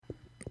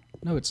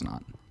No, it's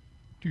not.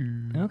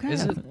 Okay,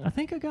 Is it? I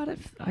think I got it.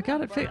 I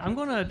got it fixed. I'm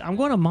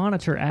gonna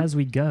monitor as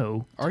we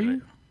go. Are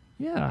you?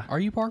 Yeah. Are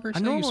you, Parker? I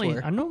Say you normally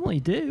swear.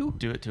 do.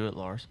 Do it to it,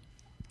 Lars.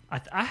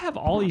 I have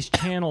all these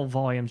channel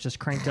volumes just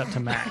cranked up to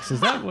max.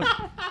 Is that what?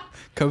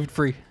 COVID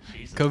free.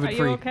 COVID Are you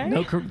free. okay?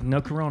 No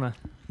corona.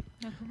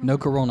 No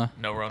corona.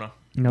 No Rona.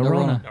 No No Rona.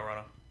 Rona. No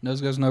Rona.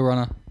 Nose goes no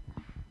Rona.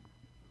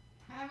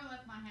 I haven't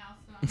left my house,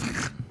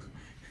 so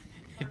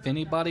If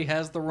anybody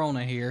has the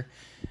Rona here,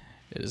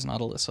 it is not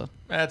Alyssa.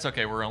 That's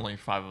okay. We're only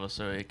 5 of us,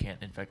 so it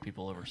can't infect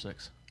people over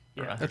 6.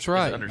 Yeah. Or, That's is it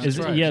right. under That's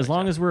six? right. Yeah, as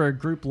long as we're a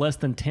group less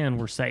than 10,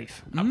 we're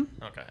safe.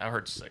 Okay, I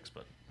heard 6,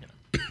 but you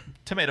know,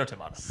 tomato.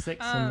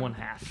 6 and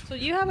 1/2. So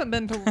you haven't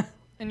been to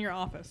in your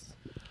office.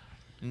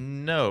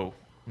 No,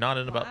 not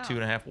in about Wow.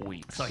 2.5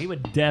 weeks. So he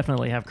would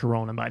definitely have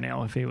corona by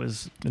now if he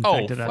was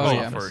infected at oh, his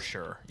yeah. office. for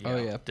sure. Oh,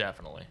 yeah.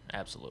 Definitely,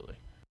 absolutely.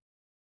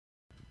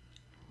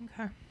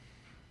 Okay.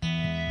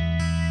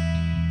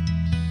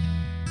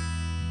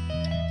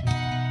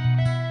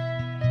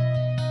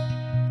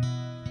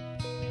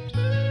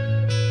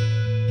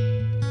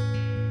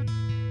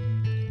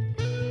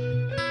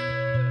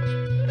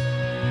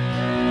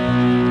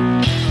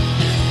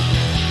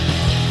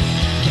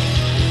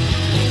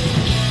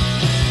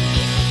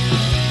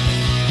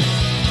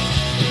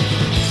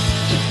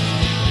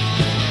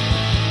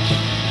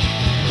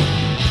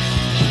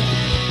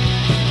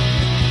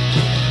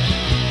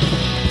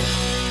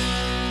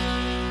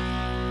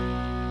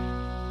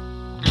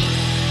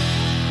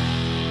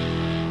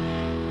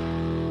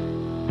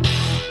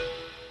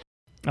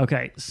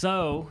 Okay,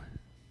 so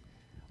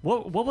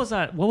what was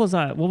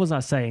I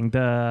saying?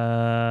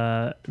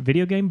 The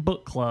video game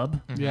book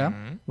club. Yeah.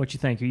 What you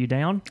think? Are you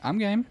down? I'm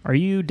game. Are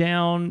you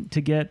down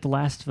to get The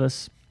Last of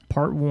Us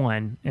Part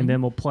 1 and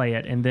then we'll play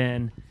it, and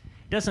then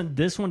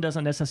this one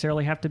doesn't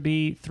necessarily have to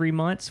be 3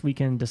 months. We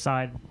can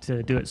decide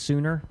to do it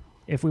sooner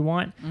if we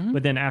want.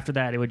 But then after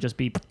that, it would just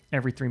be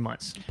every 3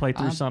 months. Play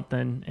through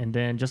something, and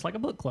then just like a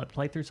book club,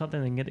 play through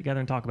something and get together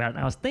and talk about it. And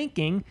I was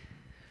thinking,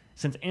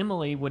 since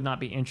Emily would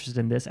not be interested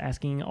in this,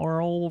 asking our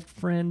old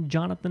friend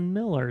Jonathan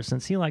Miller,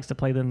 since he likes to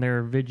play them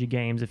their Vidya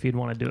games, if he'd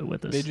want to do it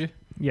with us. Vidya?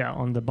 Yeah,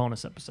 on the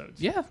bonus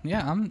episodes. Yeah.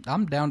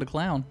 I'm down to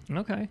clown.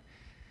 Okay.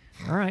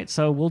 All right,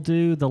 so we'll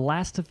do The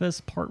Last of Us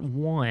Part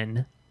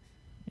 1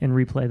 and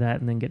replay that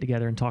and then get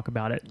together and talk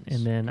about it.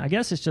 And then I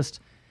guess it's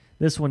just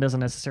this one doesn't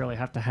necessarily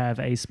have to have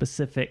a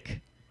specific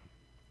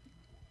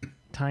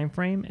time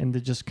frame,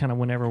 and just kind of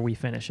whenever we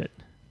finish it.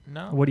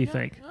 No. What do you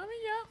think? I mean,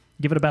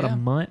 Give it about Yeah. a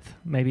month,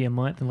 maybe a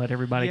month, and let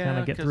everybody kind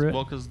of get through it.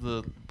 Well, because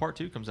the part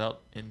 2 comes out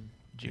in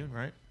June,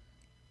 right?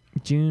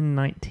 June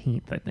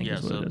 19th, I think Yeah,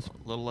 is what so it is.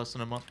 a little less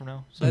than a month from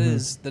now. So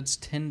That's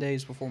 10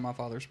 days before my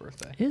father's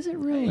birthday. Is it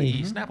really?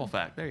 hey, Snapple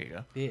fact. There you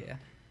go. Yeah.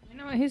 You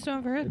know what he's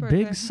doing for his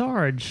birthday? Big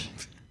Sarge.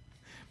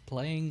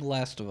 Playing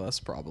Last of Us,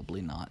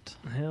 probably not.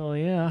 Hell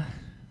yeah.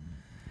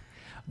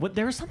 What,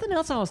 there was something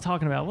else I was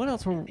talking about. What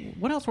else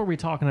were we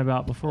talking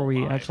about before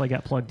we actually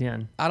got plugged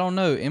in? I don't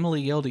know.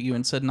 Emily yelled at you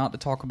and said not to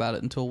talk about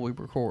it until we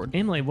record.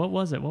 Emily, what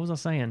was it? What was I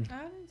saying?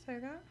 I didn't say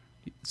that.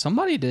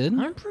 Somebody did.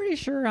 I'm pretty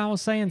sure I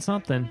was saying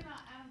something. talking about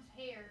Adam's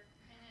hair,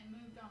 and it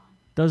moved on.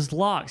 Those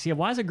locks. Yeah,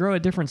 why does it grow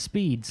at different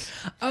speeds?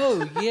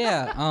 Oh,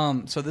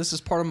 yeah. So this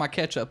is part of my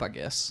catch-up, I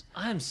guess.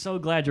 I'm so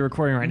glad you're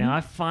recording right now.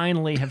 I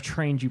finally have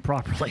trained you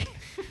properly.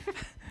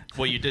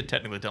 Well, you did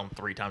technically tell him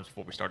 3 times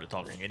before we started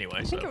talking anyway.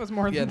 I think so. it was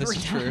more Yeah, than this 3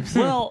 is true. times.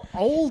 Well,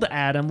 old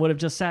Adam would have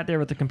just sat there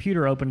with the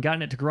computer open,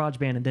 gotten it to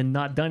GarageBand, and then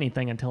not done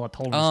anything until I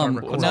told him to start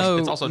Well, recording. no.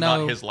 It's also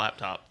not his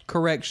laptop.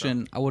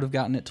 Correction. I would have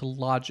gotten it to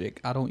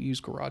Logic. I don't use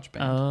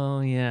GarageBand.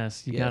 Oh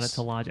yes, you got it Yes.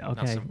 to Logic. Not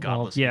Okay, some well,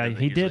 godless yeah, idiot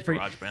that he uses did.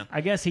 GarageBand.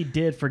 I guess he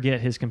did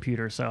forget his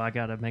computer, so I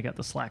got to make up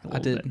the slack a I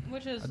little did. bit.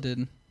 Which is I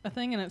did. a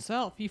thing in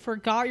itself. You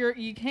forgot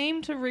you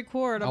came to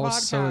record a I was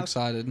podcast so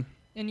excited.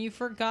 and you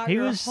forgot He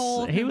your was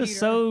whole he was computer.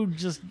 so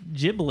just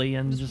ghibli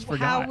and just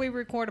forgot. How we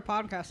record a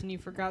podcast and you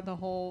forgot the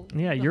whole.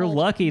 Yeah, the you're whole-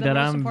 lucky the that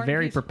most I'm important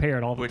very piece.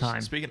 prepared all the Which, time.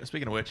 speaking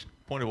of which,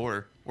 point of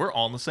order, we're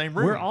all in the same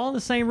room. We're all in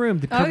the same room.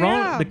 The Oh, corona,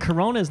 yeah. the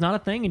corona is not a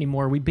thing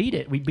anymore. We beat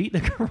it. We beat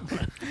the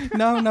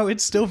corona. No,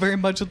 it's still very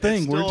much a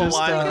thing. It's We're still just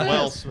alive and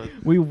well. So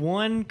We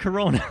won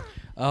corona.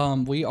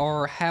 we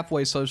are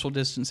halfway social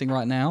distancing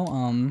right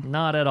now.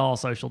 Not at all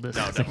social no,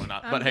 distancing. definitely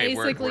not. I'm But hey,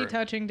 basically we're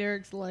touching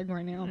Derek's leg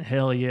right now.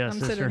 Hell yes, I'm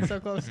sister. sitting so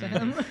close to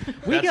him.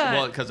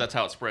 because that's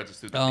how it spreads. It's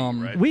through the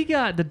knee, right? We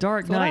got the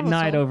Dark That's what I Knight was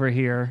Knight told. over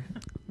here.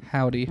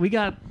 Howdy. We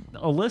got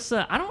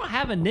Alyssa. I don't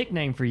have a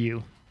nickname for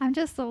you. I'm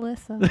just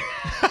Alyssa.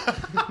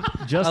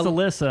 Just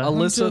Alyssa.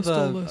 Alyssa,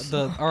 just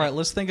the all right.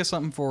 Let's think of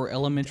something for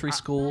elementary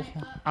school.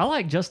 I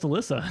like just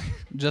Alyssa.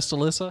 Just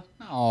Alyssa.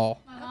 Oh,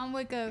 My mom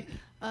would go,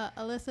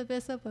 Alyssa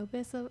Bissa,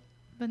 Bobissa,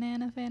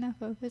 Banana Fana,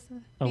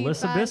 Bobissa.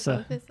 Alyssa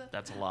Bissa.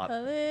 That's a lot.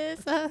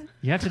 Alyssa.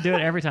 You have to do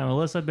it every time.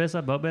 Alyssa,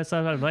 Bissa,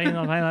 Bobissa,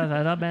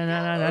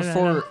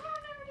 for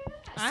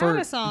I For-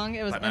 had a song.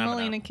 It was Banana.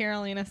 Emelina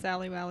Carolina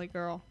Sally Valley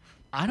Girl.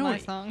 I my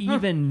don't song.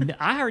 even.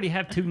 I already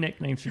have 2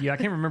 nicknames for you. I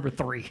can't remember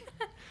 3.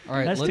 all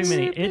right. That's too let's,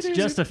 many. It's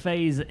just a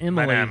phase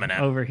Emily Banana.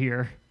 over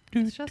here.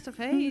 It's just a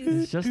phase.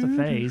 It's just a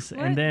phase. What?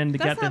 And then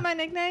That's not my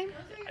nickname.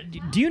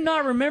 Do you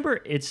not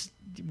remember? It's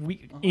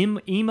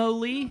Emo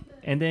Lee,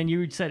 and then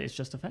you said it's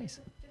just a phase.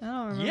 I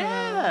don't remember.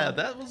 Yeah,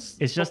 that was.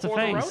 It's just a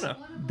before the phase.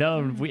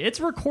 Rona. It's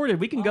recorded.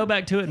 We can go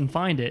back to it and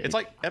find it. It's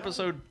like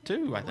episode 2,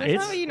 I think. That's It's-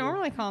 not what you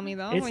normally call me,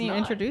 though, it's when you not.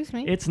 introduce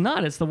me. It's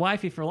not. It's the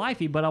wifey for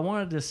lifey, but I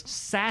wanted to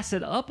sass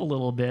it up a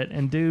little bit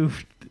and do.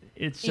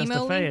 It's just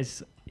Emo a Lee?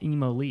 phase.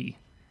 Emo Lee.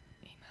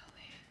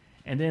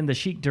 And then the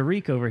Chic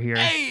Derek over here.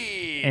 Hey!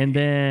 And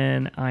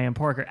then I am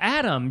Parker.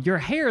 Adam, your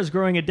hair is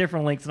growing at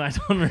different lengths, and I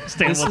don't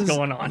understand what's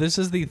going on. This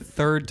is the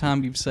third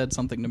time you've said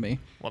something to me.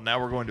 Well, now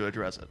we're going to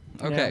address it.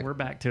 Okay. Yeah, we're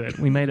back to it.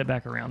 We made it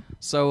back around.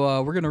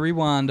 So we're going to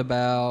rewind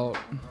about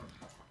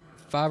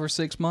 5 or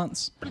 6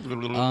 months.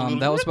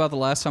 That was about the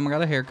last time I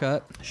got a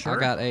haircut. Sure. I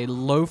got a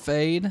low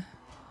fade.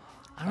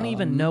 I don't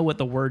even know what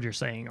the words you're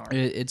saying are.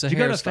 It's a Did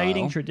you go to hairstyle.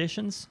 Fading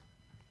Traditions?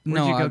 Where'd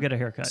No, you go I- get a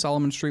haircut?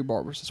 Solomon Street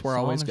Barbers. That's where I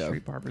always Solomon go.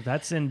 Street Barber.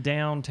 That's in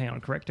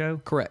downtown,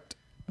 correcto? Correct.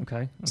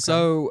 Okay.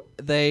 So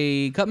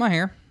they cut my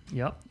hair,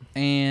 Yep.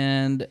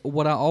 and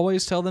what I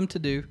always tell them to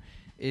do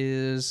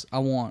is I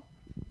want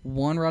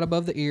 1 right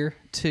above the ear,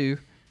 2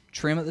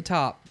 trim at the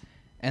top,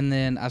 and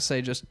then I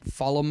say just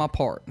follow my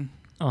part.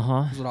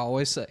 Uh-huh. That's what I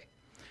always say.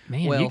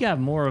 Man, Well- you got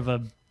more of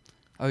a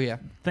Oh yeah,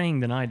 thing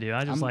than I do.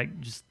 I just I'm-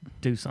 just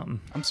do something.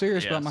 I'm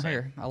serious Yeah, about my same.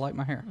 hair. I like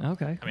my hair.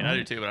 Okay. I mean, I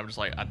do too, but I'm just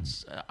like,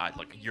 I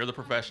like, you're the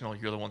professional.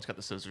 You're the one who's got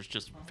the scissors.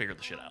 Just figure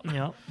the shit out.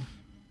 Yep.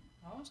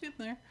 I was getting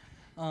there.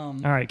 All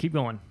right, keep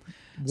going.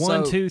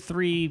 1, So- 2,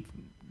 3,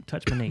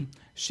 touch my knee.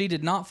 She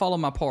did not follow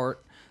my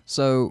part,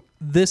 so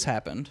this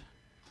happened.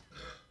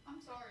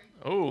 I'm sorry.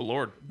 Oh,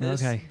 Lord. This,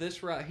 Okay.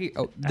 This right here.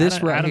 Oh,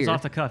 this right Adam's here.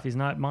 off the cuff. He's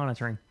not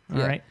monitoring. All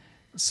Yeah. right.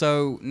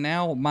 So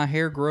now my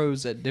hair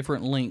grows at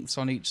different lengths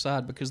on each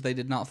side because they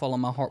did not follow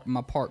my part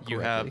You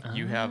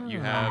correctly. have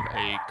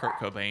a Kurt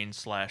Cobain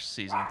 /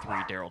 season 3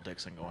 Daryl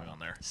Dixon going on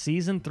there.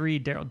 Season 3,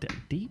 Daryl.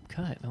 Deep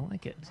cut. I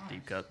like it.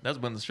 Deep cut. That's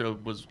when the show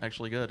was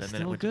actually good, and then it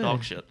Still went good. to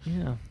dog shit.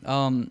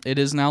 Yeah. It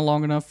is now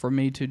long enough for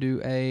me to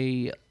do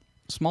a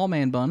small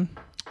man bun.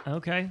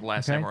 Okay.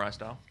 Last okay. Samurai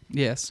style.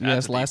 Yes, That's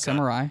yes, a deep Last cut.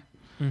 Samurai.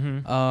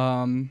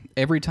 Mm-hmm.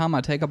 Every time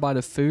I take a bite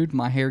of food,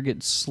 my hair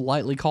gets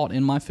slightly caught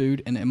in my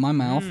food and in my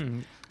mouth.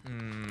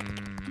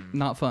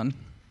 Not fun.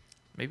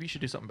 Maybe you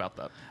should do something about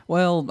that.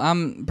 Well,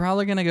 I'm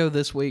probably gonna go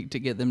this week to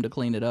get them to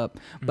clean it up,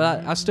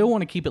 but I still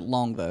want to keep it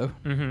long though.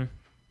 Mm-hmm.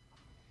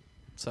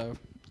 So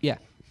yeah,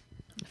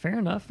 Fair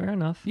enough. Fair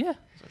enough. yeah,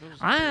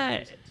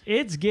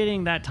 It's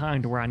getting that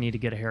time to where I need to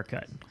get a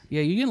haircut.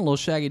 yeah. You getting a little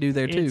shaggy dude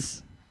there too.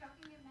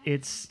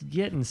 It's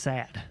getting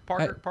sad.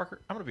 Parker,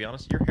 I'm going to be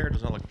honest. Your hair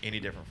does not look any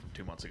different from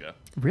 2 months ago.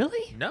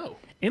 Really? No.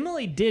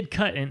 Emily did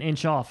cut an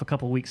inch off a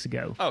couple weeks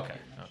ago. Okay.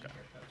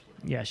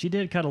 Yeah, she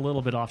did cut a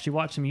little bit off. She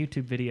watched some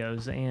YouTube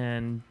videos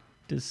and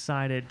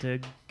decided to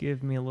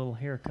give me a little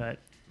haircut.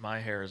 My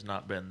hair has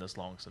not been this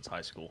long since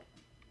high school.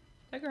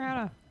 Take her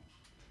out of.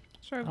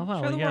 Show, Oh,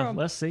 show well, the yeah. world.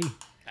 Let's see.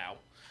 Ow.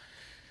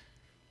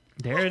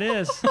 There it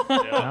is.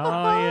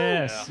 Oh,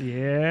 yes.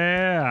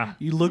 Yeah.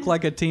 You look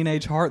like a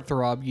teenage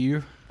heartthrob.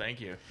 You. Thank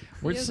you.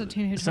 He is a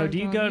teenage So do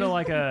you heartthrob. go to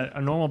like a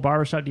normal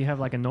barbershop? Do you have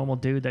like a normal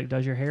dude that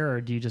does your hair,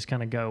 or do you just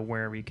kind of go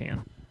wherever you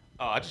can?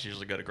 Oh, I just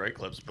usually go to Great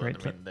Clips, but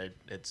Great I mean,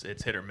 it's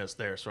hit or miss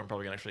there. So I'm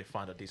probably gonna actually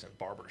find a decent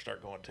barber to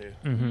start going to,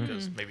 Mm-hmm.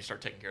 because maybe start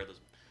taking care of this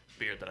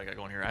beard that I got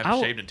going here. I haven't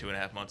I'll- shaved in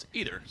 2.5 months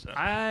either. So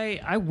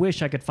I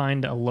wish I could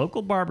find a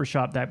local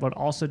barbershop that would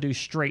also do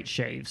straight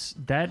shaves.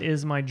 That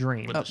is my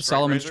dream. With the straight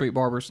Solomon razor? Street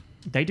Barbers.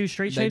 They do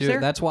straight They shaves do. there?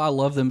 That's why I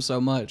love them so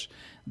much.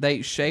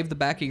 They shave the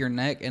back of your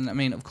neck, and I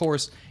mean, of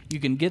course, you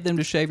can get them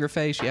to shave your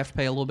face. You have to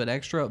pay a little bit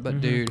extra, but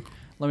dude,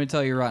 let me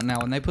tell you right now,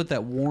 when they put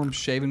that warm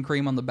shaving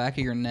cream on the back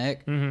of your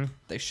neck,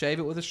 they shave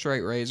it with a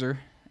straight razor,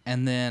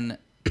 and then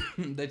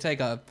they take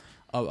a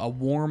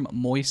warm,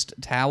 moist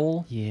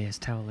towel, Yes,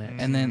 towelette.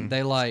 and then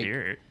they like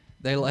Spirit.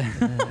 they like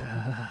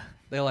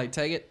they like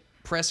take it,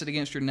 press it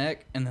against your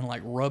neck, and then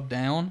like rub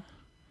down.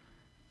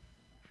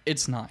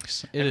 It's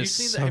nice. It Have you is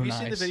seen so the, have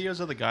nice. you seen the videos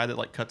of the guy that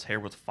like cuts hair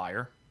with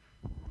fire?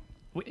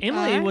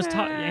 Emily was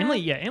talking.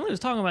 Emily was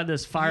talking about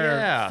this fire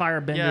Yeah,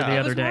 firebender yeah. the It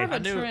other was day. more of I a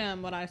knew-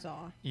 trim, what I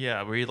saw.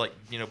 Yeah, where you like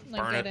Like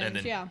burn it dead and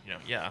then ends, yeah.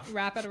 yeah,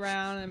 Wrap it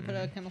around and put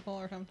a chemical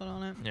or something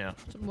on it. yeah.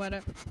 Wet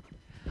it.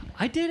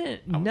 I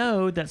didn't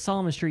know that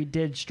Solomon Street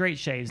did straight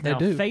shaves. They Now,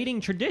 do.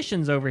 Fading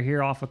Traditions over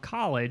here off of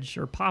College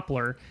or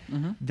Poplar,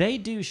 they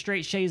do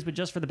straight shaves, but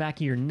just for the back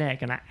of your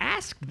neck. And I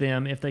asked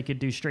them if they could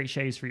do straight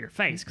shaves for your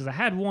face because I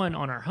had one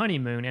on our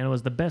honeymoon, and it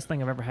was the best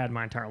thing I've ever had in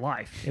my entire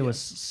life. It was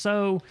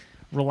so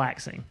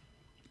relaxing.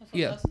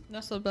 Yeah.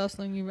 That's the best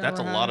thing you've That's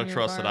a ever had lot in of your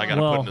trust that I entire got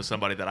to Well- put into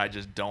somebody that I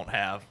just don't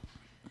have.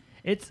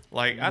 It's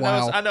Like I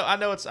Wow.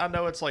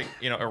 know it's like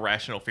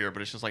irrational fear,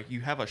 but it's just like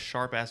you have a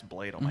sharp ass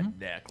blade on my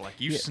neck. Like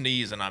you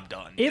sneeze and I'm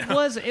done. it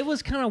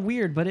was kind of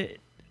weird, but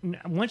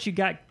once you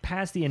got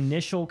past the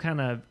initial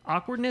kind of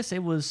awkwardness,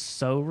 it was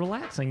so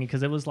relaxing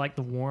because it was like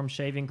the warm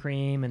shaving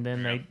cream, and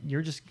then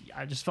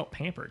I just felt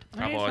pampered. I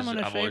need I've always- someone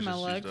to I've shave always my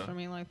just legs used a- for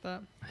me like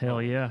that.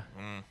 Hell yeah,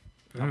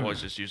 I've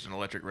always just used an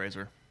electric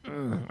razor.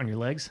 on your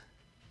legs.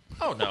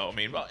 Oh no, I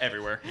mean well,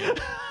 everywhere.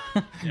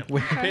 Yeah.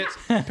 We-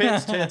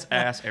 Pits, tits,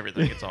 ass,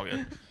 everything. It's all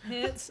good.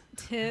 Hits,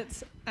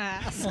 tits,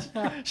 ass.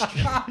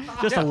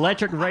 Just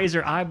electric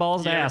razor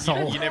eyeballs to You never-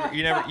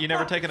 asshole. you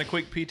never taken a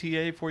quick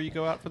PTA before you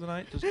go out for the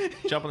night? Just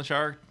jump in the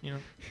shower,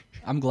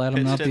 I'm glad I'm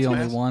Pits, not the tits, only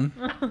ass. one.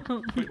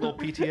 quick little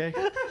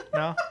PTA.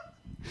 No.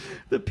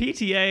 The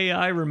PTA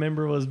I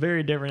remember was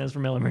very different as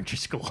from elementary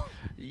school.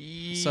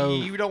 So-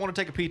 You don't want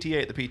to take a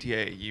PTA at the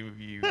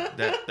PTA.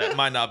 That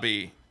might not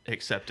be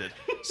accepted.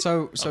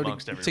 So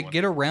Amongst to everyone.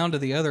 get around to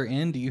the other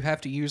end, do you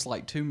have to use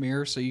like 2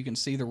 mirrors so you can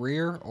see the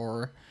rear,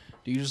 or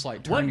do you just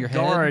like turn What your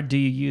guard head? do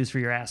you use for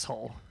your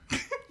asshole?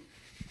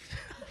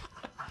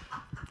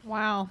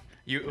 Wow.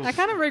 You. I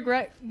kind of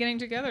regret getting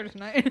together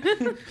tonight.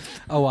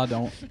 Oh, I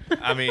don't.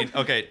 I mean,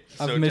 okay.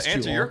 I've So missed to you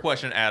answer your all.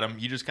 question, Adam,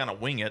 you just kind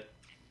of wing it.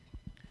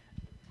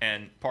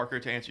 And Parker,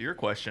 to answer your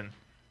question,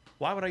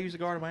 why would I use a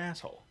guard on my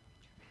asshole?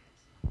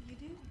 You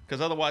do.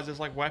 Because otherwise, it's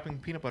like wiping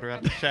peanut butter out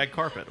of the shag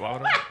carpet. Why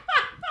would I?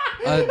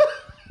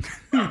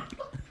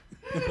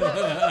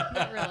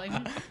 Not really.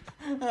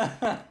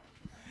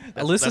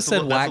 Alyssa That's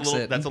said a, wax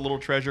little, it. That's a little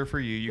treasure for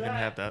you. You can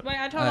have that. Wait,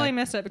 I totally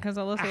missed it because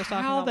Alyssa was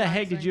talking How about the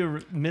heck did waxing. you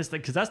miss that?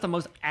 Because that's the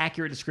most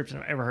accurate description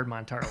I've ever heard in my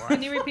entire life.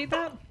 Can you repeat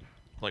that?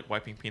 Like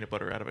wiping peanut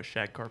butter out of a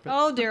shag carpet.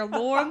 Oh, dear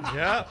Lord.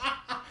 Yeah.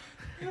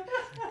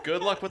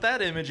 Good luck with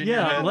that image in Yeah,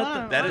 your head. let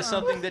the- That is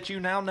something that you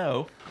now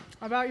know.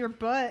 About your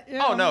butt.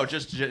 Yeah. Oh no,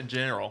 just in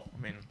general.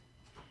 I mean,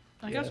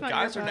 I guess not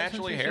guys your are butt,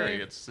 naturally since you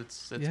hairy. say-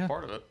 It's Yeah.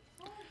 part of it.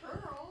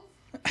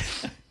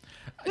 Girls.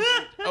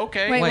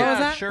 Okay. Wait, what yeah, was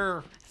that?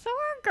 sure. So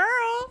are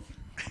girls.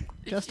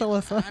 Just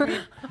Alyssa. I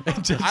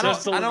mean, Just I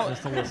Just don't.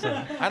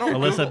 Alyssa. I don't.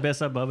 Alyssa Google,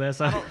 Bissa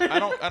Bobessa. I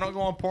don't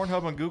go on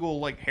Pornhub and Google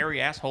like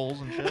hairy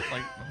assholes and shit.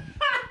 Like,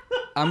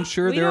 I'm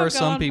sure We there don't are go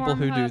some on people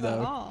who do Pornhub at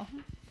though. all.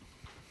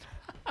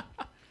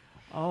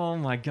 Oh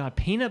my god,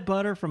 peanut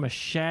butter from a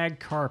shag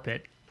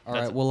carpet. All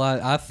right. Well,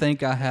 I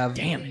think I have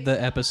Damn it.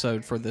 the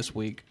episode for this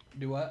week.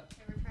 Do what?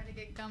 Ever try to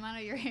get gum out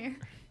of your hair?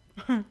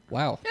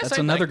 Wow, Yeah, that's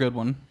same another thing. good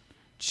one.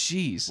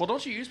 Jeez. well,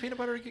 don't you use peanut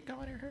butter to get gum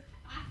out of your hair?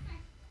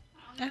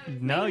 I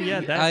don't know. No,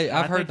 yeah, that,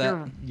 I've heard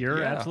think that. You're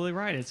Yeah. absolutely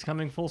right. It's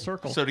coming full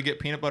circle. So to get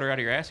peanut butter out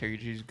of your ass hair, you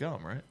use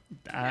gum,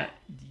 right?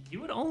 You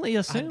would only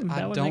assume I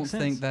that would don't make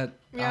sense. think that.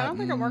 Yeah, I don't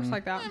think it works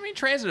like that. I mean,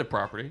 transitive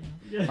property.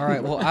 All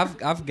right. Well,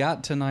 I've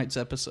got tonight's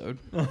episode: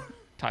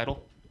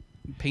 Title.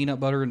 peanut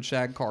butter and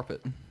shag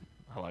carpet.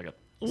 I like it.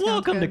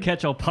 Welcome to good.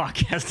 Catch All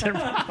Podcast,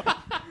 everybody.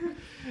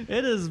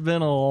 It has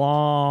been a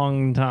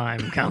long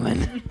time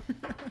coming.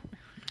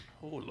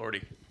 Oh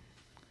lordy.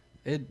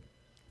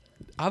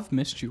 I've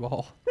missed you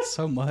all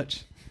so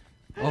much.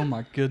 Oh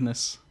my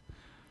goodness.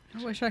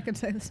 I wish I could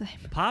say the same.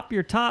 Pop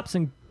your tops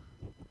and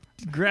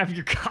grab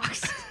your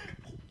cocks.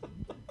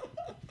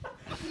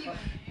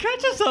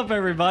 Catch us up,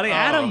 everybody.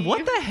 Adam,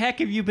 what the heck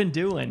have you been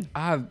doing?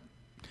 I've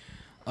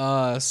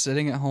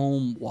sitting at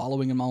home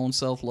wallowing in my own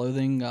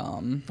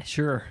self-loathing.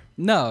 Sure.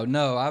 No,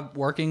 I'm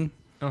working.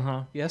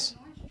 Uh-huh. Yes. An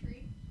orange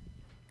tree.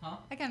 Huh?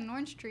 I got an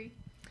orange tree.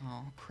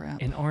 Oh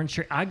crap. An orange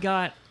tree. I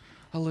got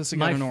Alyssa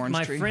got an orange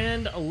my tree.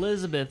 friend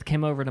Elizabeth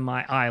came over to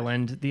my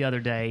island the other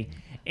day,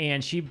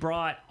 and she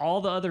brought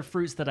all the other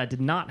fruits that I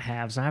did not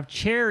have. So I have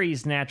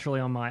cherries naturally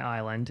on my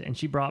island, and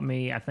she brought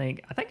me. I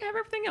think I have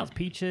everything else: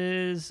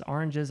 peaches,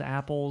 oranges,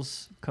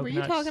 apples, Were coconuts.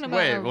 you talking about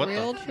Wait, a what?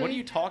 real What are tree?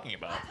 you talking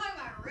about? I'm talking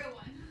about a real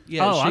one.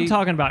 Yeah, Oh, I'm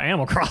talking about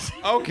Animal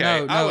Crossing.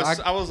 Okay, No,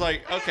 I was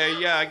like, okay,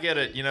 yeah, I get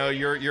it. You know,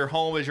 your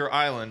home is your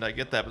island. I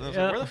get that. But then it's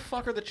Yeah. like, where the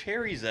fuck are the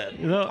cherries at?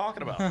 What are Yeah. you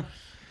talking about?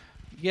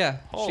 Yeah,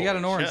 she got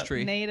an Holy orange shit.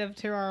 tree. Native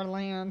to our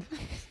land.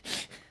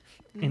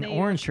 An Native.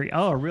 orange tree.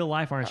 Oh, a real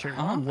life orange tree.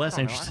 I'm less I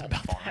don't know, interested I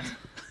about don't that.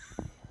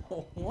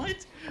 farm.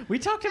 What? We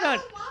talked about.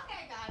 That's why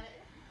I got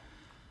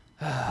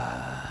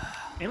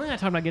it. Emily and I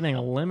talked about getting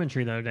a lemon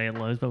tree the other day at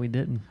Lowe's, but we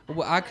didn't.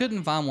 Well, I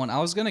couldn't find one. I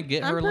was gonna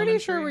get her I'm a pretty lemon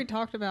sure tree. we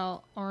talked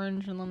about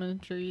orange and lemon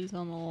trees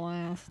on the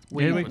last.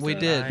 We we?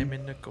 did. I'm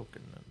in the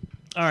coconut.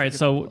 All right,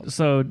 so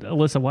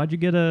Alyssa, why'd you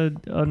get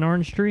an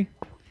orange tree?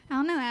 I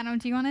don't know, Adam.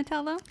 Do you want to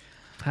tell them?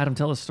 Adam,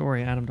 tell a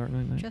story. Adam, don't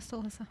know. Just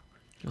Alyssa.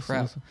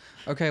 Crap.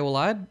 Okay,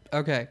 well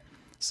okay.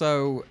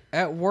 So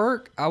at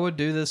work, I would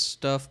do this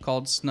stuff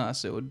called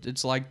snus.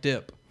 It's like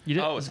dip. You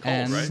did, Oh, it's cold,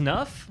 And- right?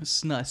 Snuff?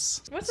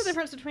 Snus. What's the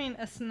difference between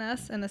a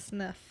snus and a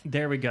sniff?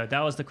 There we go. That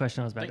was the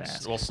question I was about to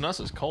ask. Well,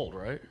 snus is cold,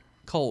 right?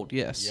 Cold,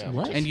 yes. Yeah.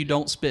 What? And you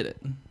don't spit it.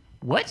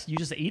 What? You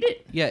just eat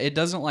it? Yeah, it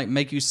doesn't like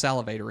make you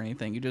salivate or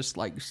anything. You just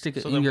like stick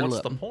it So in then your what's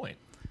lip. the point?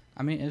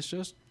 I mean, it's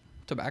just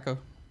tobacco.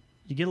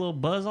 You get a little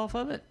buzz off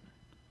of it?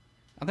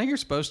 I think you're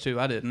supposed to.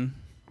 I didn't.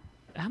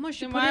 How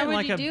much you Then put why in? would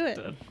Like you a do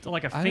it?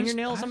 like a I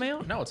fingernails just-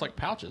 amount? No, it's like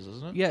pouches,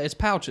 isn't it? Yeah, it's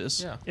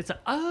pouches. Yeah. It's a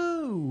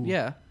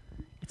Yeah.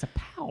 It's a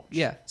pouch.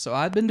 Yeah. So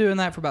I'd been doing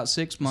that for about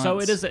 6 months. So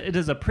it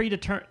is a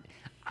predetermined.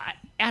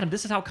 Adam,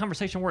 this is how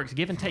conversation works.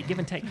 Give and take. Give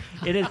and take.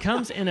 It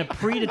comes in a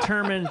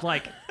predetermined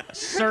like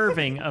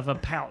serving of a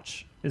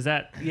pouch. Is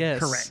that Yes.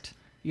 correct?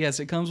 Yes,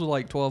 it comes with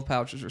like 12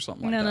 pouches or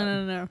something like No,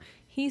 that. no.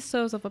 He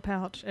sews up a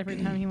pouch every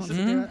time he wants to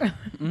do it.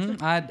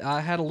 Mhm. I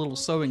had a little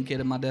sewing kit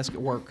in my desk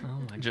at work.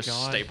 Oh my Just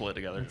god. staple it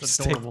together. It's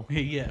adorable.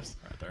 yes.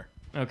 Right there.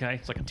 Okay.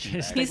 It's like a tea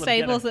Just bag. He stick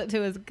together. staples it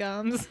to his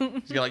gums.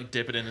 He's got like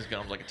dip it in his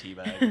gums like a tea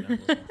bag. You know?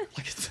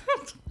 Like it's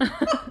just,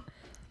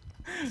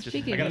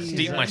 Speaking I gotta of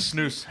steep my Jesus.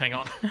 snooze. Hang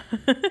on.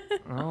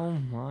 Oh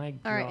my god.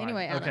 All right,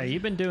 anyway, Adam. Okay,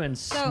 you've been doing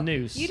So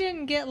snooze. you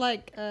didn't get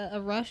like a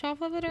rush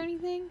off of it or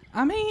anything?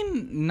 I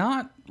mean,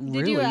 not Did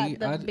really. you at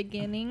the I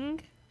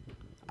beginning?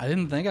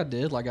 didn't think I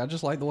did. Like, I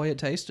just liked the way it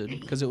tasted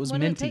because it was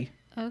What did it minty. taste-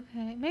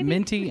 Okay, maybe.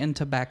 Minty and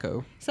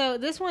tobacco. So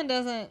this one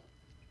doesn't.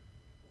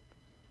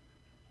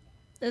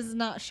 Is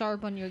not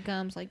sharp on your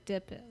gums like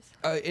dip is.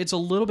 It's a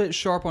little bit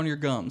sharp on your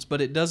gums,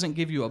 but it doesn't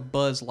give you a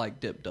buzz like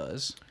dip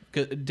does.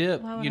 'Cause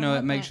dip, Why would you I know, it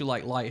want makes that? you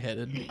like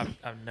lightheaded.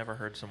 I've never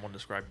heard someone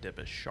describe dip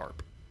as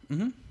sharp.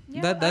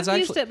 Yeah, That's I've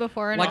used actually it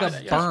before. And like it's a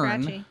just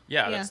burn. scratchy.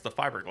 Yeah, that's the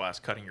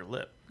fiberglass cutting your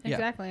lip. Yeah.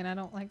 Exactly, and I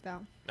don't like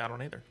that. I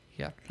don't either.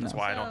 Yeah, That's no.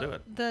 why I don't do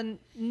it. The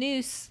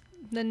noose,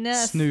 the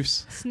nest,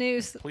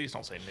 Snooze. Please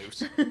don't say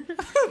noose.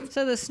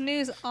 So the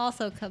snooze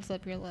also cuts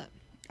up your lip,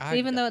 I,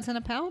 even though it's in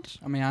a pouch.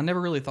 I mean, I never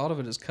really thought of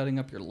it as cutting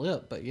up your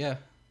lip, but yeah.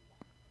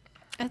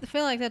 I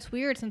feel like that's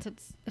weird since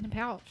it's in a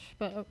pouch,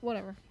 but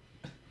whatever.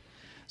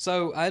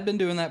 So I had been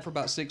doing that for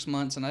about 6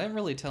 months, and I didn't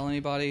really tell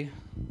anybody.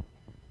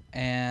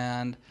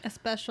 And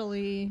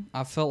Especially,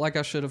 I felt like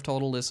I should have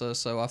told Alyssa,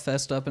 so I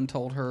fessed up and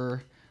told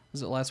her.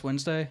 Was it last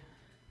Wednesday?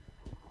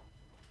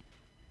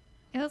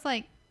 It was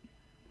like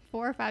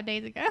 4 or 5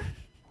 days ago.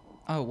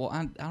 Oh well,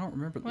 I don't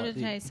remember. what like is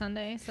today?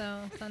 Sunday. So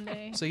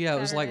Sunday. So yeah, it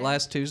was like Saturday,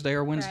 last Tuesday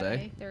or Wednesday.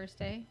 Friday,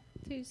 Thursday,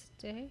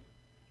 Tuesday.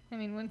 I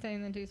mean Wednesday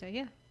and then Tuesday.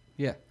 Yeah,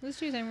 Yeah, it was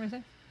Tuesday and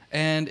Wednesday.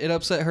 and it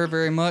upset her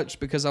very much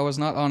because I was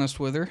not honest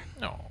with her,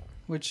 No.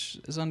 which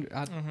is under.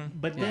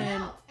 but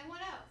then And what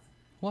else?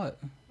 What?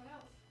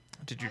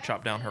 Did you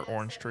chop down her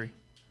orange tree?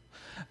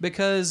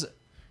 Because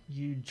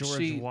you George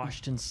She-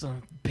 Washington son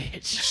of a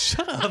bitch.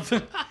 shut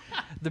up.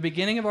 The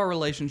beginning of our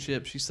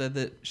relationship, she said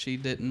that she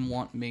didn't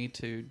want me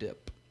to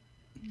dip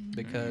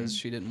because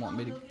she didn't want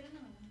me to.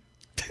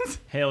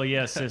 Hell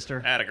yes,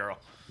 sister. Atta girl.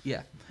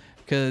 Yeah,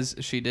 because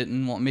she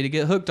didn't want me to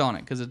get hooked on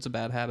it because it's a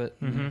bad habit.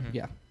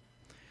 Yeah,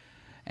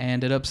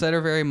 and it upset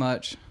her very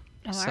much.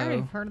 Oh, So- I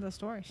already heard of the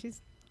story.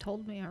 She's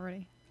told me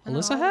already. I know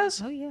Alyssa all-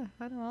 has? Oh yeah,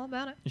 I know all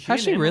about it.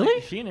 Has she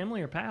really? She and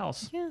Emily are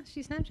pals. Yeah,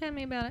 she Snapchatted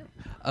me about it.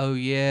 Oh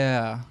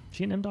yeah,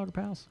 She and M-Dog are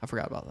pals. I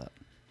forgot about that.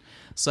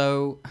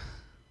 So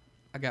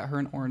I got her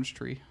an orange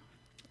tree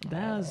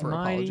That is for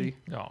mighty,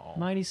 apology. Oh.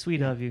 mighty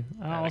sweet of you.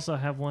 I Atta- also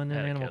have one in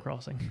atta Animal kid.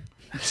 Crossing.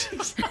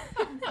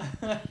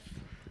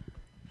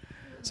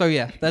 So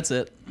yeah, that's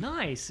it.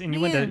 Nice. And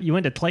Man. you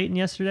went to Clayton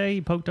yesterday.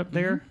 You poked up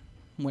there.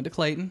 Went to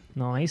Clayton.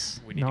 Nice.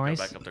 We need nice.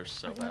 to go back up there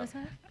so What bad. was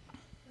that?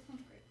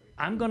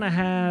 I'm gonna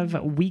have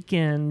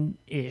weekend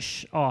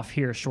ish off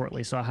here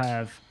shortly, so I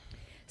have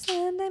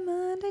Sunday,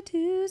 Monday,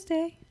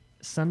 Tuesday.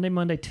 Sunday,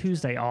 Monday,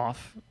 Tuesday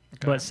off,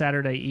 Okay. but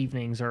Saturday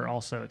evenings are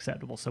also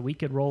acceptable. So we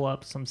could roll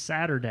up some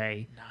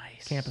Saturday,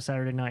 Nice. camp a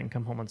Saturday night, and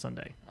come home on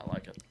Sunday. I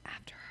like it.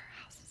 After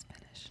our house is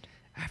finished.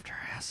 After our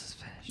house is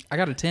finished. I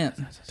got a tent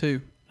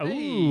too.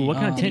 Ooh, what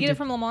kind of Did Did tent? you get it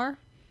from Lamar?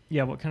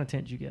 Yeah, what kind of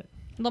tent did you get?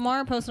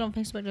 Lamar posted on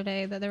Facebook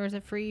today that there was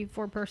a free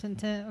 4-person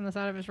tent on the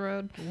side of his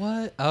road.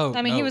 What? Oh,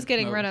 I mean, he no, was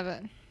getting no. rid of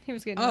it. He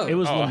was getting Oh. rid It of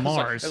was Oh,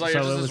 Lamar's, it's like so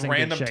just it this was in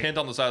random good shape. tent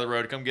on the side of the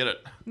road. Come get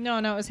it. No,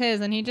 it was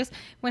his. And he just,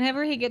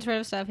 whenever he gets rid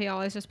of stuff, he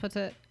always just puts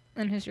it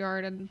in his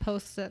yard and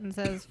posts it and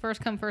says,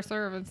 first come, first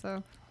serve. And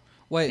so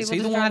Wait, is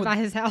people he the just one drive with? by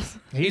his house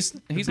He's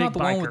the not big the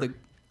one with biker.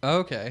 the.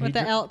 Okay. with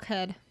the elk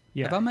head.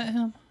 Yeah. Have I met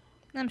him?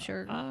 I'm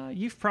sure.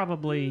 You've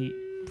probably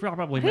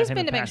met He's him been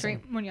in to Main passing.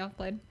 Street when y'all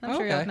played. I'm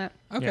sure y'all Okay. met.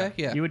 Okay.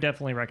 Yeah. You would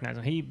definitely recognize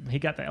him. He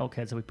got the elk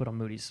heads that we put on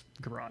Moody's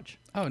garage.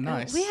 Oh,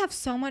 nice. We have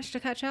so much to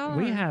catch up on.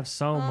 We have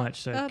so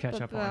much to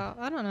catch up on. about.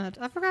 I don't know.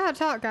 I forgot how to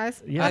talk,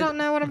 guys. Yeah. I don't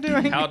know what I'm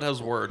doing. How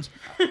does words?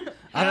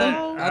 I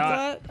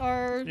think. What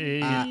are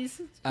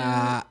these?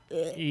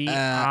 E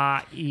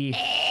E.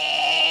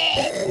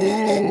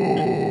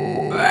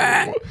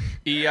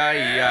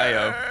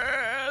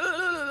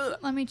 E-I-E-I-O.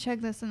 Let me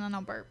check this and then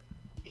I'll burp.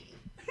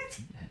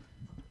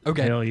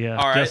 Okay. Hell yeah.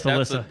 All right, Just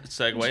that's Alyssa. a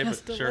segue,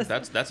 Just but sure,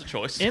 Alyssa. that's a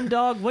choice. M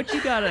Dog, what you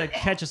gotta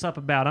catch us up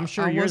about? I'm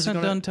sure I yours is wasn't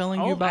gonna... done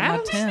telling Oh, you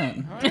about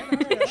Adam's- my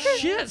tent.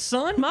 Shit,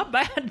 son, my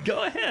bad.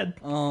 Go ahead.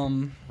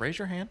 Raise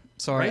your hand.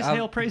 Sorry. Praise I-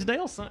 Hail, praise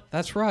Dale, son.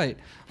 That's right.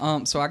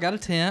 So I got a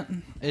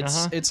tent.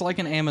 Uh-huh. It's like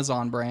an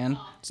Amazon brand.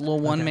 It's a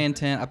little one-man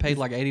tent. I paid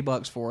like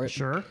 $80 for it.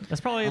 Sure.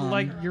 That's probably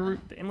like your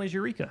Emily's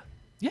Eureka.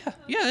 Yeah.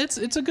 Yeah. It's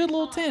a good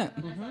little tent.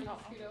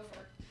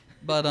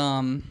 But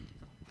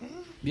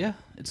yeah,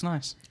 it's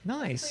nice.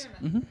 Nice.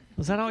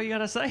 Was that all you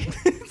gotta say?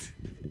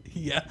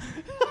 Yeah.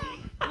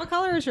 What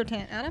color is your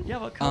tent, Adam? Yeah,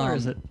 what color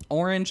is it?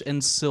 Orange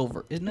and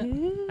silver, isn't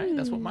it? Hey,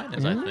 that's what mine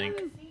is, I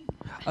think.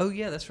 Oh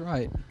yeah, that's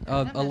right.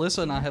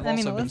 Alyssa and I have I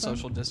mean, also been Alyssa.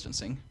 social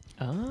distancing.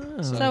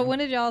 Oh. So when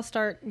did y'all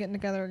start getting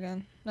together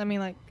again? I mean,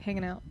 like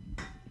hanging out.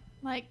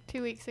 Like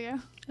 2 weeks ago.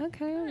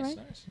 Okay, all right.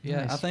 Nice.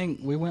 Yeah, Nice. I think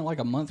we went like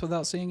a month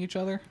without seeing each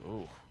other.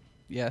 Ooh.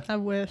 Yeah. I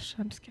wish.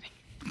 I'm just kidding.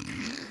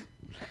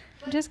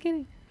 I'm just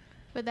kidding.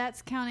 But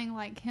that's counting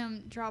like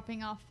him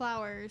dropping off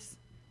flowers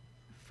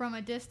from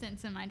a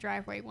distance in my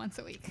driveway once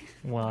a week.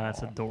 Well,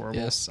 that's adorable.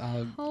 Yes,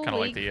 Holy Kind of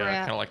like the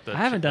crap. I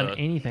haven't done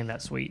anything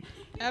that sweet.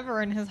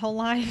 Ever in his whole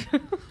life.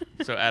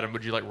 So Adam,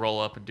 would you like roll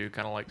up and do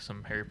kind of like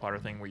some Harry Potter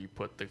thing where you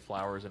put the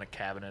flowers in a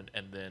cabinet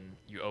and then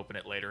you open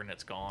it later and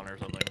it's gone or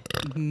something?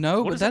 no,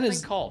 What but is that that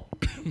is thing called?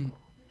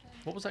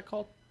 What was that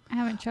called? I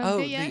haven't chugged Oh,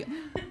 it yet.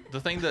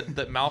 The thing that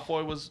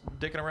Malfoy was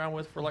dicking around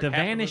with for like The half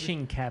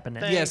vanishing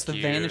cabinet. Thank Yes, the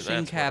you, vanishing that's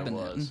what it cabinet.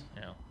 was.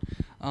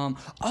 Yeah.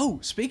 Oh,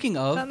 speaking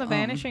of Is that in the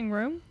vanishing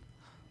room?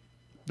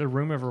 The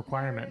room of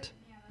requirement.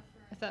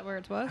 Is that where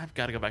it was? I've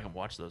got to go back and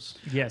watch those.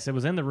 Yes, it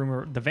was in the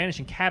room. The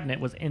vanishing cabinet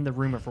was in the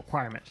room of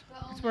requirement.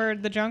 It's where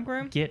the junk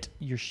room? Get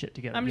your shit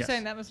together. I'm just Yes.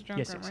 saying that was the junk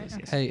Yes, room, yes, right? yes,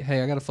 yes.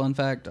 Hey, I got a fun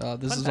fact. This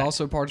Fun is fact.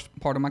 also part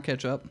of my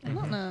catch up. I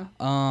don't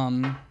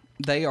know.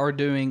 They are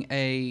doing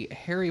a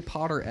Harry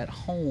Potter at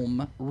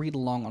Home read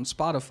along on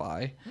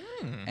Spotify,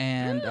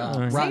 and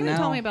right Steven now,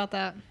 told me about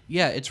that.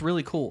 yeah, it's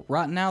really cool.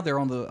 Right now, they're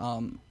on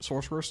the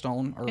Sorcerer's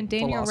Stone or And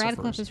Daniel Philosopher's.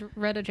 Radcliffe has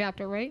read a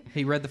chapter, right?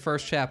 He read the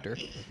first chapter,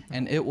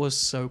 and it was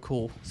so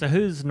cool. So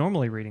who's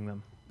normally reading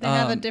them? They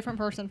have a different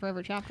person for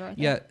every chapter, I think.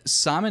 Yeah,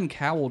 Simon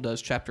Cowell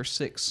does chapter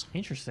 6.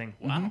 Interesting.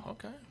 Wow.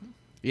 Okay.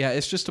 Yeah,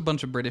 it's just a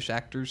bunch of British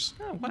actors.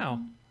 Oh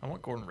wow, I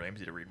want Gordon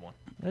Ramsay to read one.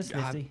 that's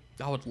nifty.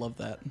 I would love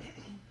that.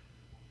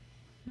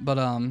 But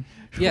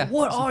yeah.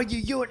 What are you?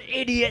 You're an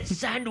idiot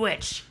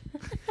sandwich.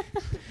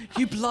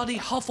 You bloody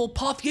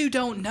Hufflepuff! You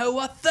don't know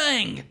a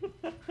thing.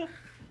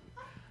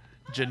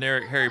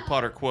 Generic Harry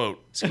Potter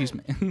quote. Excuse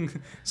me,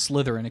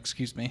 Slytherin.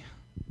 Excuse me.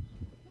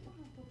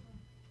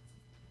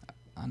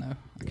 I know.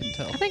 I can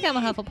tell. I think I'm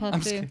a Hufflepuff,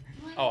 too. scared.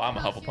 Oh, I'm a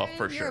Hufflepuff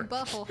for You're sure. a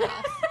butthole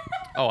house.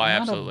 Oh, I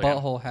I'm absolutely not a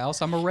am. butthole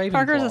house. I'm a Ravenclaw.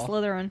 Parker's a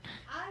Slytherin.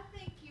 I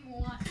think you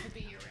want to be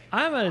a raven.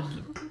 I'm a.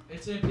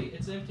 It's empty.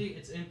 It's empty.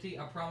 It's empty.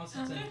 I promise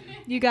it's empty.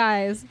 You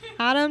guys,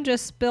 Adam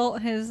just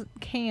spilt his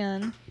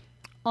can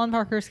on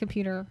Parker's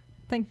computer.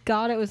 Thank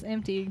God it was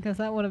empty, because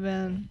that would have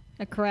been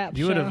a crap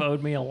You show. would have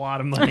owed me a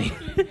lot of money.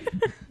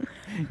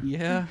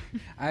 Yeah,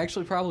 I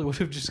actually probably would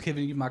have just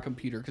given you my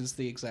computer because it's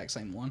the exact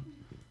same one.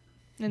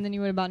 And then you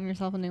would have bought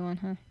yourself a new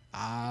one,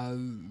 huh?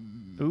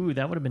 Ooh,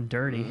 that would have been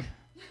dirty.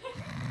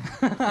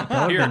 That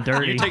would Here, have been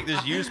dirty. you take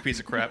this used piece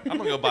of crap. I'm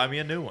gonna go buy me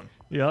a new one.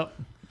 Yep.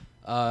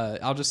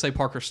 I'll just say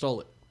Parker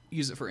stole it.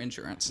 Use it for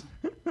insurance.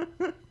 That's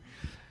what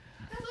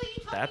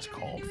you told That's me you were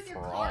called gonna do with your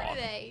fraud. car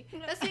today.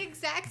 That's the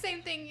exact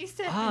same thing you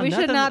said. Ah, We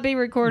should nothing- not be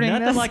recording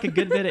Nothing this. like a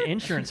good bit of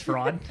insurance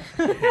fraud.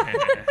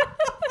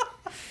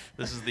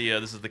 This is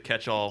the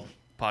catch-all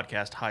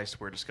podcast heist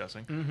we're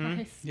discussing.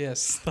 Nice.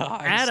 Yes. The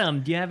heist.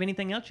 Adam, do you have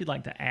anything else you'd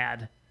like to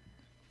add?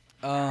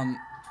 I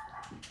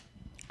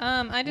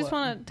just What?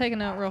 want to take a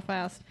note real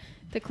fast.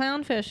 The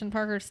clownfish in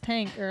Parker's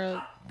tank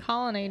are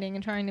pollinating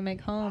and trying to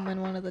make home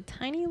in one of the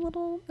tiny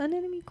little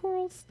anemone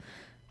corals,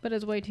 but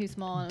it's way too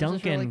small. And it was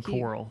just Duncan really cute.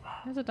 Coral.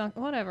 There's a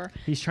whatever.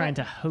 He's trying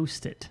to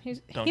host it. He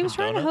Dunkin' was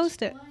trying to Donuts?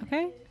 host it,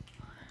 okay?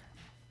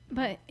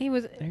 But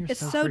it's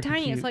so so freaking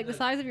tiny. cute. It's like the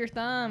size of your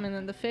thumb, and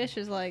then the fish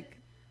is like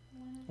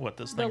What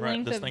this the thing right?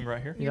 length This of thing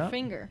right here. your Yep.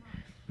 finger.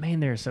 Man,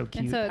 they're so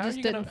cute. And so it How are just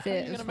you didn't gonna, fit. How are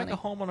It you was gonna make funny. a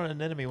home on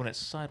an anemone when it's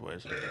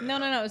sideways?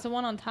 No, it's the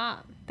one on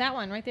top. That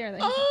one right there.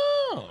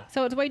 Oh,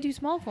 So it's way too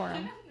small for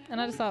him,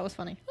 and I just thought it was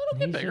funny.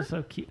 He's bigger. just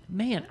so cute.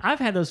 Man, I've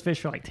had those fish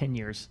for like 10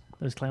 years.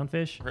 Those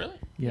clownfish. really?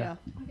 Yeah.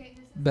 Okay,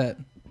 this Bet.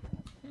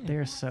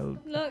 They're so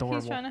Look, adorable.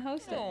 he's trying to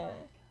host it. All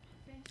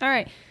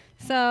right.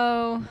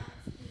 So,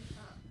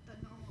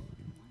 the normal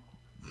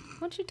one.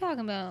 what you talking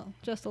about?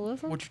 Just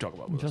Alyssa? What you talking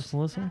about? With Just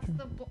listen.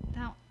 That's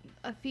now,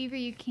 a fever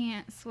you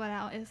can't sweat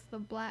out is the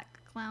black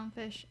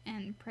clownfish,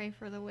 and pray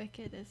for the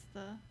wicked is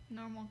the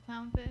normal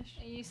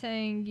clownfish. Are you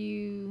saying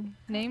you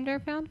named our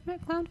clownfish? No,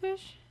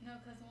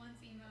 because one's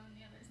emo and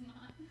the other's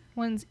not.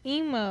 One's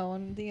emo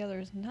and the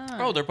other's not.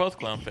 Oh, they're both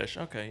clownfish.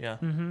 Okay, yeah.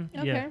 Mm-hmm.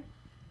 okay. Yeah.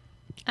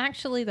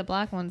 Actually, the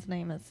black one's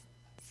name is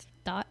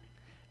Dot.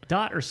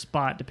 Dot or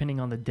spot, depending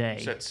on the day.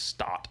 You said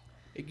stot.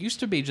 It used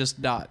to be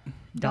just Dot.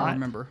 Dot? I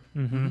remember.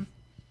 Mm-hmm.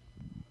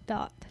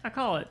 Dot. I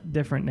call it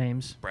different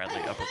names.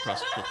 Bradley Upper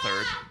Crust the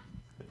third.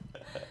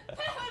 That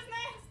was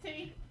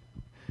nasty.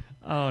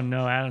 Oh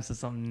no, Adam said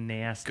something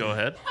nasty. Go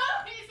ahead.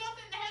 Oh,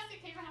 something nasty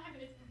came out of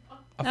his mouth.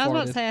 I was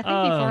about to say, I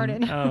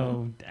think he farted.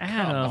 Oh,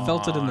 Adam. I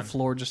felt it in the on.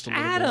 floor just a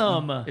little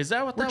Adam. Is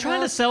that what We're that trying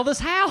to was? sell this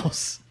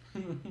house.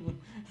 bit.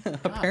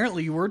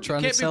 Apparently, you were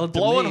trying Can't to sell be it to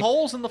blowing me.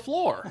 holes in the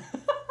floor.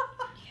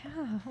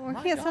 Yeah, we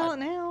My can't sell God.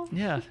 it now.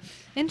 Yeah,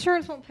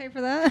 Insurance won't pay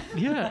for that.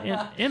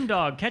 yeah. M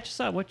Dog, catch us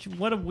up.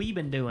 What have we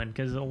been doing?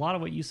 Because a lot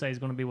of what you say is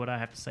going to be what I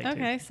have to say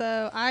Okay,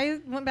 so I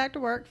went back to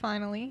work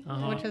finally,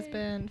 Uh-huh. which has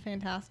been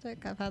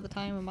fantastic. I've had the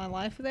time of my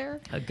life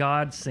there. too. A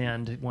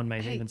godsend, one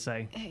may Hey. even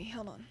say. Hey,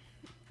 hold on.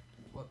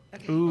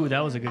 Ooh, that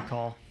was a good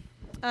call.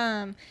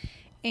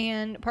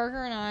 And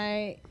Parker and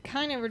I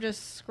kind of were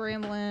just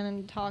scrambling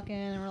and talking,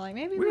 and we're like,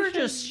 maybe We we were should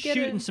just get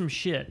shooting a, some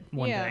shit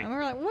one yeah, day. and we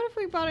were like, what if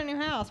we bought a new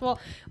house? Well,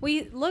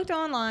 we looked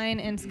online,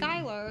 and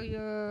Skylar,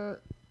 your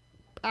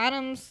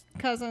Adam's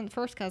cousin,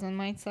 first cousin,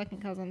 my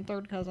second cousin,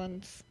 third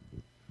cousin's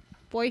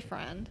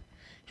boyfriend,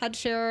 had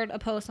shared a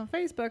post on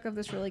Facebook of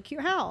this really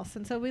cute house.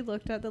 And so we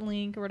looked at the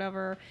link or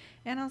whatever.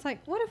 And I was like,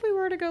 what if we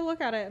were to go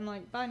look at it and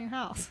like buy a new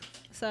house?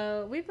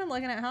 So we've been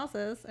looking at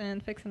houses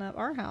and fixing up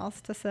our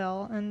house to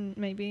sell and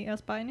maybe us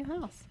buy a new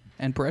house.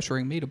 And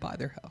pressuring me to buy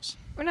their house.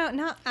 Or no,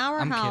 not our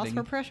I'm house. kidding.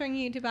 We're pressuring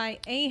you to buy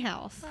a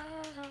house.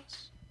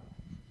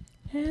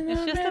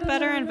 It's just a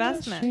better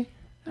investment.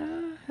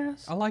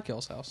 I like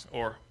y'all's house.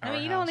 Or I our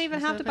mean, you don't house. even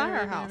It's have a to buy very,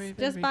 our house. very,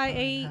 Just very buy fine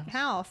a house.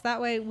 house.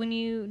 That way, when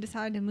you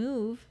decide to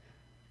move,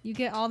 you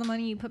get all the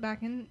money you put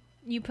back in,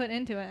 you put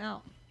into it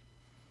out.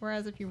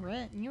 Whereas if you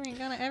rent, you ain't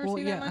gonna ever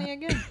see that money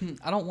again.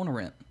 I don't want to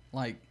rent.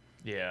 Like,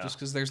 Yeah. just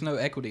because there's no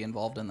equity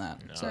involved in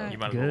that. No, So Right. you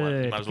might as well let,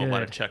 you Good, might as well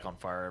let a good. check on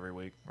fire every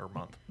week or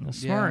month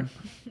That's Yeah. smart.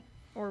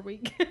 Or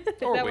week.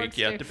 or That week. works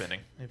Yeah, too.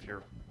 depending if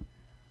you're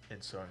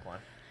in so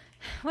inclined.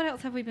 What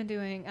else have we been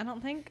doing? I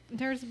don't think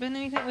there's been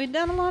anything. We've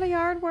done a lot of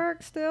yard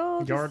work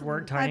still. Yard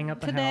work, tidying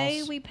up the today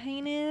house. we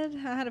painted.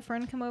 I had a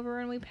friend come over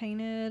and we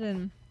painted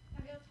and.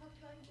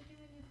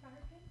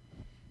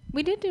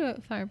 We did do a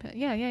fire pit.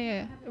 Yeah.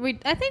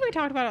 I think we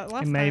talked about it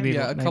last Maybe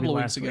time. Yeah, a maybe couple of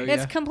last weeks ago, week.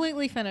 yeah. It's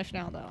completely finished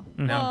now, though.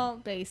 Mhm. Well,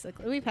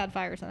 basically, we've had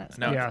fires in it.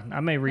 No. Yeah,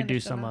 I may redo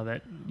Finished some them of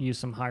it. Use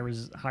some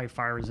high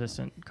fire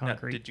resistant Now,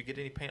 concrete. did you get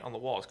any paint on the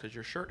walls? Because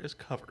your shirt is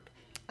covered.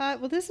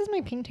 Well, this is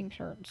my painting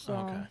shirt, so.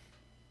 Okay.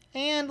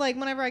 And like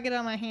whenever I get it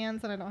on my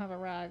hands and I don't have a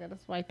rag, I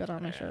just wipe it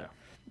on my Yeah. shirt.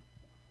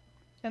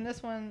 And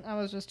this one, I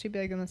was just too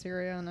big in this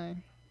area, and I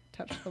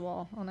touched the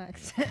wall on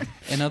accident.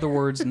 in other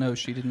words, no,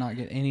 she did not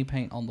get any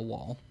paint on the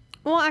wall.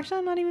 Well, actually,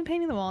 I'm not even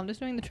painting the wall. I'm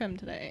just doing the trim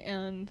today,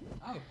 and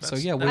So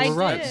yeah, we that's- were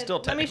right. did. Still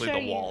Let me technically show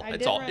the you. wall. I It's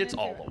did all. run It's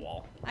into all it. the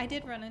wall. I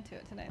did run into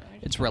it today. Let me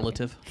just It's show you.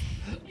 relative.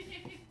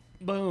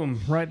 Boom,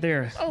 right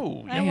there.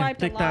 Oh, I Man,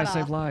 wiped a thick lot thighs off.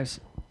 save lives.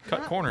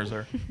 cut corners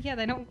there. Yeah,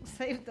 they don't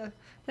save the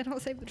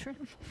trim.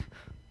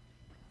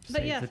 But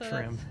Save yeah, the so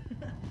trim.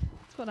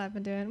 That's what I've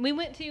been doing. We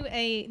went to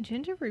a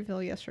gender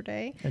reveal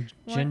yesterday. A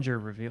What? ginger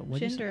reveal.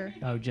 What'd you say? Gender.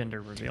 Oh,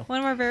 gender reveal. One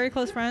of our very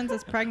close friends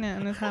is pregnant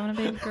and is having a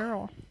baby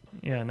girl.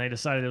 Yeah, and they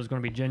decided it was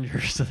going to be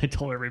ginger, so they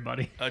told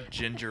everybody. A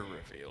ginger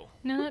reveal.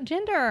 No, not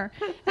gender.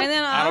 And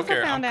then I I don't also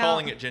care. I'm found out.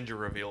 calling it ginger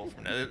reveal.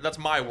 That's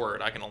my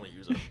word. I can only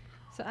use it.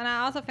 So, and I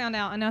also found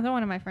out another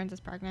one of my friends is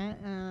pregnant,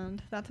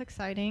 and that's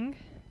exciting.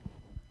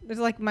 There's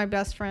like my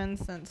best friend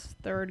since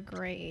 3rd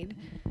grade,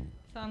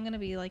 so I'm gonna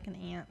be like an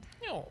aunt.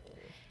 No.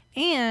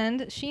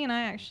 And she and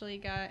I actually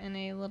got in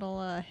a little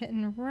hit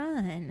and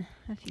run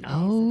a few days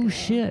Oh ago.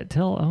 shit!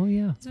 Oh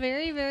yeah. It's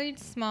very, very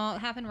small. It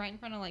happened right in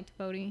front of like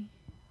Bodie.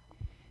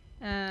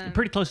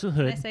 Pretty close to the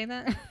Did I hood. say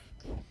that? Do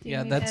you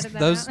Yeah, need me to that's edit that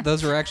those out?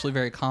 those are actually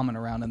very common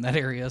around in that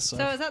area. So,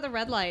 So it's at the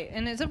red light,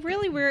 and it's a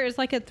really weird. It's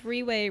like a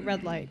 3-way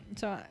red light.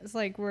 So it's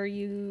like where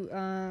you,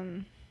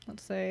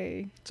 let's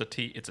say, It's a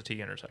T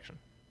intersection.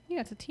 yeah,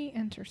 it's a T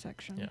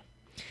intersection. Yeah.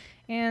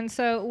 And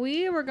so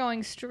we were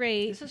going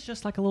straight, This is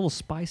just like a little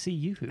spicy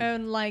yoo-hoo.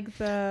 and like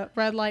the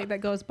red light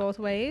that goes both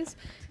ways,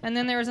 and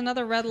then there was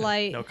another red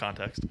light, No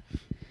context.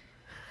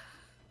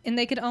 and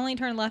they could only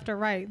turn left or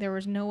right. There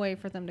was no way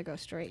for them to go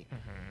straight,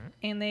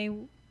 and they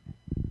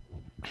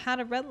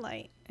had a red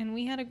light, and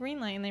we had a green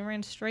light, and they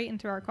ran straight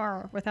into our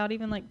car without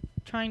even like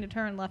trying to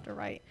turn left or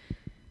right.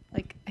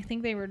 Like I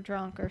think they were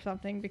drunk or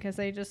something because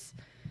they just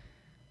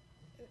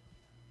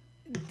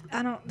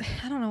I don't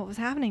know what was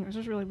happening. It was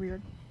just really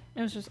weird.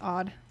 It was just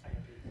odd.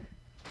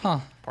 huh?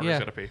 Parker's Yeah.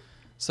 gotta pee.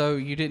 So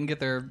you didn't get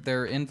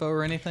their info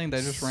or anything?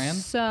 They just ran.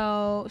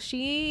 So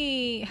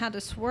she had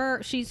to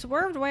swerve. She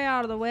swerved way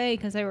out of the way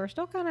because they were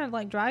still kind of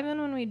like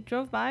driving when we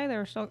drove by. They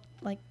were still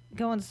like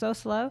going so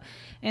slow,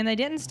 and they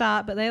didn't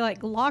stop. But they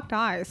like locked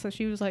eyes. So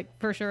she was like,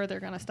 for sure they're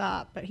gonna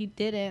stop. But he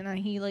didn't, and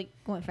he like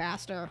went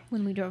faster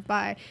when we drove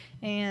by.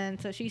 And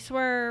so she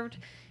swerved,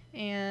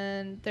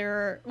 and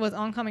there was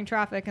oncoming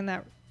traffic in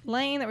that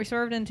lane that we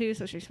swerved into.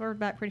 So she swerved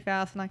back pretty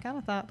fast, and I kind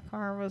of thought the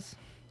car was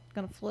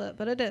gonna flip,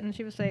 but it didn't.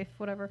 She was safe,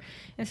 whatever.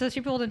 And so she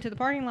pulled into the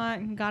parking lot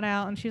and got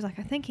out, and she was like,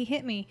 I think he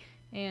hit me.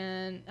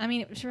 And I mean,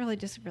 it was really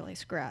just really a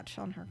scratch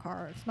on her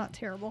car. It's not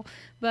terrible,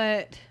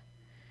 but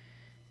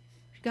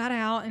she got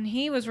out, and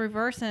he was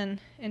reversing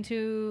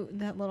into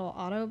that little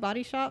auto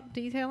body shop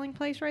detailing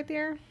place right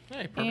there,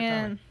 Hey, perfect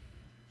timing.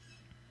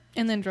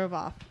 and then drove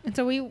off. And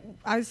so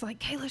I was like,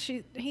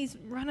 Kayla, he's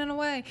running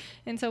away.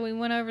 And so we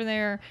went over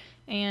there,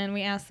 and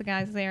we asked the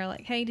guys there,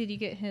 like, hey, did you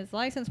get his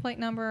license plate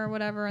number or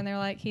whatever? And they're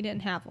like, he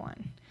didn't have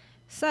one.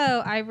 So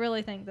I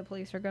really think the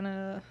police are going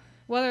to,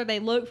 whether they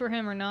look for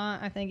him or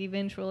not, I think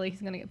eventually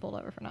he's going to get pulled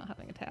over for not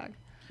having a tag.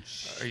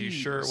 Are you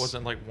sure it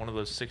wasn't like one of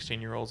those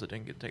 16-year-olds that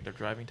didn't get to take their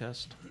driving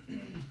test?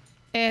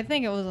 I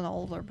think it was an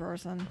older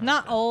person.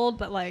 Not old,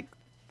 but like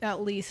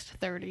at least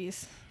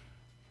 30s.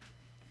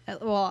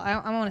 Well,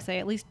 I want to say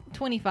at least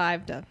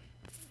 25 to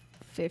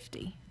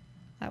 50,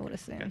 I would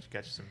assume.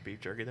 Got you some beef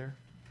jerky there?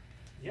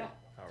 Yeah.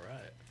 All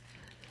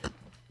right.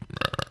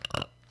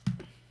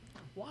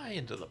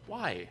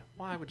 Why?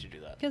 Why would you do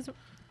that? Because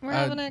we're Uh,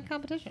 having a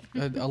competition.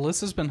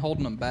 Alyssa's been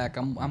holding them back.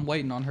 I'm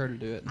waiting on her to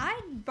do it. I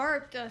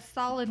burped a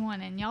solid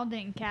one and y'all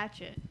didn't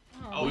catch it.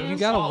 Oh, You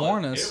gotta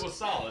warn us. It was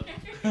solid.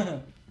 I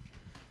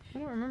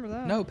don't remember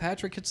that. No,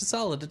 Patrick, it's a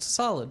solid. It's a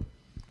solid.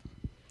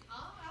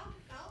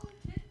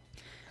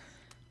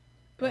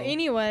 But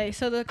anyway,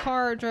 so the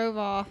car drove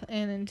off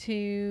and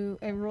into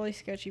a really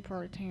sketchy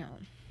part of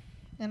town.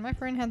 And my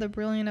friend had the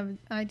brilliant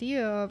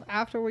idea of,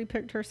 after we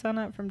picked her son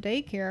up from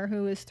daycare,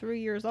 who is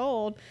 3 years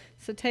old,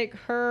 to take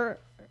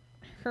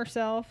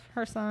herself,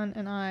 her son,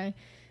 and I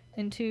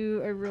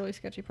into a really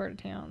sketchy part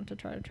of town to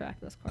try to track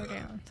this car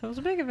down. So it was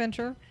a big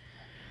adventure.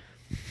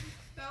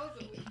 That was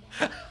a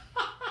weekend.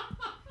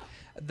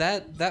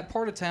 That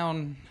part of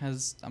town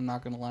has, I'm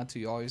not gonna lie to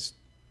you, always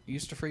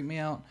used to freak me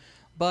out.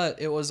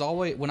 But it was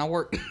always, when I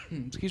worked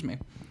excuse me,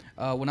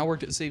 when I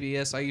worked at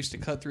CVS, I used to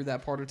cut through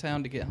that part of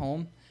town to get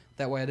home.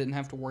 That way I didn't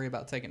have to worry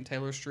about taking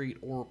Taylor Street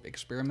or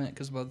Experiment,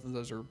 because both of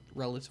those are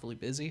relatively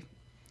busy.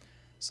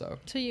 So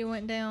You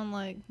went down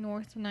like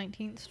north of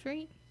 19th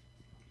Street?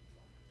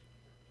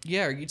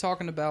 yeah, are you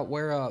talking about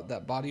where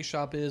that body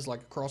shop is,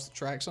 like across the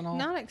tracks and all?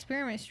 Not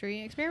Experiment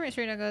Street. Experiment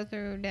Street I go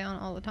through down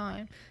all the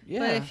time. Yeah.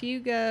 But if you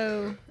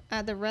go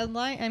at the red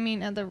light,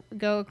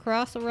 go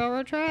across the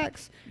railroad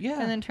tracks, Yeah.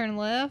 and then turn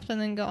left,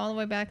 and then go all the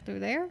way back through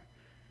there.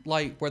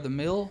 Like where the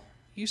mill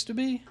used to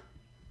be?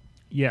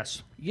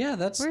 Yes, Yeah,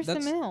 that's Where's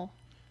that's, the mill?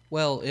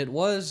 Well, it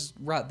was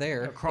right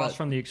there. across but-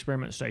 from the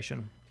experiment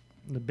station,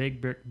 the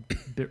big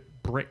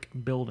brick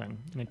building,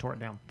 and they tore it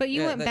down. But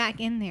you Yeah, went that- back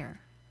in there.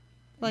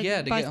 Like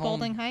Yeah, to by get home.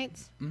 Spalding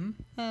Heights? Mhm.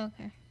 Oh,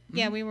 okay.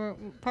 Yeah,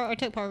 I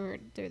took Parker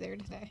through there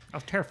today. I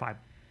was terrified,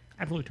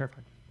 absolutely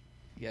terrified.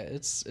 Yeah,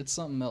 it's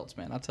something else,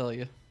 man. I tell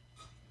you.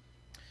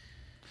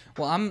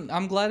 Well,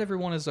 I'm glad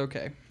everyone is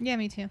okay. Yeah,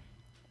 me too.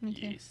 Me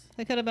too. Yes.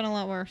 It could have been a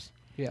lot worse.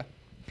 Yeah.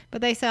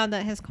 But they said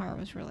that his car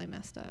was really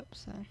messed up,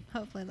 so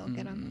hopefully they'll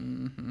get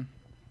him.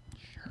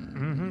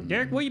 Mm-hmm.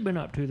 Derek, what you been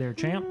up to there,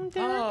 champ?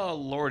 Oh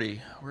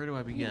lordy, where do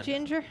I begin?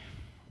 Ginger?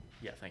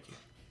 Yeah, thank you.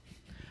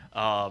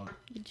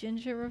 The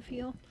ginger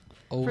reveal?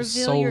 Oh,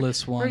 Reveal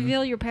soulless one.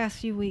 Reveal your past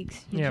few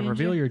weeks. you Yeah, ginger.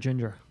 reveal your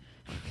ginger.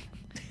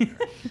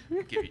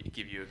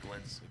 give you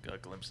a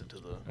glimpse into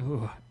the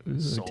Ooh,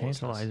 Soullessness.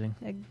 tantalizing.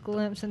 A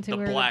glimpse into The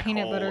where the black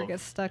peanut hole butter of-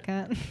 gets stuck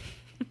at.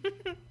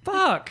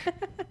 Fuck.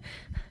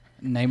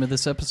 Name of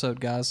this episode,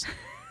 guys.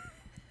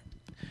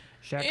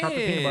 Shack carpet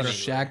peanut butter.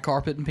 Shag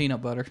carpet and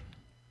peanut butter.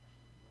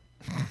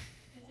 Is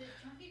it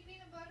chunky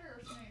peanut butter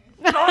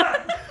or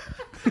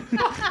smooth?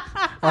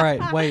 All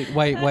right,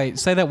 wait.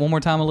 Say that one more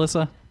time,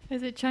 Alyssa.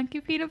 Is it chunky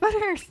peanut butter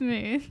or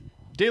smooth?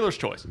 dealer's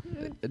choice.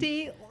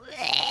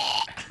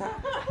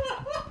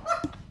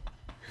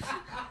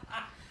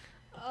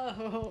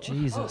 Oh.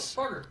 Jesus.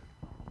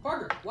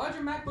 Parker, why'd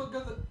your MacBook go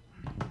the...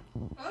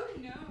 Oh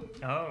no.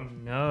 Oh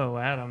no,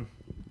 Adam.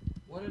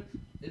 What did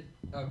it...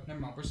 Oh, never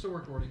mind. We're still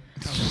recording.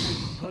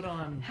 Put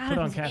on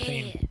Adam's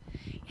caffeine.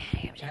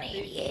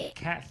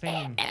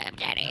 Caffeine.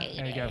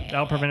 There you go.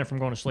 That'll prevent it from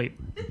going to sleep.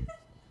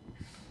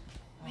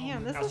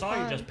 Man, this I is saw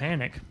fun. you just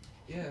panic.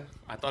 Yeah.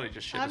 I thought he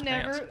just shit his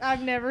pants.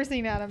 I've never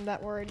seen Adam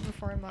that worried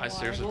before in my I life.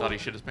 seriously thought he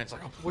shit his pants.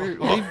 Like, oh,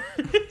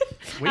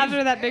 We've,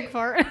 After that big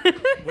fart.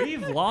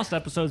 We've lost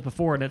episodes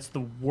before, and it's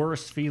the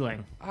worst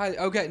feeling.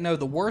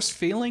 the worst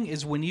feeling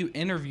is when you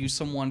interview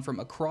someone from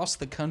across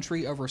the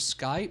country over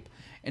Skype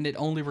and it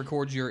only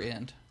records your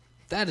end.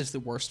 That is the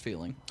worst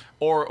feeling.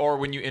 or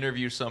when you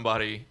interview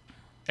somebody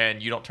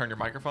and you don't turn your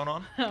microphone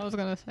on. I was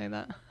gonna say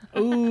that.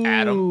 Ooh.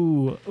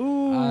 Adam.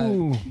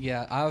 Ooh.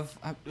 Yeah, I've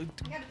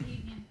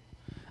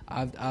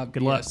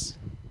Good luck. yes.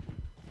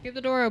 Keep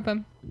the door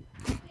open.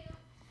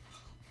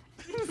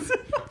 In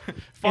a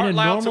Fart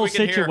loud so normal we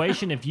can hear.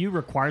 situation, if you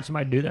required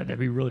somebody to do that, that'd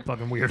be really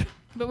fucking weird.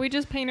 But we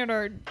just painted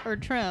our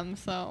trim,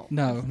 so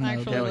No, it's no,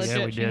 actually yeah,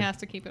 legit. we She did. has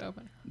to keep it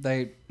open.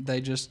 They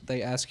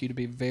ask you to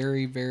be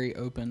very, very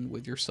open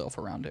with yourself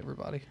around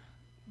everybody.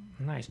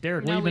 Nice.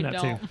 Derek, No, what we you been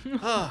up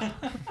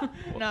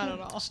don't. Not at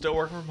all. Still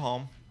working from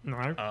home. to? No,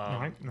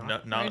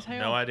 Nice No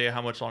hair. idea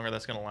how much longer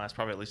that's going to last.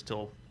 Probably at least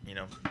till,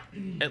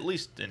 at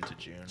least into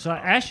June. So I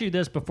asked you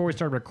this before we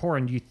started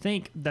recording. Do you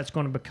think that's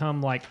going to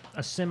become like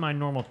a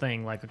semi-normal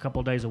thing, like a couple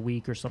of days a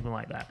week or something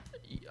like that?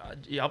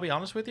 Yeah, I'll be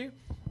honest with you.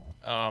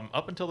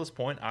 Up until this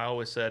point, I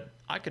always said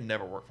I could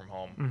never work from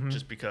home Mm-hmm.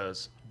 just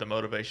because the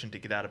motivation to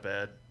get out of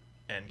bed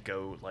and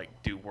go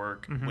do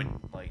work Mm-hmm. when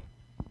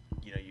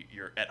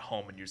you're at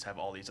home and you just have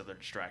all these other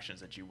distractions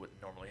that you wouldn't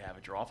normally have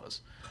at your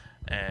office.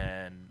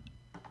 And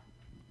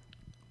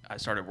I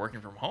started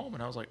working from home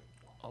and I was like,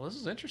 oh, this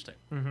is interesting.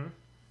 Mm-hmm.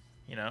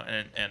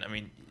 And I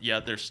mean, yeah,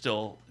 there's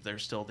still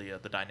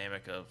the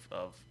dynamic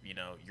of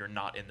you're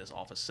not in this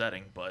office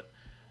setting, but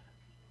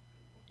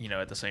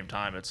at the same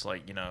time, it's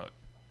like,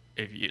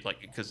 if you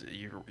because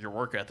your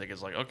work ethic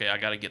is like, okay, I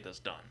got to get this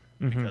done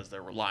because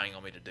they're relying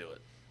on me to do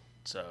it.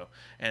 So,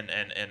 and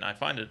I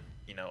find it,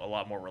 a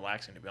lot more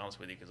relaxing, to be honest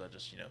with you, because I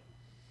just,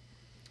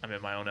 I'm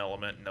in my own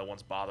element. No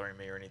one's bothering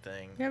me or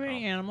anything. You have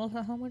any animals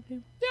at home with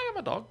you? Yeah, I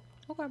got my dog.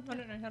 Okay, I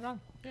didn't know you had a dog.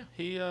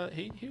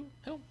 Yeah,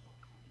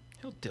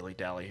 he'll dilly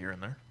dally here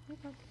and there.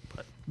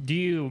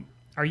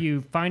 Are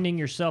you finding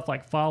yourself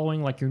like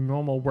following like your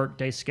normal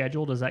workday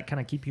schedule? Does that kind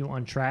of keep you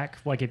on track?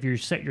 Like if you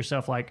set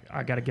yourself like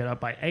I got to get up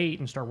by 8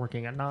 and start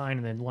working at 9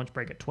 and then lunch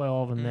break at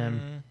 12 and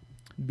then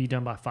be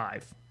done by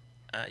 5.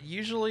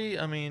 Usually,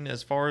 I mean,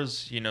 as far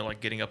as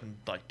getting up and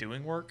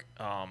doing work,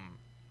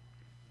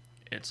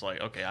 it's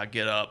like, okay, I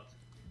get up,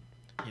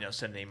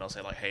 send an email,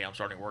 say like, hey, I'm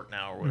starting work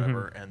now or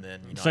whatever, and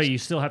then So you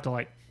still have to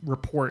like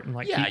report and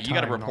like yeah, keep you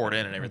got to time and all report that.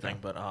 in and everything,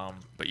 Okay.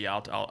 but yeah,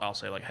 I'll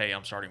say like, hey,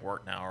 I'm starting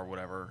work now or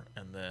whatever,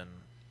 and then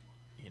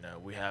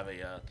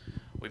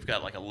we've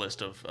got like a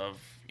list of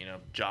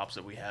jobs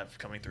that we have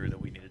coming through that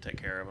we need to take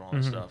care of and all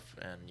that stuff,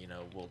 and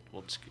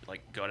we'll just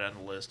like go down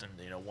the list and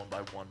one by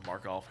one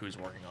mark off who's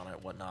working on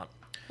it, whatnot.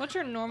 What's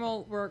your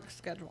normal work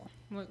schedule?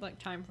 What like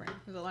time frame?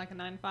 Is it like a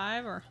 9 to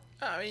 5 or?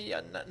 I mean,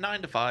 yeah,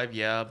 9 to 5,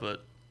 yeah,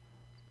 but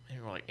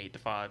maybe more like 8 to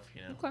 5,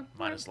 Okay.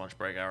 minus lunch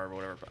break hour or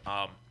whatever.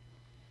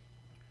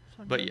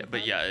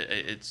 But yeah,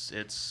 it's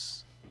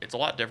a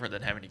lot different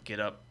than having to get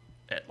up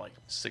at like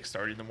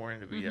 6:30 in the morning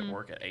to be at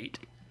work at 8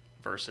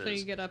 versus So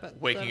you get up at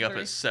waking up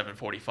at 7:30?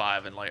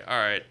 7:45 and like, all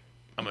right,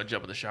 I'm gonna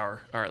jump in the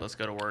shower. All right, let's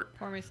go to work.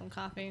 Pour me some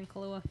coffee and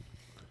Kahlua.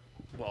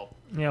 Well,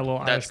 Yeah, a little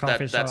Irish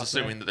coffee that's sauce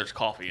assuming there. that there's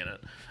coffee in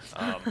it.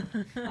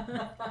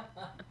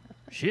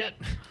 Shit.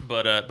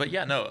 But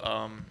yeah, no.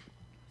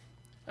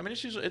 I mean,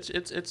 it's usually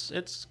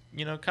it's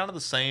kind of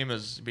the same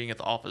as being at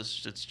the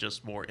office. It's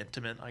just more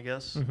intimate, I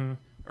guess,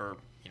 or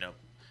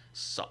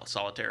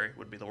solitary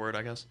would be the word,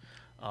 I guess.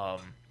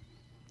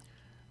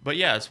 But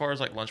yeah, as far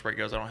as like lunch break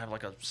goes, I don't have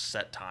like a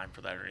set time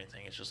for that or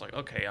anything. It's just like,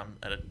 okay, I'm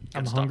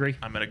hungry.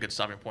 I'm at a good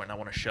stopping point, and I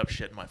want to shove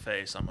shit in my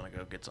face. I'm gonna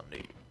go get something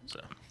to eat. So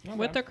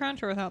With the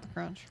crunch or without the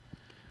crunch?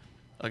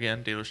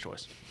 again, dealer's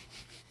choice.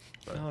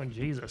 Oh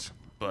Jesus.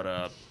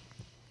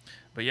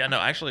 But yeah, no,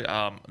 actually,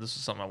 this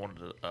is something I wanted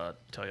to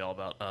tell you all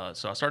about.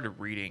 So I started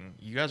reading.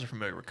 You guys are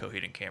familiar with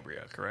Coheed and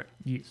Cambria, correct?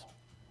 Yes.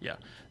 Yeah.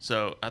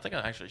 So I think I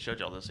actually showed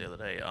y'all this the other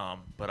day.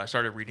 But I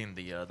started reading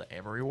the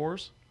Amory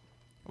Wars,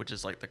 which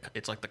is like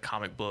it's like the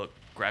comic book,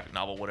 graphic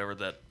novel, whatever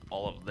that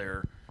all of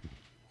their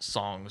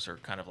songs are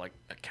kind of like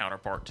a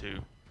counterpart to,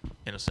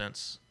 in a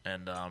sense.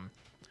 And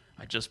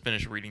I just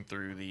finished reading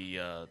through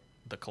the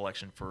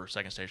collection for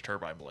Second Stage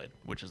Turbine Blade,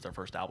 which is their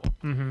first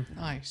album,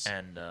 Nice.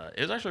 and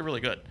it was actually really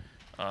good.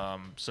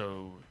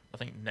 So I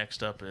think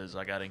next up is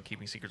I got In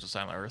Keeping Secrets of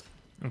Silent Earth.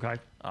 Okay.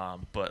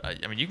 But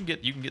I mean, you can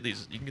get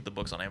the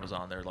books on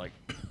Amazon. They're like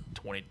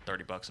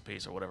 $20-$30 a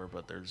piece or whatever.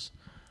 But there's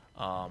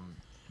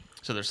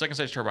so there's Second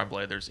Stage Turbine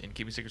Blade. There's In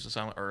Keeping Secrets of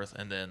Silent Earth,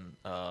 and then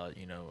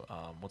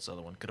what's the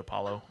other one? Could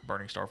Apollo,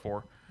 Burning Star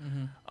 4.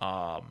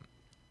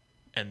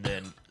 And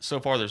then so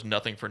far there's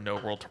nothing for No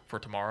World for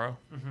Tomorrow,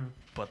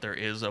 but there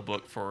is a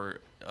book for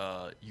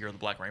Year of the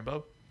Black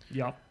Rainbow.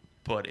 Yep.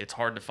 But it's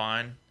hard to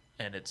find,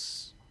 and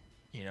it's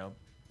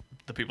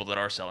the people that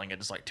are selling it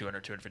is like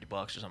 $250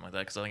 or something like that,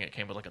 because I think it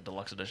came with like a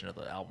deluxe edition of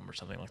the album or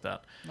something like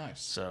that.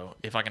 Nice. So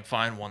if I can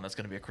find one, that's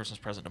going to be a Christmas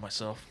present to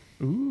myself.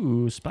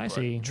 Ooh,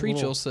 spicy. Treat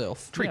Little-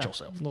 yourself. Treat yeah,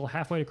 yourself. A little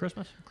halfway to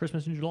Christmas.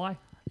 Christmas in July.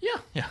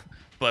 Yeah.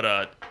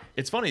 But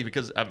it's funny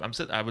because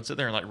I would sit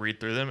there and like read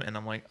through them, and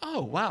I'm like,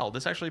 oh wow,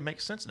 this actually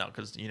makes sense now,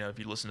 because if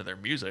you listen to their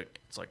music,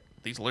 it's like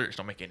these lyrics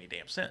don't make any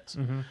damn sense.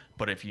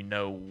 But if you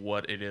know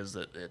what it is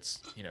that it's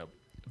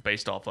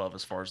based off of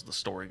as far as the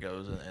story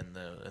goes and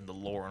the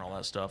lore and all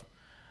that stuff,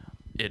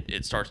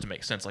 it starts to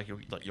make sense. Like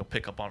you'll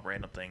pick up on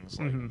random things,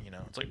 like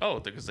it's like, oh,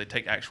 because they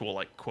take actual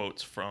like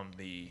quotes from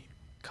the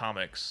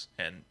comics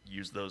and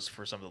use those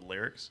for some of the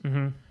lyrics.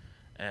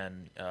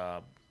 And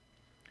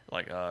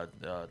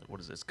what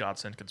is this?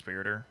 Godsend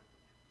Conspirator,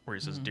 where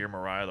he says, "Dear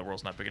Mariah, the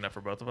world's not big enough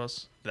for both of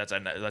us." That's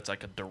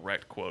like a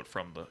direct quote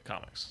from the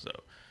comics. So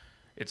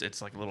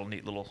it's like a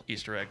neat little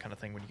Easter egg kind of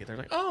thing when you get there.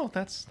 Like, oh,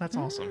 that's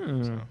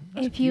awesome. So,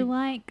 If you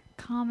like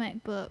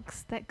comic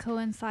books that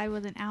coincide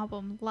with an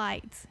album,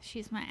 Lights,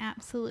 she's my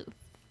absolute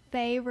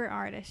favorite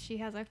artist. She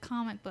has a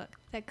comic book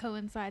that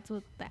coincides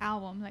with the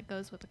album that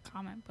goes with the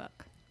comic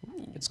book.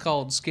 It's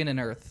called Skin and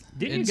Earth.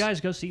 Didn't you It's- guys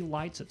go see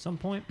Lights at some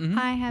point?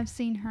 I have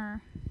seen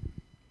her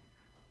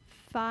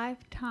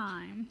 5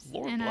 times,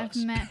 Lord and bless.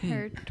 I've met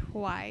her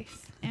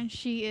twice, and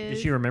she is.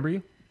 Did she remember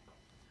you?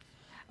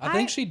 I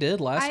think she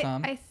did last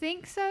time. I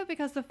think so,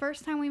 because the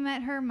first time we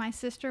met her, my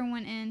sister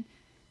went in.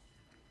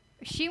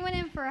 She went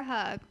in for a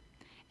hug,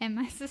 and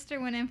my sister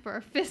went in for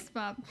a fist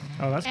bump.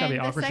 Oh, that's gotta be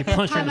And the awkward. She second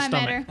punched her in time the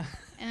I met stomach. her,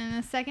 and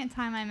then the second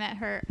time I met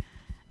her,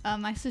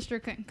 my sister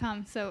couldn't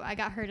come, so I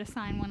got her to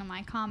sign one of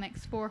my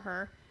comics for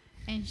her,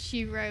 and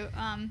she wrote,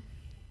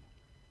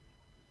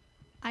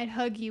 "I'd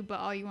hug you, but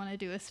all you want to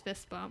do is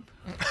fist bump."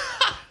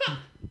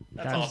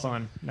 That's awesome.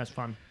 fun. That's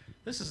fun.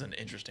 This is an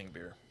interesting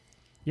beer.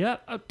 Yeah.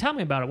 Tell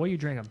me about it. What are you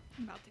drinking?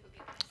 I'm about to go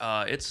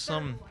get this. It's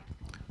some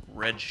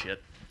red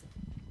shit.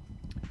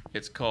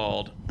 It's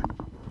called.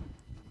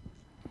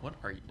 What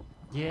are you?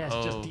 Yes,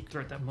 Oh. just deep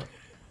throat that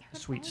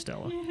sweet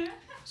Stella.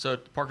 So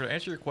Parker, to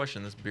answer your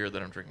question, this beer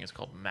that I'm drinking is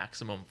called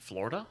Maximum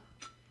Florida.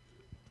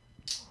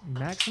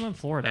 Maximum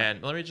Florida.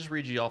 And let me just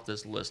read you off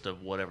this list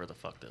of whatever the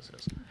fuck this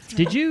is.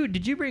 Did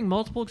you bring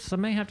multiple? Because I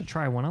may have to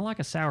try one. I like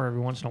a sour every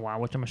once in a while,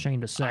 which I'm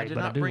ashamed to say. I did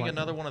but not I do bring like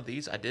another one of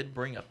these. I did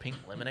bring a pink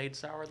lemonade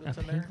sour A that's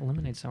in pink there.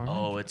 lemonade sour.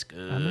 Oh, it's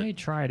good. I may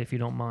try it if you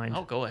don't mind.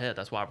 Oh, go ahead.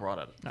 That's why I brought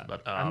it.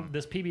 But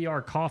This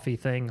PBR coffee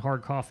thing,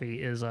 hard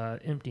coffee, is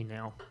empty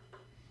now.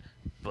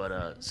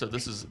 But so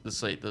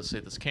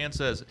this can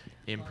says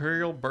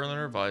Imperial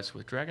Berliner Weiss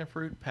with dragon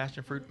fruit,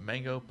 passion fruit,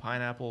 mango,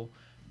 pineapple,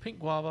 pink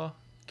guava,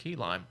 key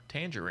lime,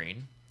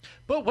 tangerine.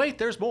 But wait,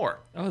 there's more.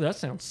 Oh, that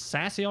sounds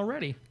sassy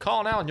already.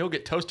 Call now and you'll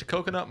get toasted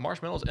coconut,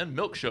 marshmallows, and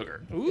milk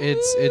sugar.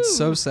 It's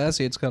so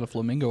sassy. It's got a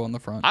flamingo on the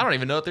front. I don't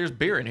even know if there's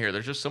beer in here.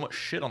 There's just so much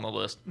shit on the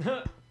list.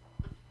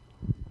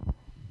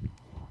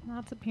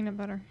 Lots of peanut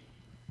butter.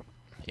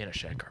 In a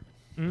shag carpet.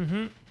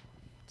 Mm-hmm.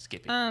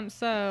 Skippy.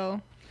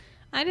 So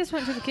I just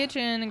went to the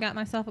kitchen and got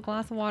myself a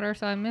glass of water,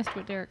 so I missed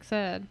what Derek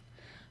said.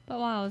 But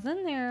while I was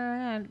in there,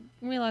 I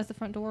realized the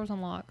front door was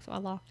unlocked, so I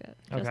locked it.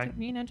 Okay.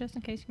 Just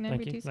in case you can never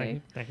be too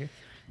safe. Thank you.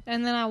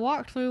 And then I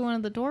walked through one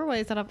of the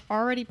doorways that I've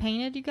already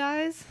painted, you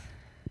guys.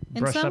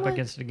 And Brushed up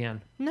against it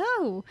again.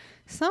 No.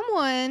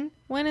 Someone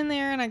went in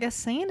there and I guess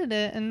sanded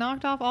it and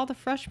knocked off all the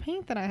fresh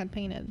paint that I had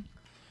painted.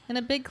 In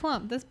a big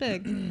clump, this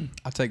big.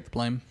 I take the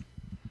blame.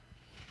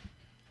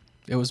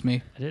 It was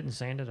me. I didn't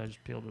sand it. I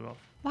just peeled it off.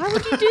 Why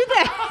would you do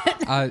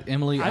that?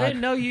 Emily, I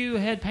didn't know you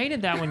had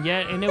painted that one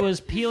yet, and it was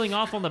peeling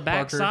off on the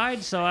back Parker.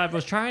 side, so I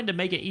was trying to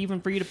make it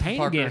even for you to paint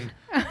Parker, again.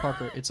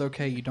 Parker, it's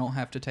okay. You don't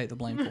have to take the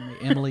blame for me.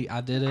 Emily,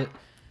 I did it.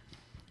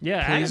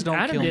 Yeah, Please don't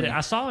Adam kill did me. it.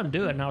 I saw him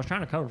do it, and I was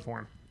trying to cover for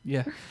him.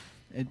 Yeah.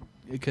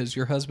 Because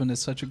your husband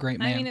is such a great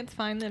man. I mean, it's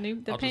fine. The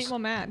I'll paint just- will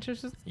match.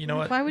 It's just, You know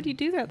what? Why would you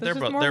do that? They're There's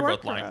just both more work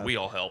both for lying. us. We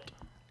all helped.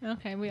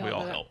 Okay, we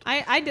all did it. helped.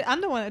 I'm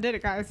the one that did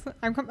it, guys.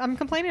 I'm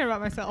complaining about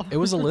myself. It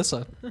was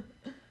Alyssa.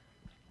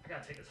 I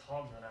gotta take this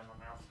hog nut out of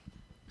my mouth.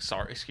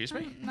 Sorry, excuse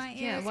me? My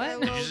Yeah, ears what? are a Did Did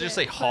little you just bit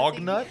say hog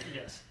fuzzy. nut?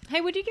 Yes. Hey,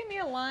 would you give me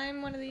a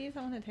lime one of these?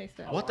 I want to taste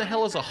it. What the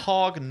hell is a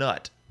hog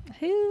nut?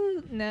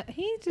 Who? No,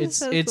 he just It's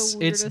says it's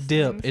the it's weirdest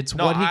dip. things. It's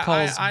what he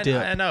calls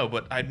dip. I know,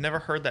 but I'd never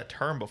heard that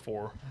term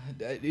before.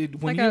 When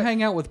like you a-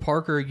 hang out with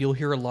Parker, you'll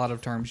hear a lot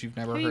of terms you've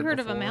never Have heard you heard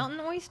before. of a mountain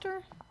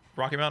oyster?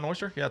 Rocky Mountain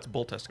oyster? Yeah, it's a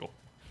bull testicle.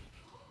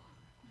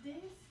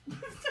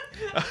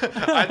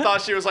 I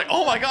thought she was like,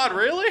 oh my god,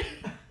 really?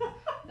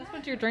 That's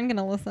what you're drinking,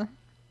 Alyssa.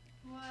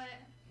 What?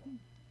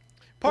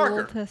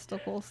 Parker, Bull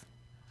testicles.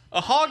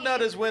 a hog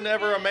nut is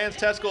whenever a man's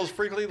testicle is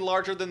frequently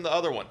larger than the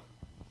other one.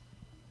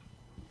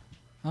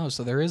 Oh,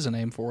 so there is a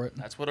name for it.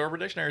 That's what Urban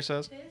Dictionary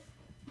says. This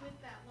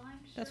with that lime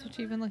That's what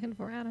you've been looking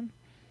for, Adam.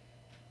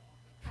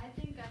 I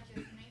think I just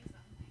made something.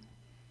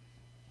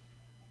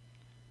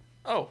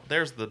 Oh,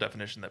 there's the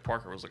definition that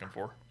Parker was looking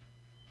for.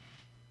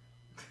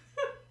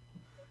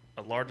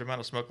 A large amount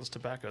of smokeless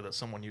tobacco that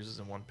someone uses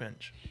in one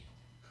pinch.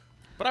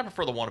 But I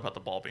prefer the one about the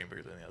ball being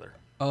bigger than the other.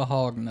 A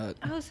hog nut.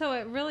 Oh, so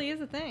it really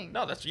is a thing.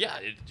 No, that's, yeah.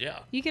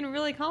 You can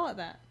really call it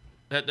that.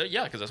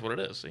 Yeah, because that's what it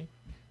is, see?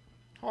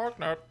 Hog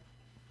nut.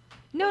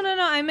 No.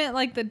 I meant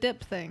like the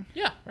dip thing.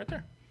 Yeah, right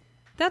there.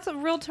 That's a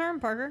real term,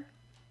 Parker.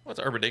 Well, it's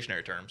an Urban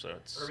Dictionary term, so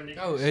it's...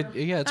 Oh,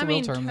 yeah, it's I a real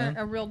mean, term then.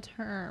 a real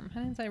term. I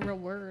didn't say a real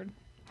word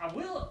I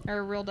will. or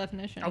a real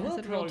definition. I will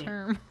said real tell you.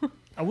 term.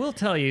 I will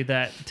tell you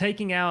that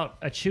taking out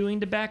a chewing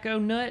tobacco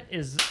nut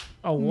is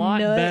a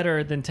lot Nut?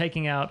 better than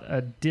taking out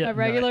a dip. A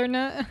regular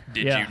nut.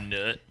 Did Yeah. you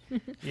nut?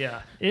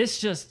 Yeah, it's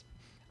just.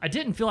 I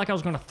didn't feel like I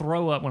was going to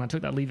throw up when I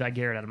took that Levi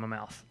Garrett out of my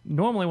mouth.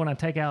 Normally, when I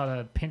take out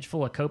a pinch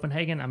full of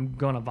Copenhagen, I'm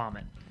going to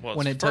vomit. Well,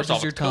 When it's, it first touches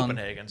off, your it's tongue.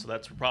 Copenhagen, so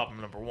that's problem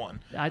number one.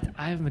 I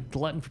am a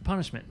glutton for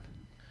punishment.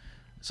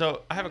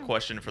 So I have a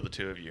question for the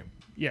two of you.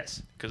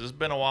 Yes. Because it's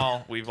been a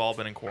while. We've all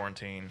been in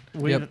quarantine.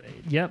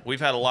 Yep. We've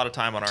had a lot of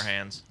time on our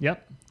hands.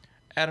 Yep.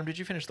 Adam, did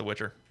you finish The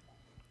Witcher?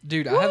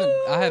 Dude,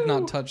 I have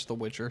not touched The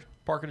Witcher.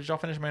 Parker, did y'all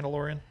finish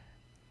Mandalorian?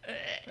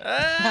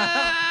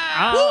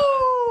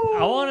 I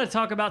want to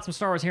talk about some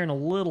Star Wars here in a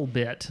little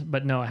bit,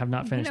 but no, I have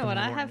not You finished. know what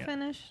The I Mandalorian have yet.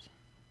 finished?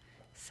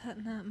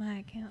 Setting up my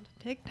account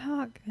to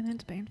TikTok, and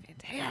it's been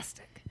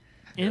fantastic.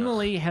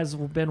 Emily has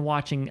been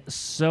watching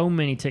so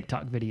many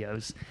TikTok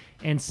videos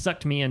and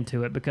sucked me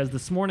into it because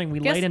this morning we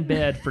Guess- laid in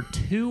bed for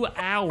 2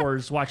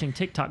 hours watching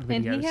TikTok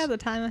videos. And he had the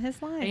time of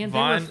his life. And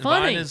Vine, they were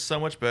funny. Vine is so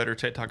much better.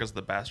 TikTok is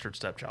the bastard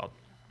stepchild.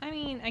 I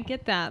mean, I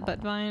get that, but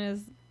Vine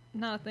is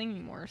not a thing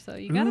anymore, so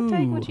you gotta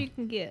take what Ooh. you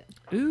can get.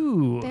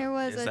 Ooh. There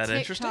was Is a that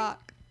interesting?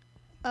 TikTok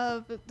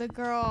of the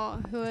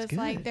girl who was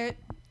like, good. "There."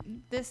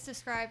 This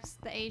describes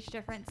the age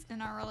difference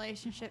in our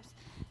relationships,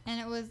 and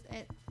it was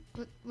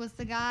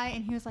the guy,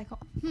 and he was like,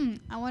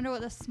 I wonder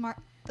what the smart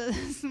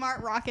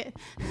rocket,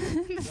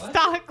 the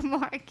stock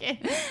market,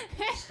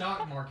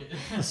 Stock market.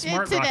 did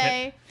Smart rocket.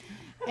 today,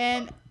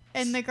 and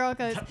the girl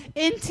goes,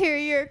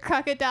 interior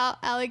crocodile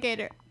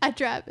alligator. I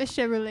drive a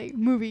Chevrolet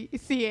movie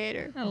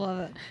theater, I love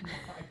it.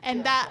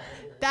 and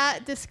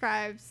that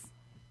describes.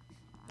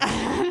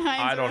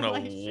 I don't know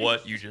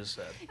what you just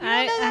said.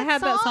 I know that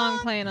had that song song?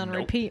 playing on Nope.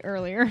 repeat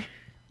earlier.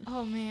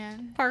 Oh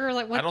man. Parker was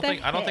like, what I don't the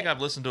think heck? I've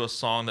listened to a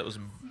song that was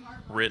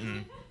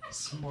written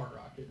Smart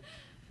rocket.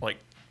 like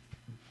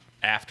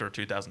after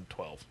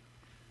 2012.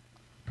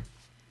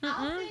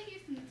 I'll send you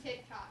some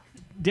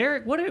TikToks.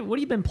 Derek, what have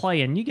you been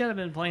playing? You gotta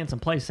been playing some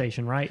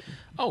PlayStation, right?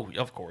 Oh,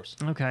 of course.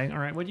 Okay, all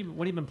right. What have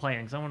you been playing?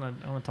 Because I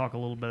want to talk a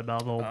little bit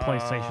about the old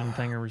PlayStation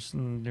thing or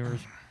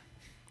yours.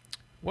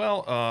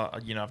 Well,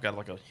 I've got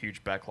like a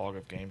huge backlog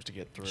of games to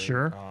get through.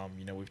 Sure.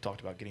 We've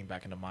talked about getting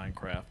back into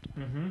Minecraft.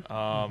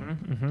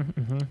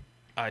 Mm-hmm.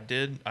 I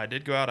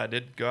did go out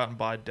and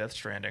buy Death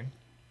Stranding.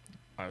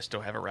 I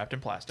still have it wrapped in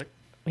plastic.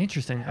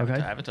 Interesting. I Okay.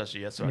 haven't touched it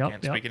yet, so I Yep,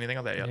 can't yep. speak anything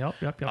on that yet.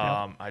 Yep.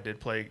 I did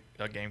play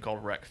a game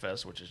called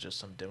Wreckfest, which is just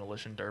some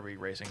demolition derby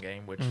racing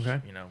game, which Okay.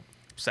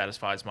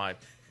 satisfies my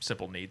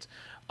simple needs.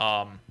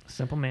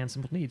 Simple man,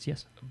 simple needs.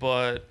 Yes.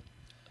 But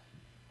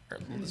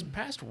this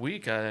past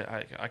week,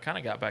 I kind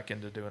of got back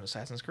into doing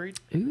Assassin's Creed.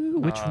 Ooh,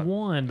 which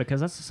one? Because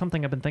that's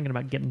something I've been thinking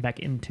about getting back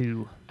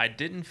into. I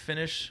didn't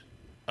finish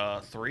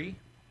 3.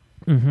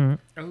 Mm-hmm.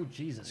 Oh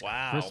Jesus!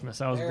 Wow.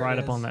 Christmas! I was There it right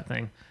up is. on that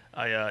thing.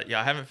 I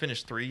haven't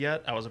finished 3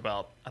 yet. I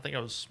think I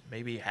was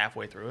maybe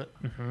halfway through it.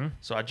 Mm-hmm.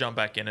 So I jumped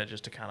back in it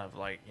just to kind of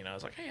I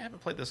was like, hey, I haven't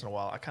played this in a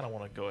while. I kind of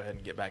want to go ahead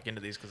and get back into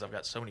these because I've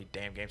got so many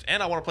damn games,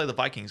 and I want to play the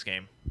Vikings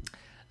game.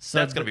 So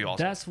That's gonna be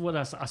awesome. That's what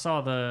I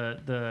saw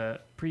the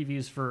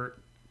previews for.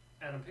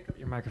 Adam, pick up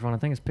your microphone. I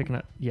think it's picking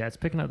up. Yeah, it's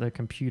picking up the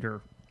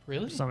computer.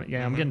 Really?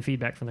 Yeah, I'm getting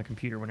feedback from the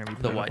computer whenever you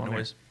put The it white up on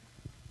noise.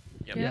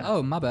 Yep. Yeah.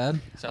 Oh, my bad.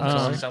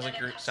 Sounds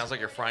like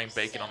you're frying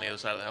bacon on the other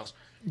side of the house.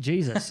 There.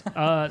 Jesus.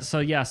 So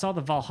yeah, I saw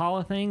the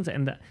Valhalla things,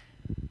 and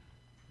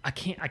I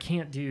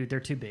can't do.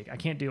 They're too big. I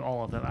can't do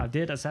all of them. I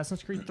did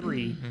Assassin's Creed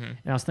 3, and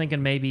I was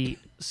thinking maybe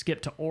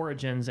skip to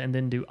Origins and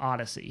then do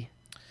Odyssey,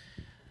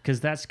 because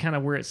that's kind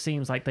of where it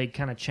seems like they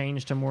kind of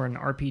changed to more an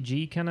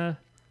RPG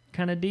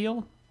kind of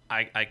deal.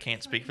 I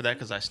can't speak for that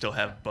because I still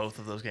have both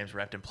of those games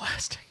wrapped in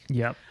plastic.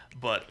 Yep.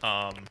 But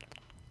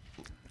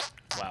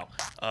wow.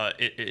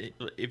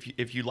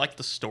 If you like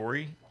the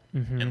story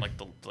and like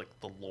the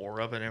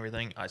lore of it and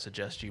everything, I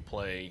suggest you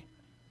play.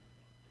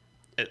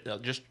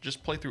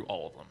 Just play through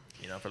all of them.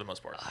 For the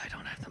most part. I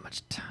don't have that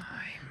much time.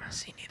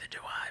 See, neither do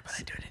I, but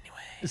I do it anyway.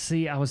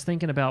 See, I was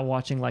thinking about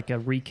watching like a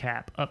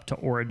recap up to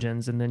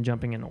Origins and then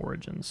jumping into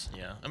Origins.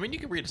 Yeah, I mean, you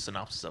can read a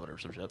synopsis of it or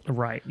some shit.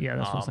 Right. Yeah,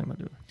 that's what I was thinking about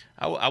doing.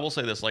 I will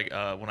say this, when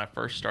I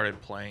first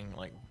started playing,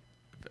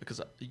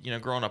 because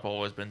growing up, I've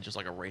always been just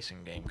like a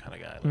racing game kind of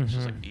guy. It's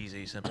just like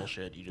easy, simple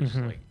shit. You just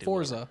like do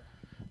Forza. whatever.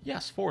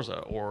 Yes, Forza,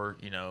 or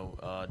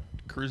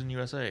Cruising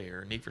USA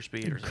or Need for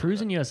Speed or something.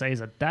 Cruising USA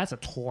that's a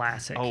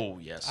classic. Oh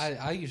yes.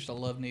 I used to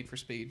love Need for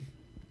Speed.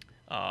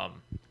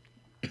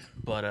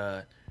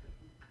 But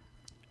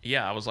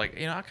yeah, I was like,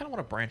 I kind of want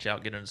to branch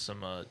out, get into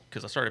some,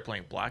 because I started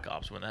playing Black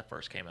Ops when that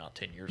first came out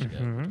 10 years ago.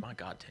 My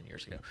God, 10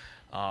 years ago.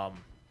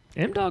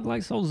 M-Dog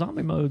likes old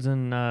zombie modes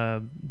in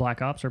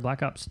Black Ops or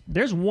Black Ops.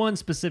 There's one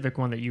specific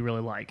one that you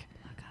really like.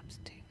 Black Ops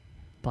 2.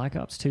 Black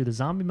Ops 2, the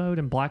zombie mode,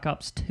 and Black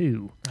Ops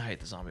 2. I hate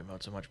the zombie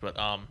mode so much, but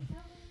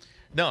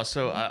no.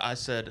 So I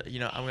said,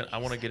 I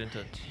want to get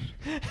into.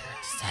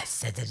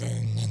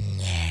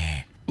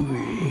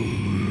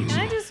 Can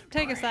I just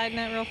take a side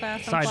note real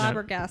fast? I'm Side note.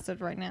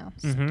 flabbergasted right now.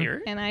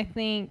 Derek? And I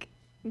think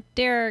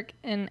Derek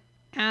and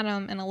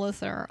Adam and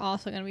Alyssa are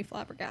also going to be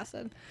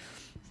flabbergasted.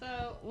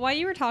 So while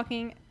you were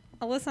talking,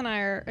 Alyssa and I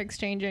are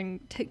exchanging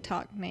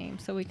TikTok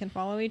names so we can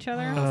follow each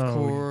other. Of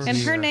course. And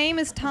her name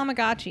is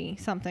Tamagotchi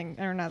something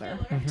or another.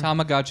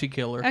 Tamagotchi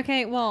Killer.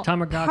 Okay, well,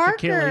 Tamagotchi Parker,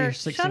 Killer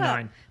shut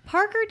 69. up.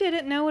 Parker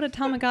didn't know what a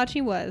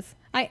Tamagotchi was.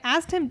 I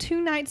asked him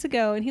 2 nights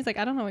ago, and he's like,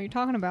 I don't know what you're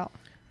talking about.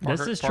 This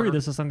Parker- is true. Parker?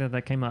 This is something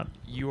that came up.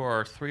 You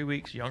are 3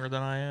 weeks younger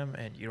than I am,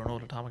 and you don't know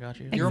what a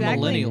Tamagotchi is? You're a Exactly.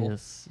 millennial.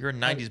 Yes. You're a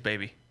 90s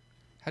baby.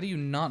 How do you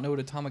not know what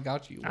a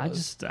Tamagotchi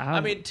was? I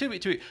mean, to be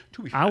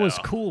I was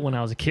fair. cool when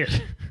I was a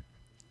kid.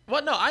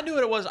 Well, no, I knew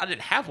what it was. I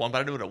didn't have one, but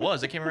I knew what it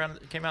was. It came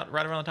out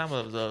right around the time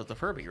of the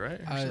Furby, right?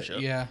 Or some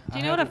shit. Yeah. Do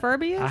you know what a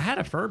Furby is? I had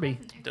a Furby.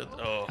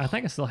 Oh, I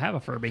think I still have a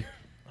Furby.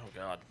 oh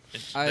God.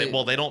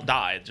 They don't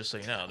die, just so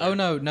you know. Oh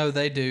no,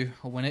 they do.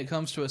 When it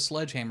comes to a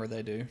sledgehammer,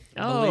 they do.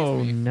 Oh,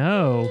 Believe me.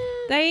 no.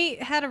 They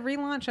had a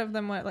relaunch of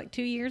them, like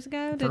 2 years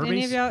ago? Did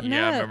any of Furbies? y'all? Yeah, No,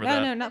 I remember no,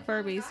 that. no, not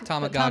Furbies. but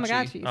Tamagotchi.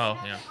 Tamagotchis. Oh,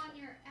 yeah. On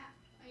your app,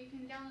 you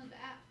can download the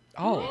app.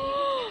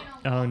 Oh.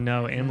 Oh,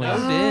 no. Emily. No,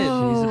 did.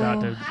 She's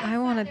about to. I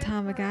want a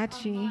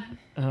Tamagotchi.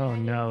 Oh,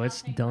 no.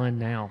 It's done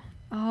now.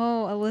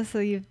 Oh,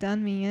 Alyssa, you've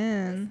done me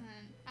in. Listen,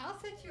 I'll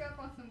set you up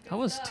on some good That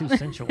was stuff. too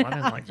sensual. I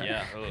didn't like that.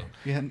 Yeah. Ugh.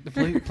 Yeah.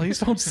 Please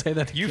don't say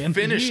that You again.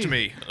 finished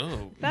me.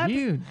 Oh.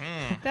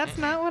 That's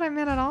not what I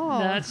meant at all.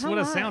 That's what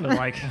it Come on. sounded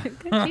like.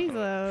 Good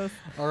Jesus.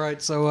 All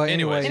right. So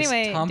Anyways. anyways,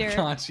 Anyway, Derek.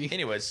 Tamagotchi.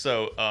 Anyways,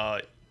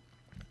 so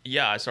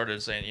yeah, I started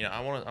saying,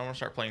 I want to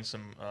start playing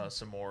some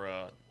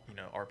more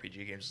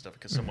RPG games and stuff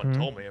because someone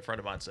told me, a friend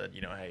of mine said,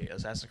 hey,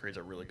 Assassin's Creed's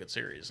a really good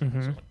series. So I'm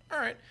like, all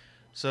right.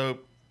 So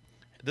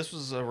this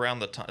was around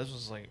the time. This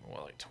was like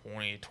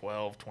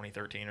 2012,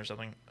 2013 or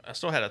something. I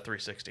still had a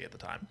 360 at the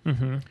time,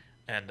 and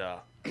I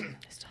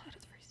still had a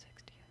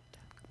 360 at the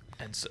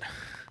time.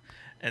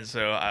 and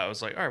so I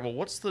was like, all right, well,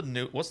 what's the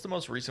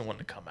most recent one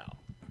to come out?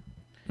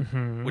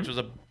 Which was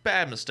a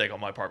bad mistake on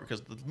my part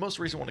because the most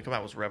recent one to come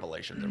out was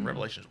Revelations, and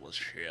Revelations was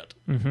shit,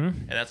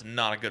 and that's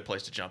not a good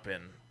place to jump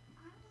in.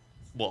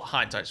 Well,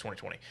 hindsight's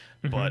 2020,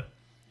 but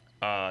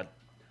I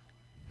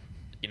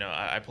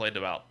played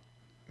about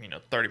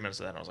 30 minutes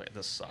of that, and I was like,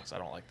 this sucks. I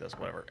don't like this,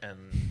 whatever. And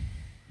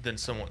then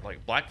someone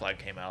like Black Flag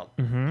came out,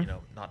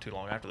 not too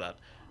long after that.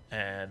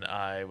 and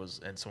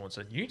someone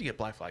said, you need to get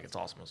Black Flag. It's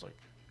awesome. I was like,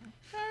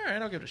 all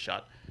right, I'll give it a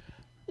shot.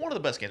 One of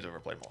the best games I've ever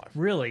played in my life.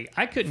 Really,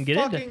 I couldn't get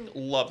into. Fucking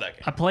love that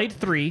game. I played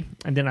 3,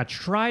 and then I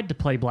tried to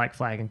play Black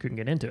Flag and couldn't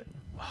get into it.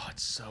 Oh,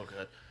 it's so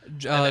good.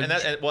 Uh, And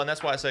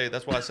that's why I say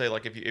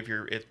like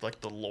if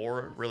like the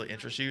lore really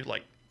interests you,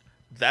 like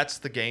that's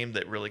the game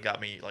that really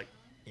got me like,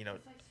 you know,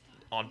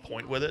 on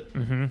point with it,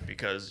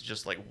 because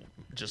just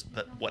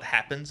what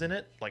happens in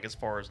it, like as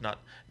far as not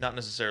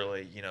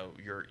necessarily, you know,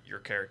 your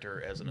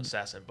character as an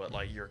assassin, but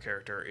like your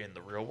character in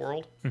the real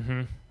world.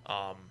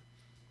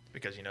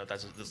 Because you know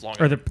that's long.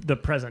 Or the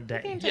present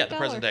day. Yeah, the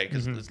present day,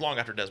 because it's long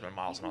after Desmond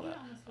Miles and all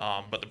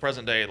that. But the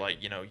present day,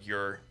 like, you know,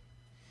 your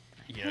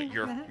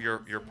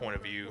point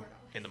of view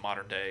in the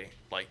modern day,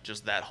 like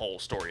just that whole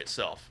story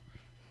itself,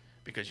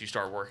 because you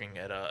start working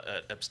at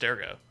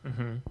Abstergo,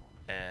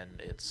 and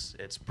it's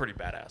pretty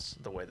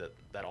badass the way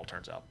that all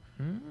turns out.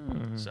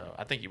 So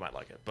I think you might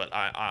like it. But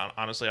I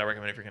honestly, I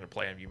recommend if you're going to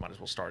play them, you might as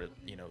well start at,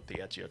 you know, the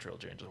Ezio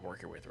trilogy and just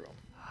work your way through them,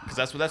 because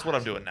that's what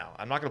I'm doing now.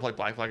 I'm not going to play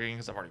Black Flag again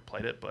because I've already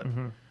played it, but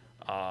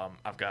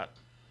I've got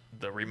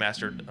the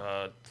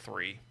remastered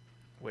 3,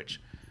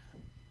 which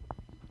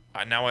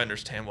I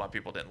understand why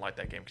people didn't like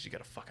that game, because you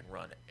got to fucking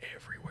run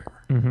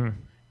everywhere.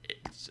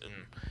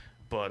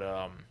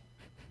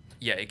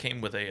 Yeah, it came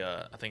with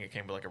I think it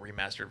came with like a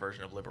remastered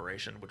version of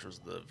Liberation, which was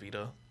the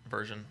Vita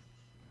version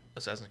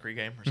Assassin's Creed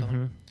game or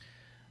something.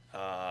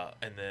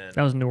 And then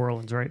That was New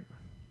Orleans, right?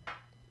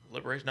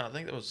 Liberation. No, I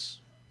think that was.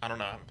 I don't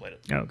know. I haven't played it.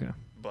 Oh, okay.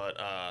 But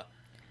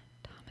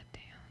Tom it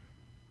down.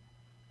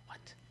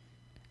 what?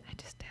 I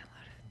just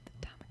downloaded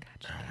the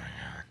Tamagotchi. Oh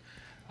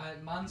my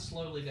god. Mine's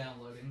slowly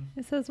downloading.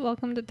 It says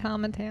 "Welcome to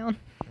Town."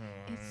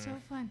 It's so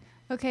fun.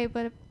 Okay,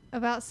 but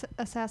about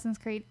Assassin's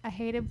Creed, I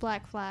hated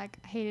Black Flag.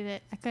 I hated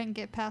it. I couldn't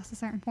get past a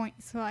certain point,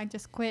 so I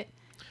just quit.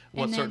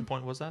 What And certain then-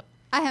 point was that?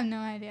 I have no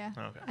idea.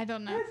 Okay. I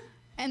don't know.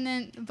 And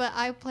then, but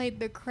I played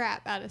the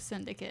crap out of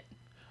Syndicate.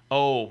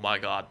 Oh my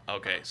god.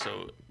 Okay,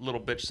 so little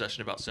bitch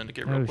session about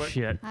Syndicate real Oh quick.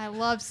 shit. I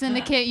love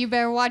Syndicate. You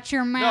better watch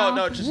your mouth.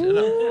 No, just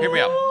no, hear me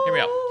out. Hear me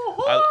out.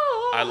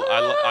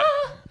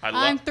 I I'm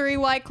love. 3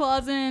 White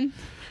Claws in.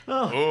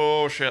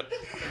 Oh shit.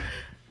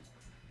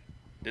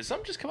 Did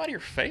something just come out of your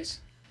face?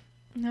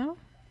 No.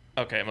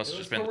 Okay, it must have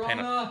It just was been the pain.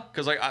 Corona.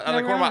 Because like out of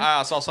the corner of my eye,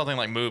 I saw something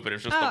like move, but it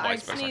was just the I white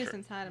specks. on my sneezed shirt.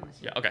 inside of my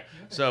shirt. Yeah. Okay.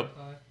 So,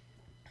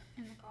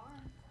 In the car.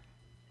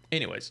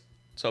 anyways,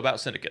 so about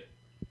Syndicate,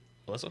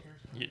 Alyssa,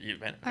 you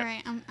man. All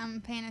right,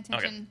 I'm paying Okay.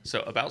 attention.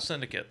 So about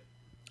Syndicate,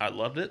 I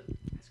loved it.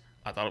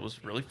 I thought it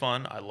was really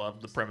fun. I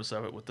loved the premise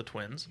of it with the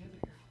twins.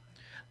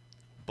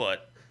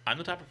 But I'm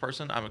the type of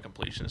person, I'm a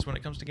completionist when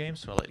it comes to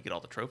games, so I like to get all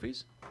the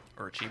trophies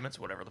or achievements,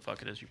 whatever the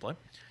fuck it is you play.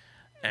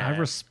 And I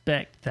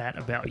respect that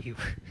about you.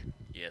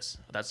 yes,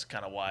 that's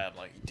kind of why I'm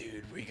like,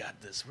 dude, we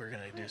got this. We're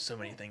gonna do so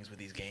many things with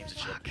these games and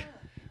shit.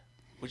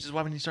 Which is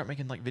why we need to start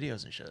making like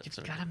videos and shit. You've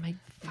So- gotta make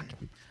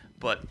fucking.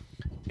 But,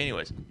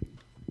 anyways,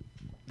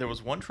 there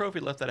was one trophy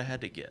left that I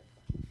had to get.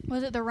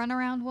 Was it the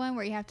runaround one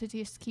where you have to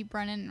just keep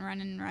running and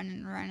running and running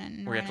and running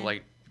and Where you have to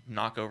running? like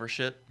knock over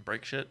shit,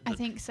 break shit. I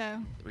think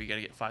so. Where you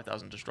gotta get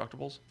 5,000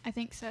 destructibles. I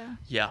think so.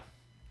 Yeah,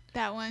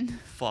 That one.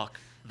 fuck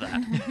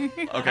that.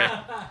 Okay.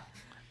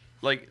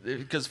 Like,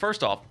 because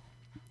first off,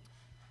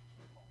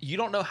 you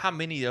don't know how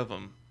many of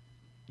them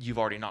you've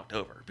already knocked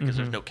over because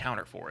there's no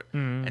counter for it.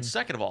 And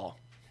second of all,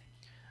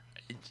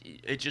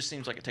 it just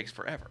seems like it takes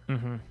forever.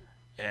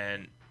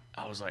 And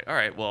I was like, all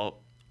right, well,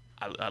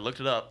 I looked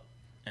it up,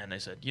 and they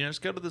said, you know,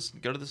 just go to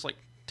this like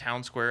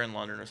town square in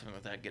London or something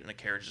like that, get in a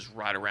carriage, just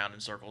ride around in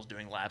circles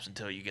doing laps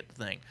until you get the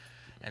thing.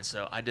 And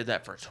so I did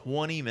that for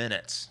 20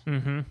 minutes.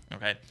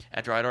 Okay.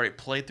 After I'd already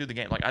played through the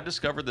game, like I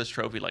discovered this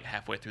trophy like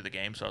halfway through the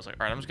game, so I was like,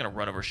 all right, I'm just gonna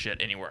run over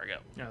shit anywhere I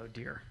go. Oh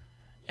dear.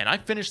 And I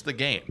finished the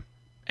game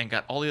and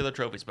got all the other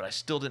trophies, but I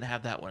still didn't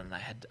have that one. And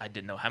I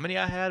didn't know how many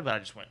I had, but I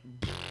just went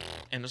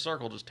in the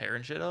circle, just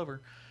tearing shit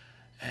over,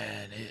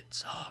 and it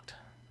sucked.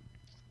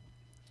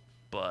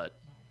 But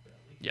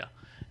yeah.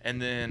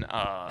 And then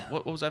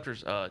what was after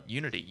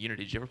Unity?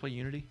 Unity. Did you ever play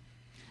Unity?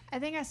 I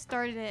think I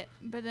started it,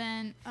 but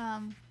then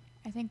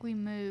I think we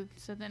moved,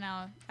 so then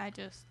I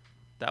just.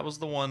 That was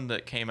the one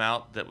that came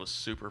out that was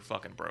super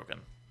fucking broken.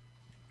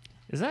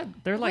 Is that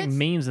there are like What's-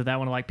 memes of that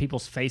one, like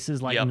people's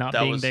faces like Yep, not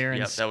that being was- there and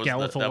yep,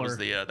 skeletal?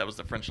 that was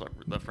the French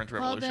Revolution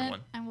Well, then one.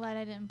 I'm glad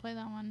I didn't play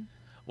that one.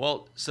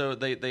 Well, so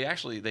they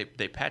actually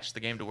patched the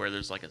game to where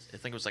there's like I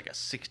think it was like a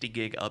 60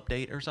 gig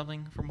update or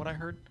something from what I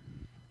heard.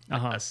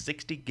 Like a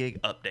 60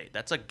 gig update.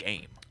 That's a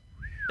game.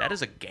 That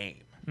is a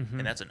game,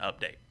 and that's an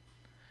update.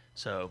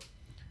 So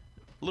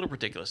a little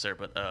ridiculous there,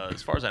 but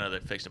as far as I know, they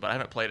fixed it. But I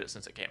haven't played it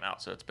since it came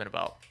out, so it's been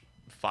about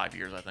 5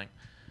 years, I think.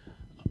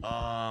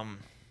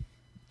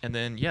 And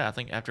then yeah, I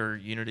think after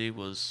Unity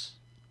was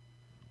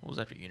what was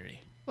after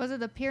Unity? Was it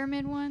the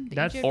pyramid one? Did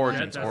That's you play?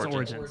 Origins. That's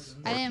Origins. Origins.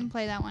 I didn't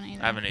play that one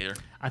either. I haven't either.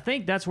 I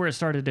think that's where it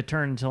started to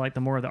turn into like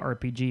the more of the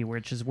RPG,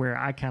 which is where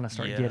I kind of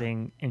started Yeah.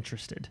 getting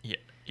interested. Yeah,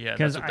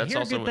 Because that's I hear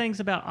also good things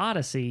about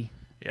Odyssey,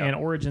 Yeah. and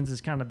Origins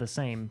is kind of the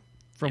same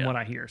from Yeah. what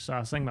I hear. So I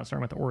was thinking about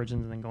starting with the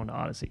Origins and then going to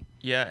Odyssey.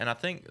 Yeah, and I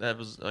think that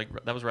was right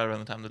around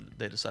the time that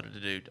they decided to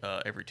do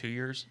every 2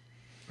 years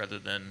rather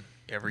than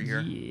every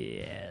year.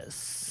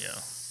 Yes.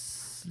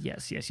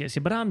 Yes.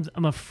 But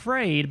I'm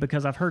afraid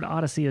because I've heard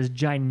Odyssey is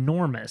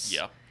ginormous.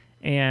 Yeah.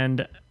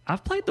 And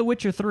I've played The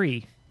Witcher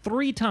 3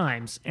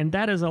 times, and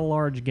that is a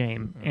large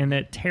game, and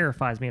it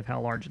terrifies me of how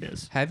large it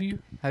is. Have you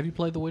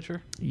played The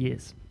Witcher?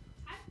 Yes.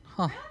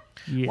 Huh.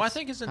 Yes. Well, I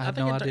think I had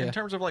no idea. in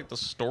terms of like the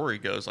story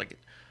goes, like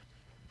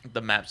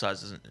the map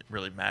size doesn't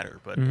really matter,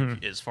 but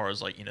as far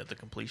as like the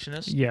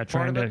completionist, Yeah, part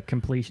trying of to it,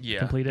 complete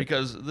it.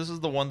 because this is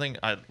the one thing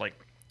I like.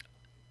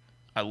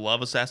 I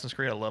love Assassin's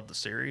Creed. I love the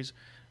series,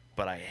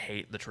 but I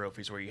hate the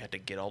trophies where you have to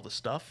get all the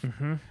stuff,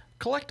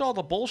 collect all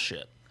the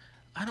bullshit.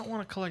 I don't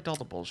want to collect all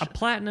the I bullshit.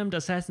 platinumed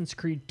Assassin's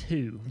Creed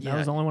 2. That Yeah.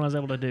 was the only one I was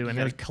able to do, and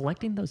Yeah. they're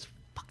collecting those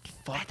fucking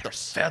Fuck the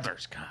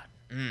feathers,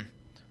 God.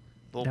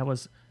 That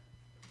was.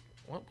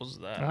 What was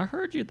that? I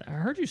heard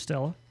you,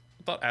 Stella.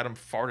 I thought Adam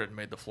farted and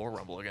made the floor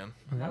rumble again.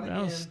 That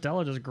was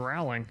Stella just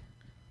growling.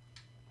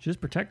 She was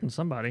protecting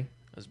somebody.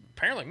 It was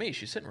apparently me.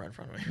 She's sitting right in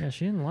front of me. Yeah,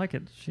 she didn't like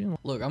it.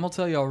 Look, I'm gonna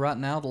tell y'all right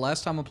now. The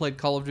last time I played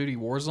Call of Duty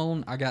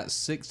Warzone, I got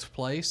 6th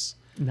place.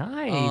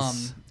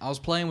 Nice. I was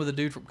playing with a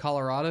dude from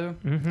Colorado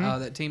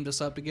that teamed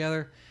us up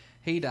together.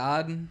 He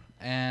died,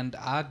 and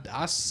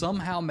I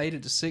somehow made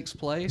it to 6th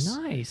place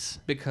Nice.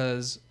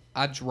 because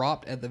I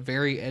dropped at the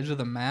very edge of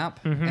the map,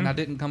 and I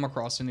didn't come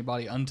across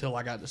anybody until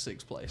I got to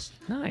 6th place.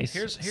 Nice.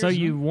 Here's so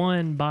you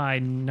won by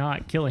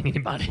not killing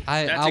anybody.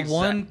 I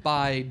won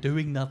by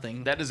doing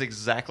nothing. That is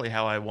exactly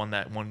how I won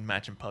that one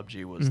match in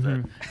PUBG. Was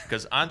that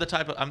because I'm the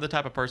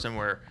type of person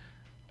where,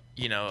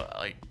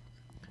 like,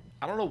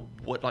 I don't know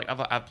what, like,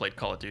 I've played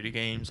Call of Duty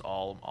games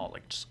all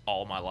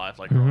my life,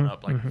 like growing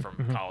up, like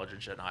from college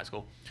and shit in high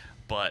school,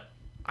 but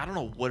I don't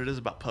know what it is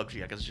about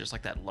PUBG. I guess it's just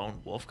like that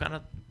lone wolf kind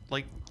of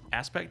like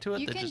aspect to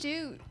it. You that can just,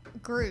 do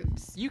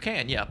groups. You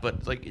can, yeah,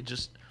 but like it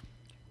just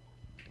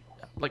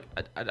like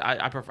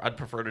I'd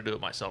prefer to do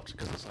it myself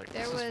because it's like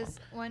There this is was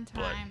fun. one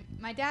time,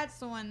 my dad's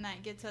the one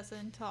that gets us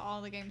into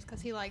all the games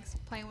because he likes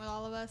playing with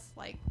all of us,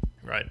 like,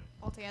 Right.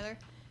 all together.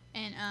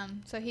 And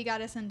so he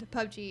got us into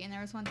PUBG, and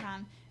there was one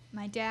time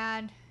my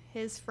dad,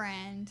 his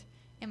friend,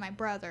 and my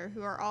brother,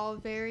 who are all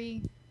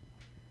they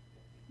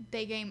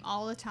game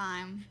all the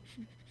time.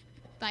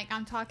 Like,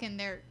 I'm talking,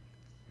 they're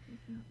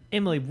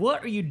Emily,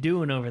 what are you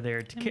doing over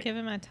there? I'm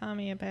giving my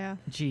Tommy a bath.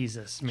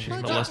 Jesus, man. She's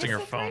Look, molesting her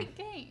it's a phone. great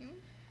game.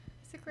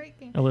 It's a great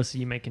game. Alyssa,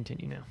 you may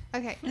continue now.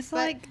 Okay, It's but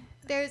like-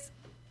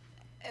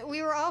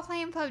 we were all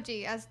playing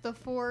PUBG as the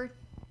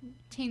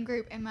 4-team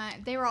group, and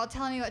they were all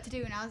telling me what to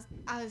do, and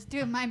I was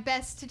doing my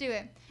best to do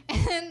it.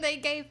 And then they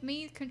gave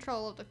me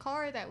control of the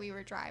car that we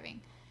were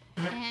driving,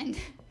 and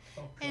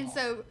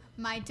so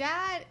my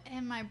dad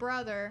and my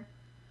brother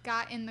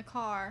got in the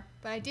car,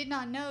 but I did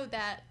not know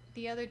that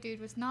the other dude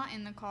was not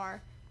in the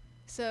car,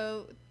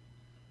 so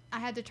I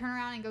had to turn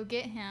around and go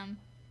get him.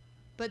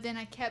 But then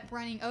I kept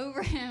running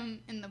over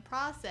him in the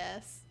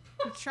process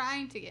of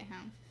trying to get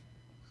him.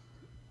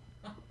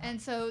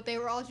 And so they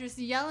were all just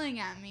yelling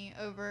at me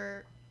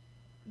over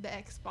the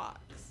Xbox.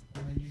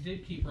 I mean, you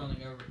did keep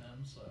running over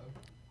them, so.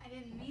 I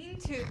didn't mean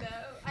to,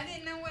 though. I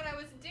didn't know what I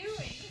was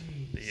doing.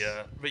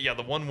 But yeah,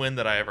 the one win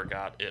that I ever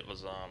got, it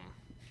was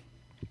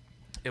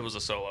a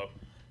solo,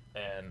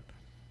 and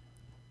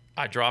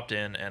I dropped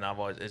in, and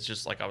it's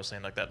just like I was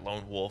saying, like that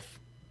lone wolf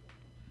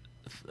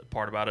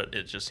part about it.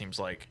 It just seems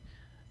like,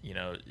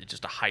 it's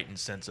just a heightened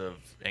sense of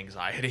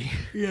anxiety.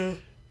 Yeah.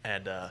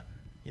 And I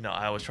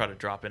always try to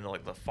drop into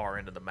like the far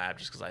end of the map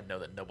just because I know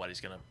that nobody's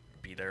gonna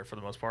be there for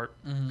the most part.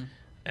 Mm-hmm.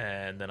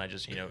 And then I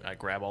just I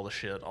grab all the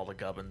shit, all the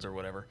gubbins or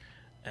whatever,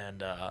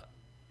 and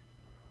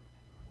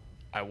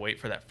I wait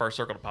for that first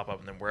circle to pop up,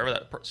 and then wherever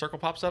that circle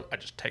pops up, I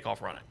just take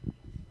off running.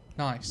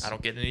 Nice. I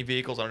don't get any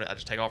vehicles. I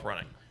just take off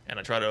running, and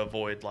I try to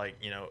avoid like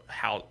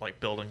how like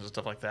buildings and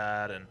stuff like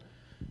that, and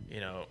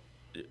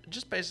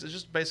just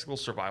basic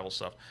survival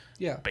stuff.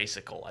 Yeah.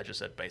 Basical. I just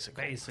said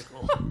basical.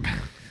 Basical.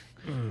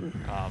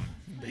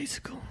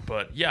 Basical.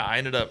 But yeah, I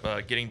ended up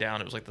getting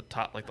down. It was like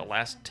the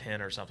last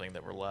 10 or something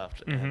that were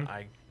left, and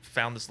I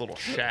found this little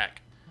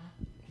shack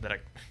that I.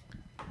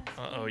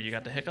 Uh-oh, you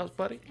got the hiccups,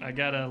 buddy? I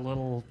got a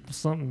little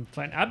something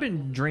fun. I've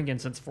been drinking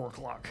since 4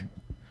 o'clock.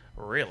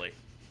 Really?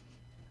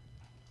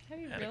 Have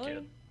you And a really?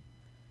 kid.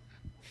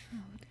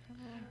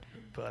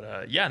 But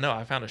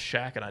I found a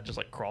shack, and I just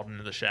like crawled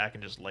into the shack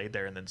and just laid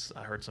there, and then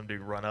I heard some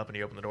dude run up, and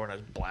he opened the door, and I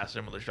just blasted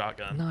him with a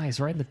shotgun. Nice,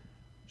 right in the.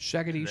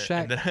 Shackety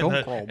shack. And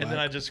Don't crawl and then back.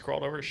 I just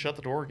crawled over, shut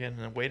the door again,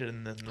 and then waited,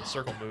 and then the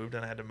circle moved,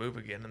 and I had to move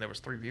again, and there was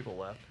 3 people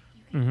left.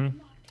 Mm-hmm.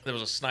 There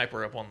was a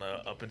sniper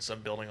up in some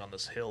building on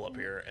this hill up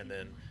here, and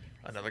then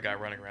another guy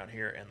running around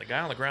here, and the guy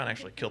on the ground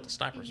actually killed the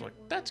sniper. So like,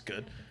 that's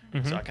good.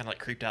 So I kind of like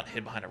creeped out,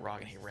 hid behind a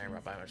rock, and he ran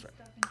right by me. I just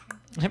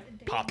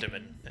like, popped him,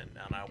 and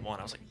I won.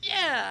 I was like,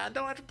 yeah, I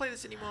don't have to play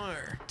this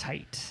anymore.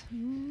 Tight.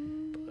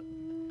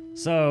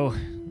 So,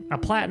 I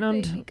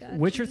platinumed Baby got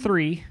Witcher you.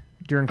 3,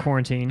 during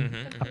quarantine.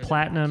 I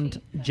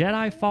platinumed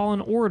Jedi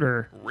Fallen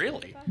Order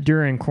Really?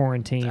 during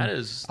quarantine.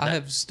 I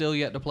have still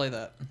yet to play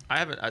that. I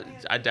haven't.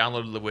 I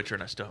downloaded The Witcher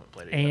and I still haven't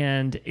played it yet.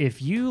 And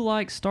if you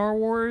like Star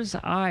Wars,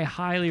 I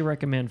highly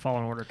recommend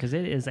Fallen Order because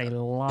it is a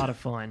lot of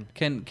fun.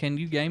 Can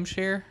you game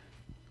share?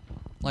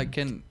 Like,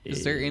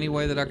 is there any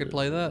way that I could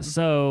play that?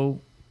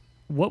 So,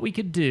 what we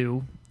could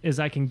do is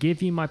I can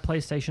give you my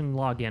PlayStation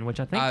login, which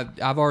I think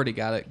I've already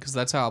got it because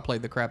that's how I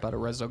played the crap out of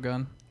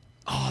Resogun.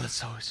 Oh,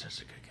 that's always such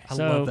a good game. I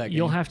so love that game.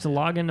 you'll have to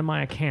log into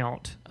my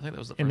account I think that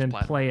was the first and then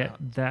platinum play I it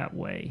got. that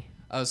way.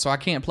 So I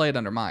can't play it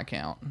under my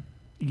account.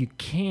 You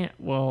can't.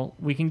 Well,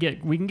 we can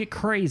get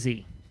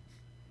crazy.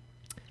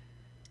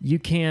 You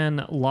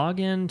can log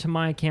into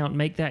my account,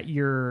 make that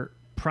your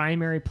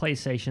primary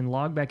PlayStation,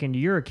 log back into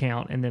your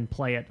account, and then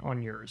play it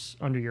on yours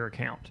under your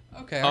account.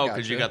 Okay. Oh,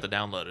 because you got the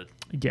downloaded.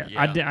 Yeah,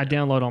 Yeah, I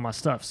download all my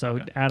stuff, so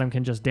Okay. Adam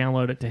can just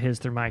download it to his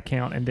through my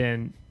account, and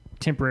then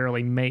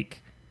temporarily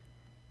make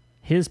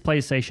his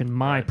PlayStation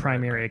my Right,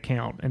 primary right.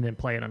 account, and then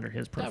play it under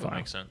his That would profile.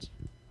 make sense.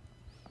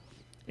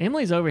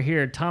 Emily's over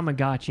here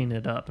Tamagotchiing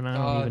it up, and I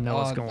don't even know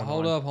what's going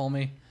Hold on. up,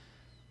 homie.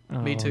 Oh,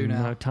 Me too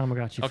now. No,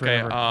 Tamagotchi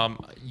Okay. forever.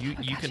 You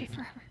Tamagotchi can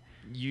forever.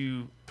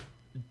 you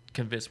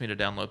convinced me to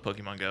download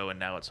Pokemon Go, and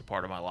now it's a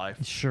part of my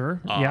life.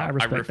 Sure. Yeah, I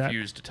respect that.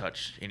 refuse to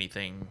touch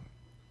anything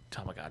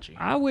Tamagotchi.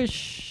 I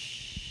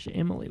wish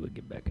Emily would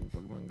get back in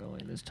Pokemon Go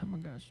in this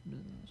Tamagotchi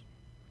business.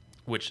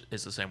 Which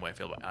is the same way I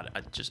feel about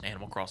I just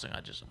Animal Crossing.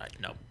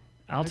 No.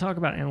 I'll talk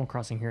about Animal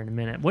Crossing here in a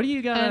minute. What do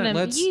you got? And,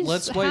 Let's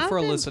wait for have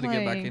been Alyssa to get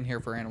back playing- in here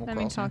for Animal I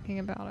mean, Crossing. talking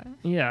about it.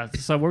 Yeah.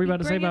 So what were we about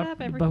to say bring it about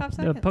up every 5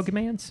 the seconds.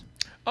 Pokemans?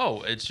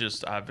 Oh, it's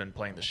just I've been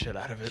playing the shit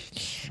out of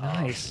it.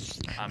 Nice.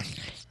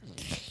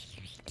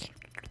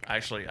 I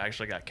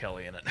actually got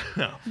Kelly in it.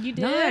 You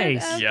did?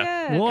 Nice. Oh,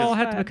 Yeah. good. We'll all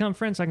Good. have to become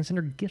friends so I can send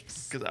her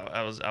gifts.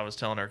 Because I was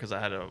telling her because I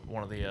had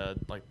one of the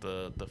like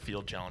the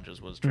field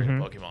challenges was trading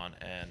Pokemon,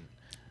 and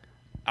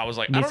I was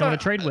like, Need I don't someone know.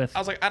 to trade with. I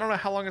was like, I don't know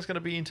how long it's gonna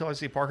be until I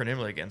see Parker and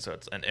Emily again. So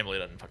and Emily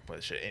doesn't fucking play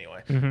the shit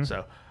anyway.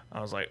 So I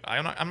was like,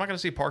 I'm not gonna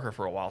see Parker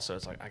for a while. So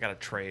it's like I gotta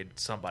trade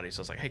somebody. So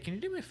I was like, hey, can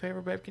you do me a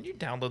favor, babe? Can you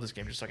download this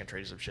game just so I can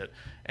trade you some shit?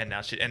 And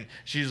now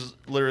she's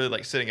literally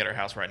like sitting at her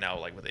house right now,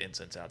 like with the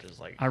incense out, just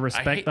like I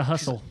respect the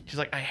hustle. She's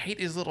like, I hate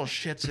these little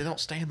shits. They don't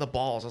stay in the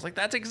balls. I was like,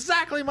 that's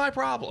exactly my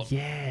problem.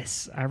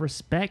 Yes, I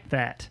respect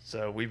that.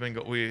 So we've been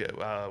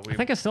I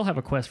think I still have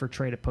a quest for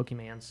trade of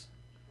Pokemans.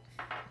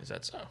 is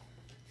that so?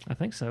 I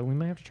think so. We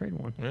may have to trade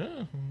one.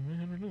 Yeah, we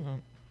never do that.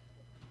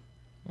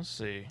 Let's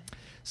see.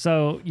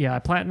 So yeah, I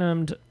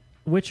platinumed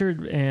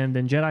Witcher and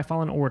then Jedi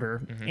Fallen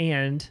Order,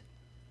 and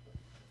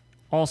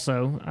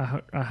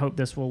also I hope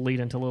this will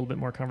lead into a little bit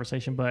more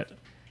conversation. But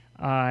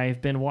I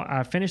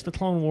finished the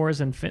Clone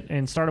Wars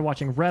and started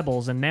watching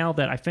Rebels, and now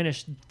that I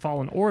finished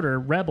Fallen Order,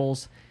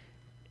 Rebels,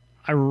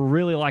 I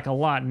really like a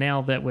lot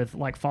now that with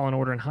like Fallen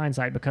Order in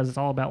hindsight, because it's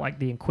all about like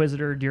the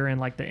Inquisitor during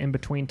like the in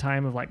between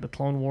time of like the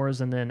Clone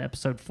Wars and then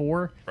Episode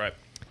 4. Right.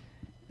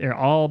 They're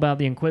all about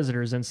the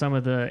Inquisitors, and some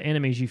of the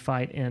enemies you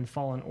fight in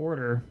Fallen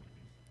Order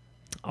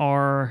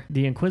are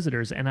the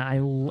Inquisitors, and I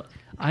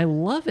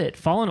love it.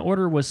 Fallen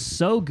Order was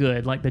so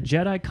good. Like the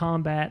Jedi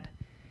combat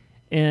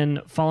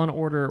in Fallen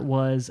Order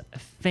was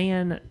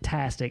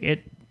fantastic.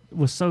 It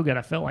was so good.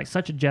 I felt like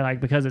such a Jedi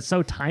because it's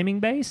so timing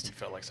based. You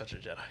felt like such a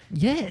Jedi.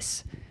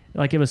 Yes.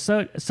 Like it was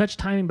such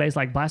timing based,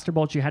 like blaster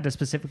bolts, you had to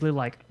specifically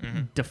like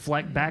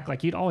deflect back.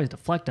 Like you'd always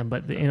deflect them,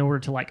 but in order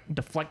to like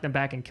deflect them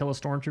back and kill a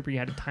stormtrooper, you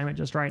had to time it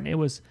just right. And it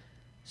was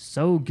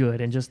so good.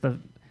 And just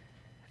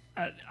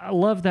I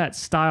love that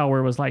style where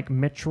it was like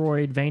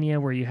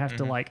Metroidvania, where you have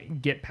to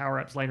like get power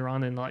ups later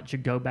on and let you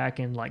go back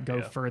and like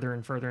go further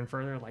and further and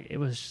further. Like it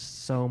was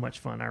so much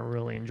fun. I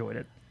really enjoyed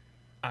it.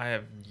 I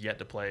have yet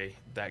to play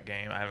that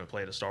game. I haven't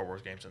played a Star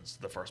Wars game since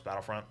the first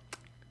Battlefront.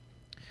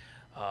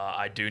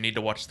 I do need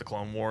to watch the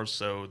Clone Wars,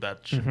 so that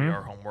should be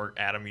our homework.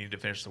 Adam, you need to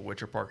finish The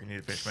Witcher. Parker, you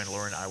need to finish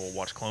Mandalorian. I will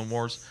watch Clone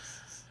Wars.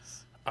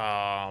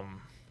 I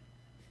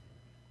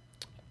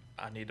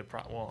need to.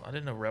 I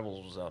didn't know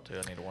Rebels was out too.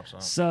 I need to watch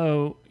that.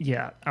 So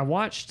yeah, I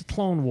watched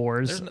Clone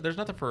Wars. There's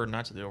nothing for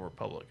Knights of the Old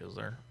Republic, is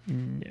there?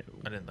 No.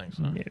 I didn't think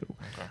so. No. Okay.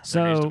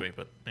 So- There needs to be,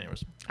 but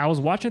anyways. I was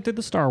watching through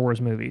the Star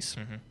Wars movies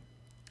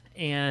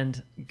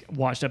and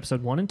watched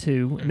episode 1 and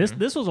 2. And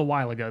this was a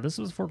while ago. This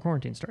was before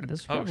quarantine started.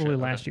 This was Oh, probably shit,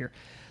 okay. last year.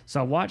 So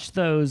I watched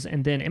those,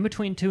 and then in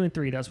between 2 and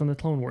 3, that's when the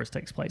Clone Wars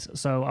takes place.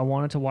 So I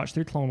wanted to watch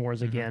through Clone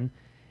Wars again,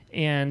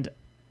 and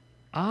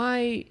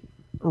I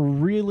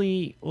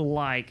really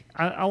like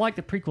I like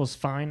the prequels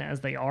fine as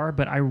they are,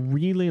 but I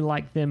really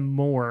like them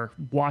more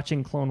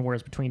watching Clone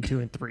Wars between 2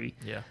 and 3.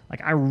 Yeah.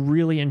 Like I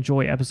really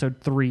enjoy episode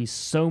 3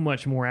 so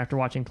much more after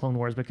watching Clone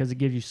Wars, because it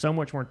gives you so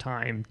much more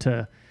time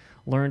to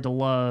learn to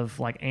love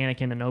like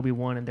Anakin and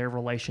Obi-Wan and their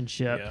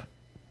relationship Yeah.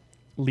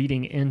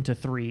 leading into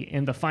 3.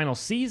 And the final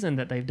season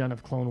that they've done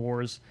of Clone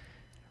Wars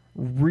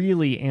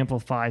really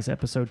amplifies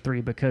episode 3,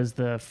 because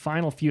the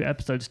final few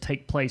episodes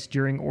take place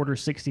during Order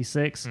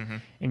 66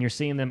 and you're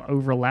seeing them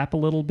overlap a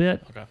little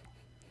bit. Okay.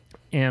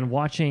 And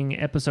watching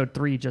episode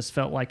 3 just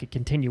felt like a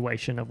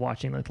continuation of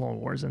watching the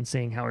Clone Wars and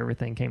seeing how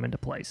everything came into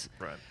place.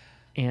 Right.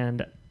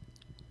 and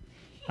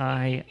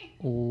I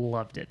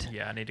loved it.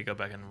 Yeah, I need to go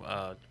back and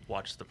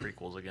watch the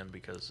prequels again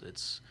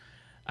because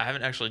I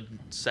haven't actually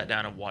sat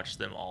down and watched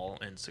them all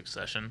in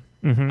succession.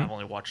 Mhm. I've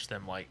only watched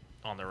them like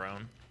on their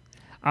own.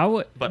 I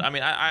would, But I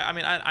mean,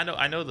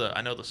 I know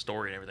the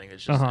story and everything.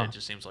 It's just Uh-huh. it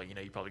just seems like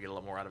you probably get a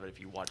lot more out of it if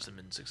you watch them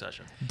in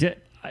succession.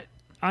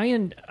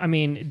 I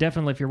mean,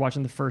 definitely if you're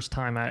watching the first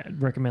time, I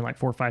recommend like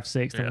 4, 5,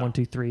 6, then Yeah. 1,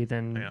 2, 3,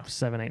 then Yeah.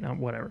 7, 8, 9,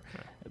 whatever.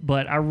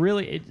 But I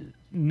really,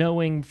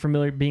 being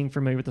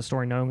familiar with the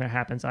story, knowing what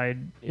happens,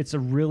 it's a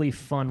really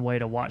fun way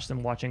to watch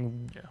them.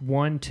 Watching Yeah.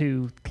 1,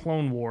 2,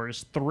 Clone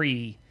Wars,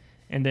 3,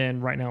 and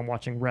then right now I'm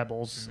watching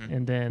Rebels, Mhm.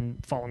 and then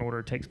Fallen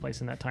Order takes place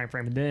in that time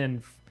frame, and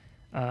then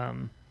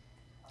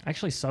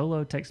actually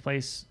Solo takes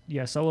place.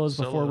 Yeah, Solo's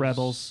before Solo's-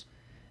 Rebels,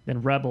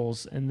 then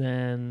Rebels, and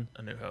then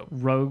A New Hope,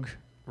 Rogue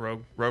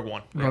Rogue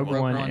One, One,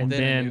 One, and then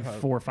A then New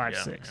Hope. 4, 5,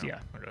 6. Yeah.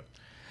 Okay.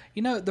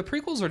 You know, the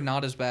prequels are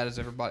not as bad as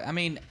everybody. I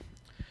mean,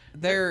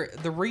 the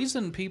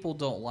reason people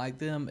don't like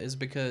them is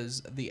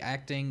because the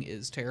acting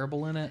is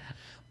terrible in it,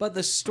 but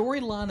the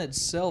storyline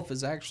itself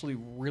is actually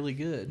really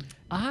good.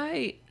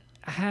 I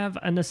have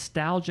a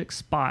nostalgic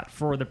spot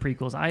for the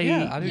prequels.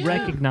 Yeah, I do too.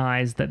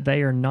 recognize that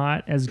they are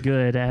not as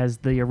good as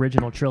the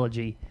original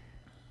trilogy,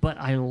 but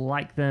I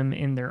like them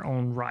in their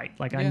own right.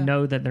 Like, I Yeah.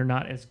 know that they're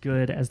not as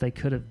good as they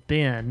could have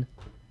been,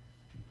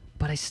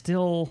 but I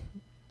still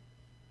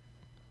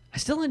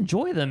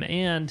enjoy them.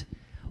 And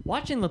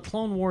watching the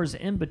Clone Wars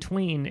in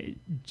between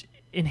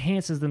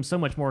enhances them so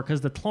much more, because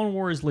the Clone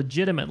Wars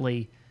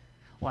legitimately,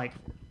 like,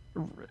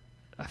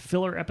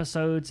 filler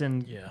episodes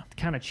and Yeah.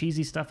 kind of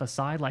cheesy stuff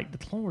aside, like, the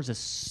Clone Wars is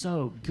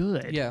so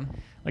good. Yeah.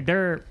 Like,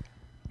 there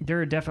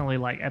are definitely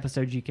like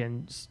episodes you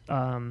can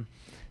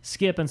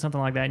skip and something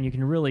like that, and you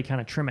can really kind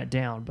of trim it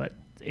down, but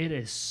it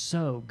is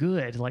so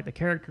good. Like, the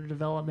character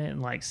development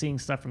and like seeing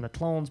stuff from the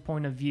clones'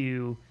 point of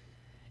view,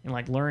 and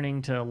like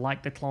learning to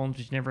like the clones,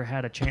 which you never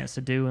had a chance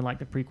to do in like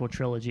the prequel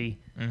trilogy,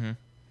 Mm-hmm.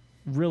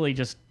 really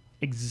just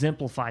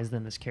exemplifies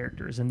them as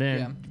characters. And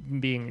then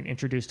being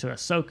introduced to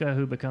Ahsoka,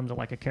 who becomes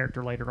like a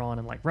character later on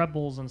in like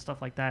Rebels and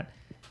stuff like that.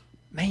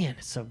 Man,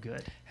 it's so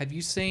good. Have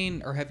you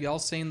seen, or have y'all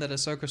seen that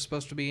Ahsoka's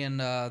supposed to be in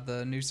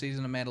the new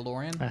season of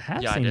Mandalorian? I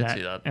have Yeah, I seen did that,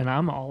 see that. and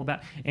I'm all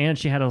about. And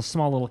she had a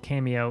small little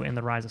cameo in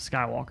The Rise of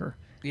Skywalker.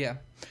 Yeah,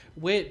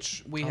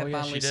 which we have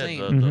finally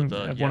seen.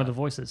 One of the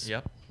voices.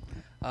 Yep.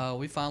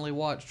 We finally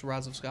watched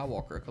Rise of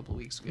Skywalker a couple of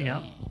weeks ago.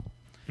 Yep.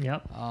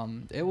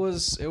 Yep. It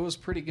was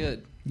pretty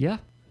good. Yeah.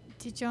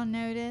 Did y'all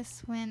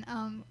notice when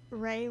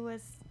Ray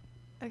was?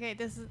 Okay,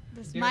 this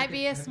Derek, might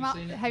be a have you small.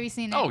 seen it? Have you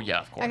seen it? Oh yeah,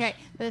 of course. Okay,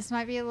 this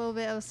might be a little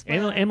bit of a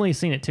spoiler. Emily's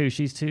seen it too.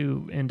 She's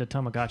too into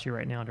Tamagotchi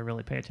right now to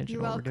really pay attention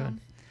You're to what we're doing.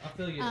 welcome. I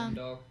feel you,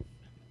 dog.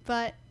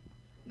 But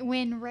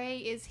when Ray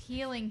is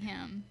healing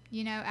him,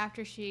 you know,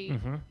 after she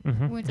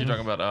went to You're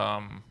talking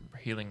about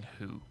healing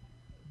who?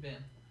 Ben.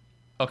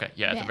 Okay,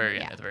 yeah, at Ben, the very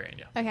end. yeah. At the very end,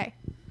 yeah. Okay.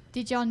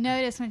 Did y'all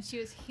notice when she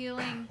was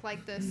healing,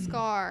 like the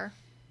scar,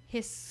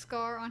 his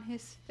scar on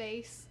his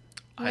face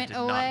I went did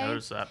away? not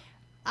notice that.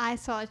 I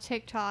saw a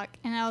TikTok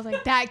and I was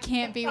like, that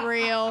can't be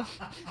real.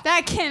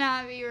 That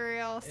cannot be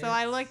real. So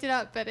I looked it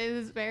up, but it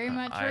is very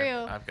much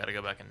real. I've got to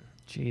go back and.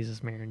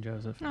 Jesus, Mary and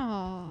Joseph.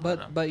 Oh.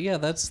 But yeah,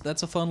 that's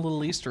a fun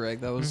little Easter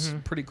egg. That was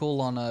pretty cool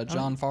on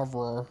John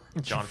Favreau.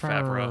 John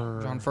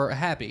Favreau. John Favreau.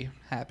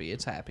 Happy.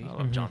 It's happy. I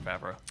love John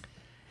Favreau.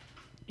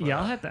 Yeah,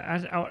 I'll have to.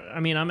 I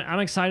mean, I'm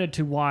excited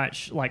to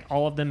watch like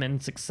all of them in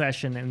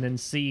succession, and then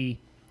see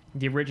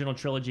the original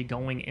trilogy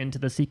going into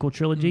the sequel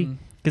trilogy,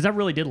 because I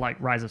really did like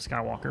Rise of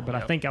Skywalker, but I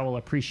Yep. think I will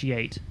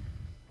appreciate,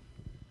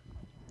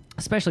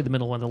 especially the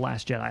middle one, The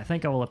Last Jedi. I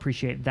think I will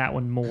appreciate that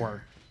one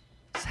more,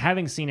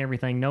 having seen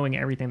everything, knowing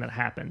everything that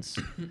happens,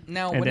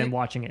 Now, and when then it,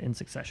 watching it in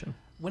succession.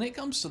 when it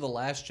comes to The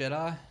Last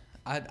Jedi,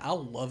 I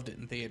loved it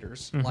in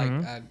theaters. Mm-hmm.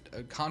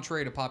 Like,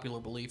 contrary to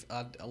popular belief,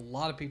 a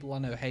lot of people I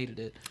know hated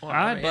it. Well,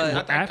 I- I, mean,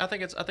 but I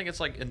think it's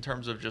like in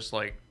terms of just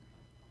like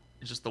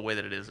just the way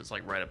that it is. It's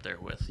like right up there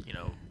with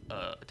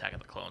Attack of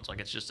the Clones. Like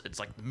it's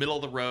like the middle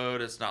of the road.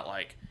 It's not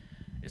like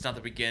it's not the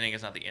beginning.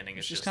 It's not the ending.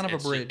 It's just kind of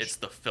a bridge. It's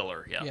the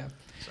filler. Yeah. Yeah.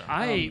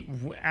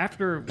 So,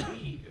 After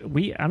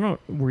we I don't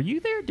know, were you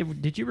there?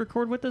 Did you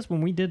record with us when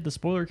we did the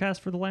spoiler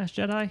cast for The Last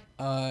Jedi?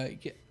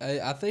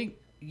 I think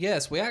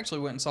yes, we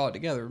actually went and saw it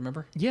together.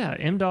 Remember? Yeah,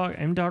 M Dog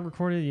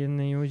recorded, and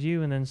then it was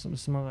you, and then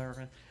some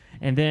other.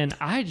 And then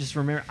I just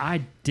remember I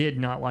did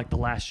not like The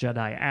Last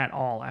Jedi at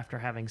all after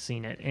having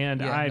seen it.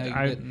 And Yeah, no,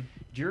 you didn't.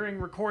 during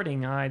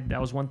recording,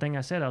 that was one thing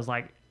I said. I was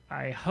like,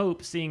 I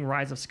hope seeing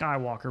Rise of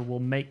Skywalker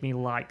will make me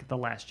like The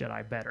Last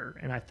Jedi better.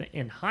 And I think,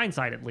 in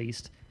hindsight at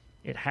least,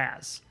 it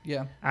has.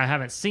 Yeah. I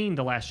haven't seen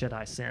The Last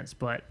Jedi since,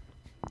 but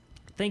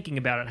thinking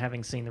about it,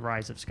 having seen The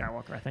Rise of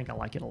Skywalker, I think I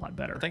like it a lot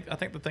better. I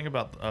think the thing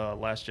about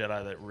Last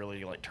Jedi that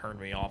really like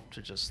turned me off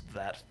to just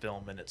that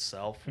film in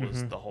itself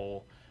was the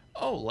whole,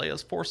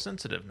 Leia's Force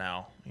sensitive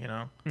now, you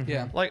know?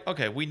 Yeah. Like,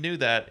 okay, we knew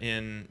that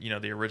in,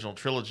 the original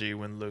trilogy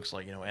when Luke's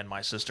like, and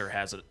my sister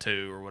has it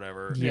too or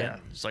whatever. Yeah.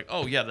 And it's like,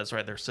 oh yeah, that's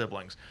right, they're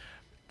siblings.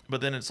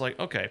 But then it's like,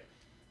 okay,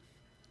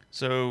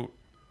 so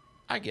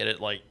I get it,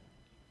 like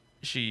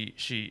she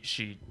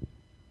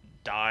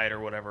died or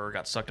whatever, or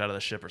got sucked out of the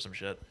ship or some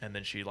shit, and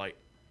then she like,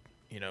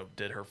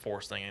 did her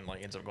force thing and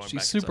like ends up going She's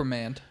back.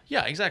 Superman.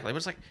 Yeah, exactly. But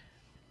it's like,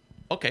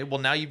 okay, well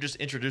now you've just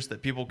introduced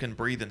that people can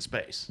breathe in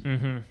space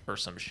or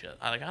some shit.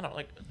 I don't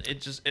like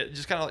it. Just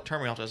kind of like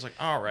turned me off. I was like,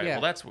 all right, Yeah.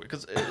 well that's weird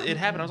because it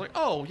happened. I was like,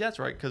 oh yeah, that's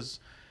right. Because,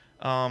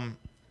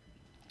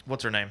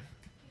 what's her name?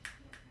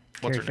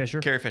 Carrie Fisher?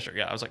 Carrie Fisher.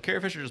 Yeah, I was like,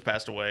 Carrie Fisher just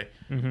passed away.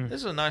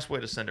 This is a nice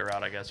way to send her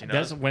out, I guess.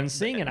 That's when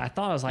seeing it, I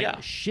thought I was like, Yeah.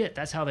 shit,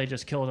 that's how they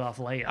just killed off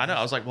Leia. I know.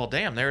 I was like, well,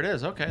 damn, there it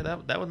is. Okay,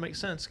 that would make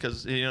sense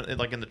because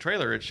like in the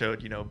trailer, it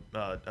showed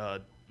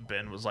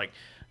Ben was like,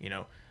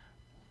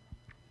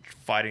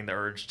 fighting the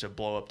urge to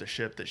blow up the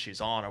ship that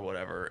she's on or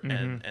whatever,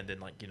 and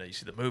then like you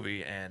see the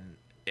movie and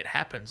it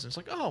happens. And it's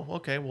like, oh,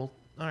 okay, well,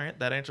 all right,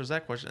 that answers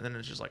that question. And then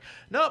it's just like,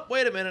 nope,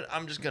 wait a minute,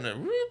 I'm just gonna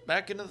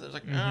back into this.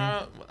 Like,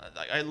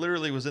 I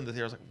literally was in the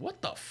theater. I was like,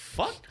 what the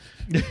fuck?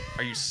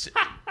 Are you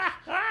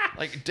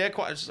like dead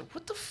quiet? I was just like,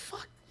 what the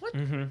fuck? What?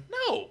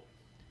 No,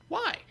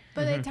 why?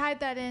 But they tied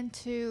that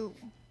into,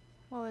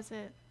 what was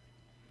it?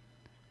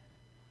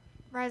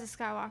 Rise of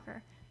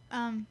Skywalker.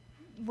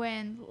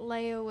 When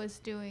Leia was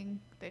doing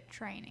the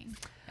training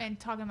and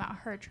talking about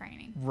her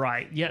training.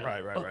 Right. Yeah.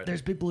 Right. Oh,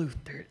 there's Big Blue.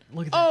 There.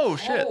 Look at that. Oh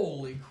shit!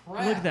 Holy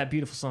crap! Look at that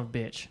beautiful son of a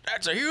bitch.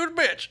 That's a huge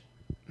bitch.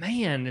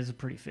 Man, is a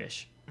pretty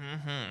fish. Is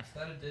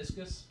that a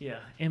discus? Yeah.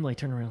 Emily,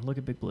 turn around. Look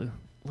at Big Blue.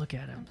 Look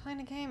at I'm him. playing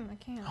a game. I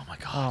can't. Oh my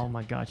god. Oh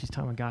my God, she's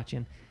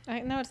Tamagotchian.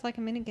 I know it's like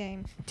a mini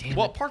game. Damn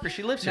Well, it. Parker,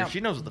 she lives here. Now-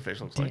 She knows what the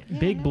fish looks Damn- like. Yeah,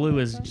 Big no, Blue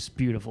it's is fine. just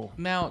beautiful.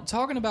 Now,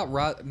 talking about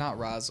Last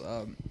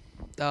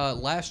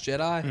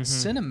Jedi,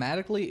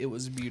 cinematically, it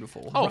was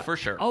beautiful. Oh, for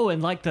sure. Oh,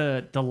 and like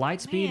the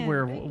light speed Man,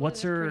 where Big Blue what's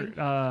is her pretty.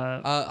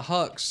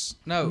 Hux.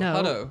 No, No.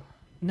 Hutto.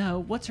 no,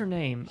 what's her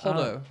name?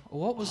 Holdo.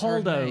 What was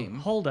her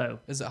name? Holdo.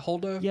 Is it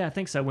Holdo? Yeah, I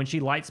think so. When she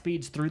light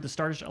speeds through the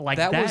stars, like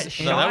That was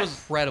shot, No, that was-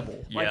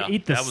 incredible. like Yeah,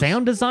 eat the that was-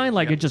 sound design,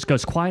 like yeah. it just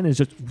goes quiet and it's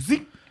just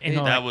zing, and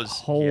That like, was-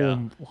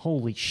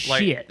 holy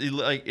shit.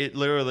 Like it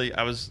literally,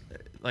 I was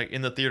like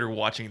in the theater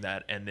watching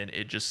that, and then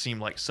it just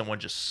seemed like someone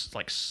just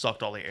like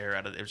sucked all the air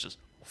out of it. It was just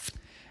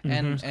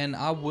And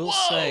I will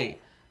say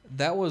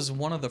that was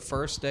one of the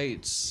first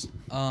dates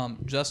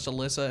just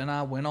Alyssa and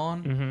I went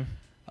on.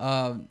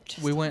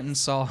 We went and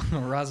saw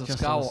Rise of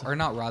Just Skywalker, Alyssa. or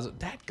not Rise of.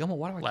 Dadgummit,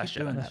 why do I Last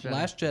keep doing Jedi. that?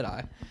 Last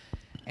Jedi.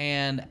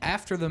 And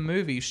after the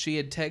movie, she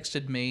had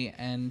texted me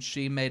and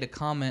she made a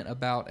comment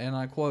about, and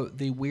I quote,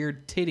 the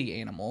weird titty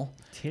animal.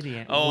 Titty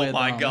and oh With,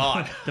 my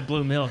god. the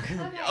blue milk.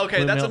 Okay,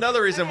 Blue that's milk.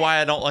 another reason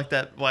why I don't like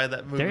that. Why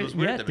that movie There, was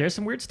weird yeah, to me. there's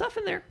some weird stuff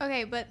in there.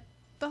 Okay, but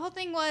the whole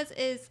thing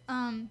is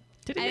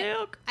Titty I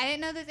milk.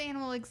 didn't know this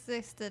animal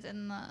existed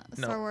in the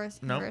No. Star Wars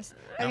No. universe.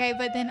 No. Okay,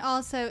 but then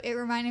also it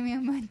reminded me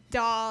of my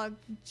dog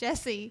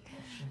Jessie.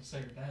 So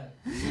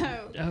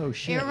Oh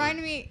shit. it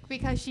reminded me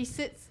because she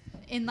sits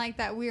in like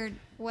that weird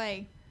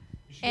way.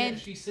 And-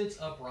 she sits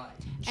upright.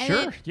 And Sure,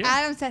 then yeah.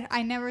 Adam said,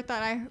 "I never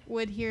thought I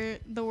would hear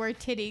the word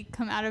titty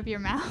come out of your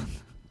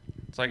mouth."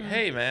 It's like,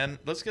 hey man,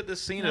 let's get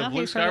this scene Well, of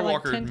Luke he's heard it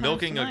like Skywalker 10 times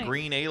milking a tonight.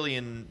 green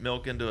alien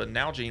milk into a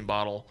Nalgene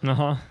bottle. Uh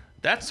huh.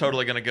 That's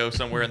totally gonna go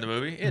somewhere in the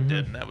movie. It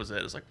didn't. That was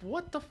it. It's like,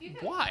 what the?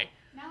 Why?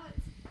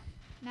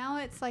 Now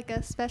it's like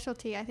a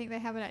specialty. I think they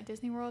have it at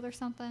Disney World or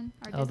something,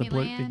 or Oh, the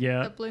blue- Disneyland.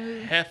 yeah. The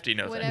blue. Hefty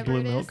no thank Whatever you. Blue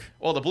it is. milk.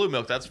 Well, the blue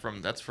milk. That's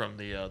from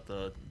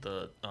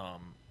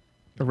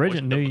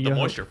Origin the New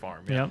moisture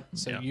farm. Yeah. Yep.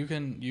 So Yeah.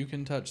 you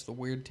can touch the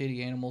weird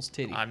titty animal's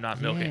titty. I'm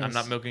not milking. I'm Yes.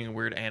 not milking a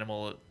weird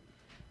animal. At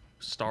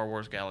Star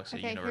Wars Galaxy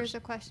Okay, Universe. here's a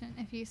question: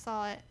 if you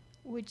saw it,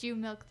 would you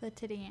milk the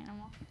titty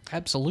animal?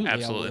 Absolutely, I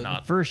Absolutely would.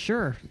 not. For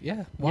sure.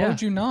 Yeah. Why Yeah.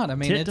 would you not? I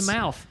mean, Tit it's to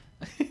mouth.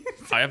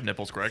 I have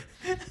nipples, Greg.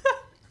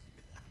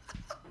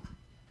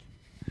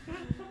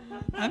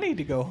 I need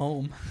to go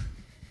home.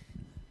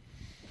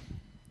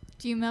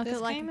 Do you milk This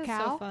it like game a is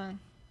cow? so fun.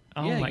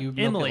 Oh Yeah, my, you milk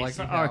it Emily. like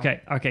so- a cow.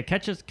 okay.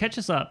 Catch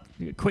us up.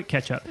 Quick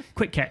catch up.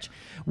 Quick catch.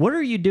 What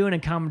are you doing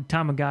in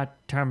Tomatown right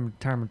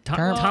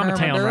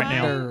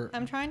now? Or-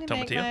 I'm trying to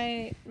make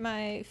Tomatillo?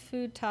 my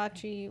food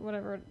Tachi,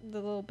 whatever, the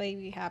little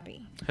baby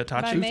happy. By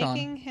Hitachi. Futon.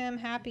 making him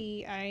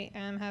happy, I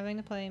am having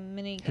to play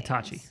mini games.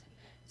 Hitachi.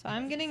 So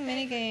I'm getting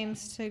mini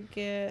games to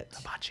get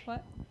Hibachi.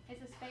 what? It's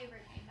his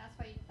favorite game. That's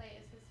why you play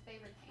it. It's his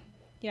favorite game.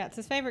 Yeah, it's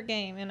his favorite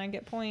game, and I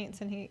get points,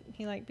 and he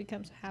like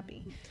becomes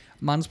happy.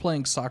 Mine's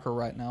playing soccer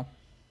right now.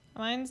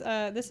 Mine's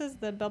this is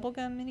the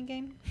bubblegum mini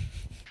game.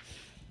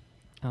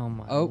 Oh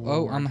my. Oh,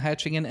 Lord. I'm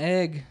hatching an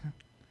egg.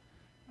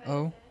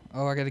 I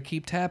got to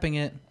keep tapping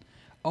it.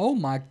 Oh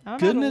my I'm about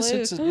to goodness,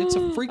 lose. it's a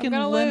I'm freaking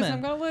gonna lemon. lose.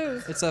 I'm gonna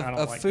lose. It's I a don't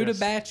like this.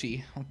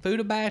 Fudabachi.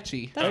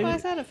 Fudabachi. That's why I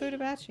said a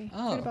Fudabachi.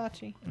 Oh.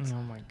 Fudabachi.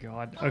 Oh my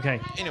God. Okay.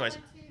 Anyways,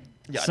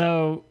 yeah.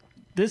 So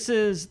this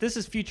is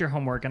future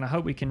homework, and I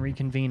hope we can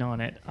reconvene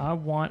on it. I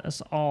want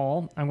us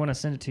all. I'm going to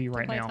send it to you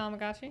right Play now.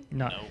 Tamagotchi.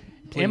 No.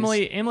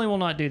 Please. Emily will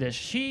not do this.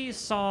 She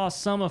saw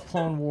some of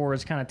Clone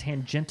Wars kind of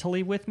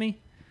tangentially with me.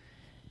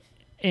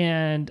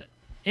 And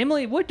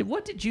Emily, what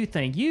did you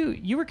think?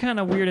 You were kind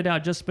of weirded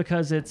out just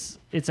because it's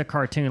a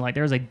cartoon. Like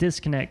there's a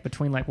disconnect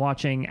between like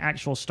watching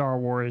actual Star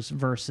Wars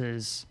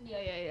versus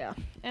Yeah.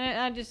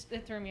 And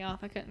it threw me off.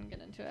 I couldn't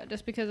get into it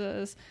just because it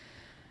was.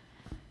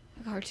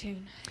 a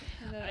cartoon.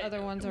 The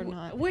other ones are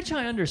not. Which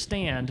I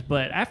understand,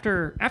 but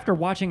after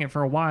watching it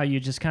for a while, you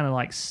just kind of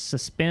like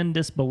suspend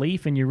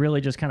disbelief, and you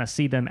really just kind of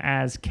see them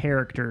as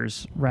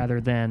characters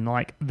rather than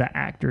like the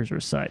actors or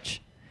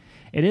such.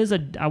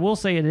 I will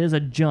say it is a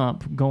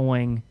jump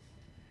going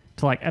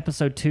to like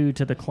episode 2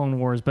 to the Clone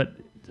Wars, but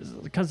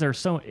because there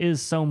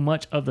is so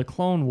much of the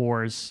Clone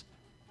Wars,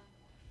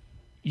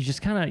 you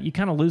just kind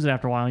of lose it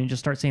after a while, and you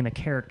just start seeing the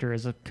character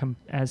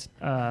as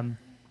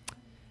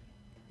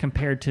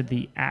compared to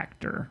the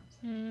actor.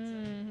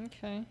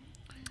 Okay.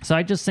 So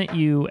I just sent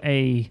you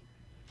a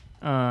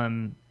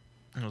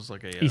It was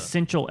like a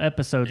essential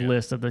episode yeah.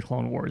 list of the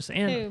Clone Wars,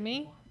 and Who,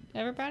 me?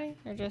 Everybody?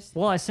 Or just...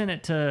 well, I sent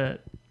it to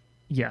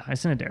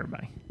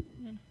everybody.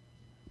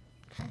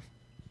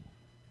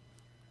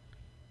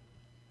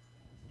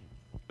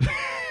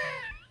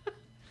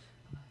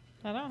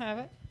 I don't have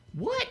it.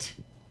 What?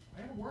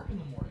 I have to work in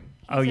the morning.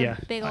 Oh He's a yeah,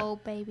 big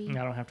old baby.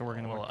 I don't have to work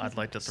in the Well, morning. I'd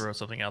like to throw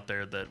something out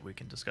there that we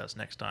can discuss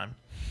next time.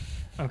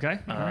 Okay.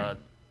 All right.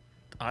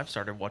 I've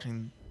started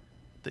watching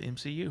the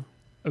MCU.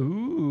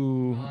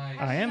 Ooh, Nice.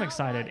 I am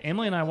excited.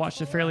 Emily and I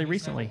watched it fairly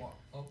recently.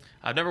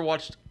 I've never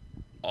watched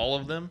all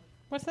of them.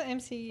 What's the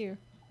MCU?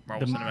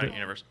 Marvel The- Cinematic the-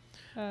 Universe.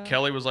 Oh.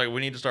 Kelly was like, "We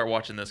need to start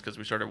watching this because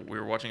we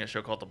were watching a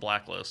show called The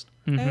Blacklist."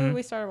 Mhm. Oh,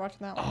 we started watching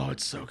that one. Oh,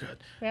 it's so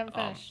good. We haven't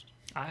finished.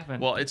 I haven't.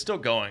 Well, it's still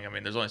going. I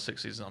mean, there's only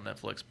 6 seasons on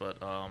Netflix, but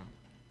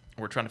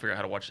we're trying to figure out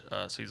how to watch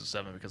season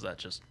 7 because that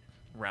just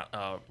wrapped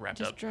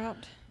Just up.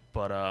 dropped.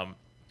 But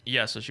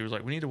yeah, so she was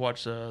like, "We need to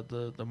watch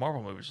the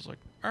Marvel movies." I was like,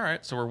 "All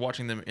right." So we're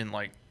watching them in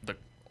like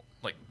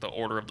the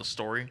order of the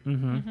story.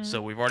 Mm-hmm.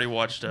 So we've already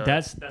watched.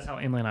 That's how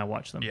Emily and I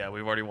watched them. Yeah,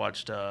 we've already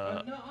watched. no,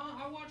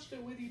 I watched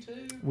it with you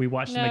too. We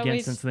watched them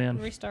again since then.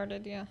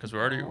 Restarted, yeah. Because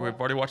we've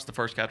already watched the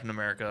first Captain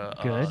America.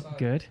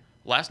 Good.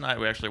 Last night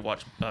we actually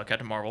watched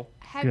Captain Marvel.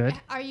 Good.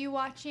 Are you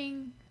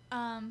watching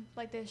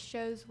like the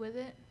shows with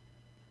it?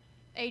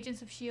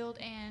 Agents of Shield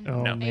and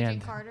Oh No. Agent man,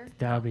 Carter.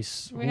 that would be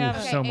We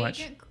haven't. so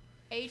much.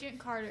 Agent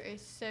Carter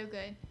is so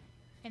good,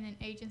 and then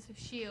Agents of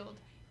Shield,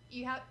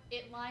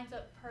 it lines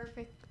up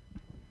perfect.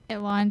 It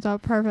lines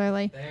up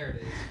perfectly. There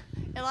it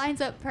is. It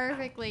lines up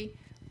perfectly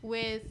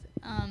with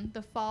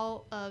the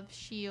fall of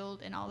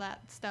Shield and all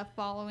that stuff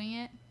following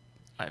it.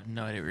 I have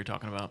no idea what you're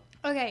talking about.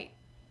 Okay,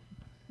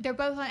 they're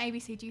both on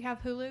ABC. Do you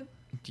have Hulu?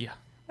 Yeah.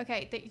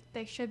 Okay,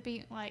 they should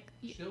be like.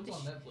 Shield's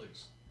on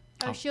Netflix,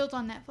 Oh, Shield's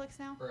on Netflix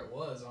now. or it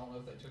was. I don't know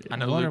if they took it. I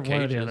know One Luke or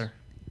Cage the is other.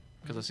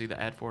 because I see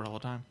the ad for it all the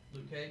time.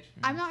 Luke Cage.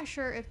 I'm not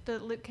sure if the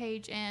Luke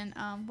Cage and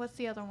what's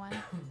the other one?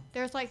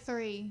 There's like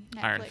 3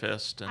 Netflix. Iron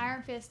Fist and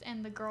Iron Fist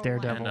and the girl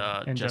Daredevil.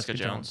 one. and Jessica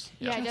Jones.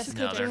 Yeah, Yeah. Jessica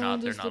No, they're not.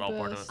 Jones They're is not the all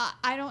part of it. best.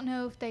 I don't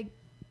know if they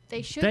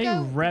should They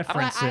go.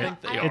 reference I it.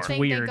 don't, I don't It's think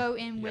weird. they go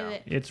in with Yeah.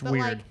 it. It's But,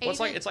 weird. Like, Well,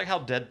 Agent- it's like how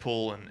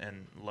Deadpool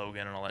and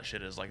Logan and all that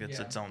shit is like it's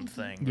Yeah. its own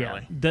thing. Yeah,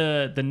 Really.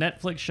 the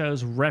Netflix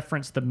shows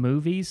reference the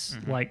movies,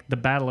 Mm-hmm. like the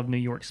Battle of New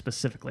York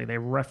specifically. They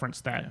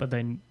reference that, Yeah. but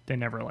they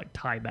never like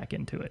tie back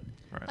into it.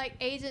 Right. like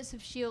Agents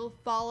of Shield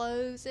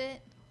follows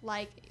it,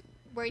 like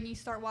when you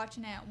start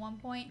watching it at one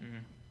point, Mhm.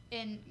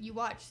 and you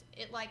watch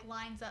it like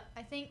lines up.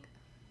 I think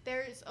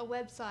there's a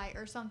website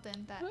or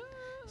something that.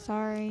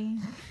 Sorry,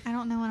 I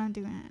don't know what I'm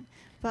doing,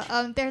 but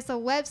there's a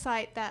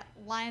website that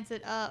lines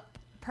it up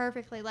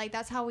perfectly. Like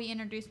that's how we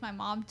introduced my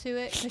mom to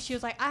it, because she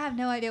was like, I have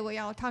no idea what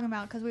y'all are talking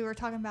about, because we were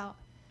talking about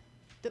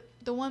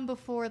the one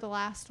before the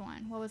last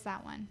one. What was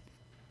that one?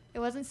 It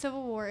wasn't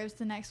Civil War. It was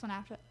the next one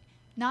after.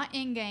 Not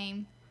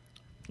Endgame.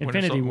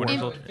 Infinity War. Winter Oh,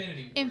 Soldier.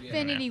 Infinity War. yeah.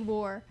 Infinity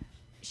War.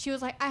 She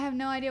was like, I have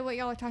no idea what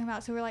y'all are talking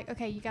about. So we're like,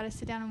 okay, you got to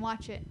sit down and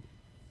watch it.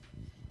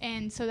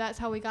 And so that's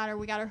how we got her.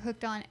 We got her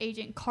hooked on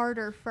Agent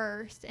Carter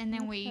first, and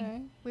then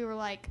Okay. we were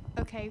like,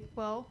 okay,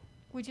 well,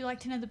 would you like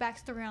to know the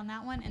backstory on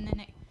that one? And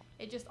then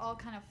it just all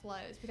kind of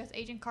flows, because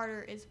Agent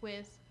Carter is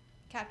with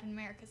Captain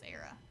America's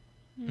era.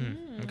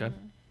 Okay.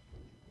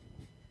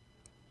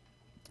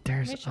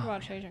 There's We should oh,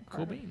 watch Agent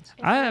Cool Carter. beans.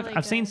 It's I've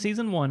really seen good.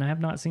 season 1. I have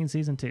not seen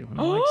season 2. And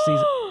I like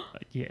season.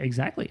 Yeah,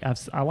 exactly.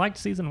 I liked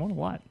season 1 a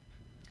lot.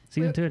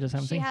 Season 2 I just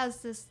haven't She seen. has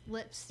this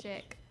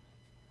lipstick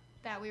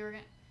that we were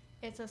gonna.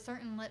 It's a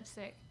certain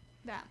lipstick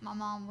that my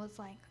mom was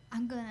like,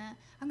 I'm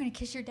gonna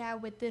kiss your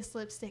dad with this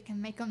lipstick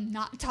and make him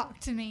not talk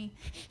to me,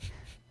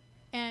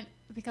 and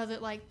because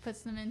it like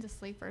puts them into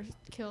sleep or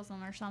kills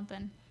them or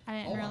something. I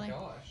didn't Oh really, my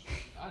gosh,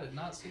 I did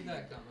not see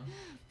that coming.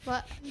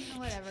 but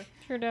whatever.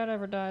 If your dad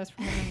ever dies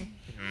from him,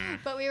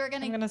 But we were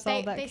gonna. I'm gonna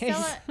solve that they case.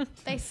 Sell it.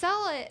 They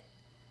sell it.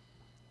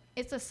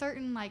 It's a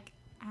certain like.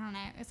 I don't know.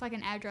 It's like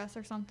an address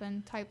or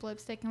something type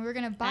lipstick, and we were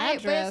gonna buy it,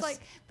 Address?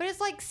 but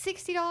it's like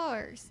 $60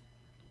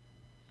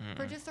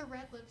 for Mm-mm. just a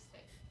red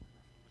lipstick.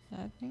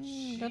 I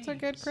think that's a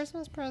good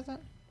Christmas present.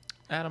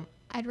 Adam,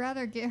 I'd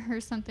rather get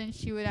her something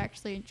she would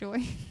actually enjoy.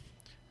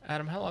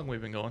 Adam, how long have we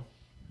been going?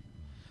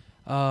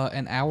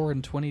 An hour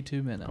and 22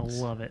 I minutes.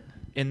 love it.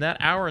 In that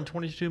hour and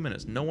 22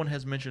 minutes, no one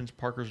has mentioned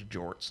Parker's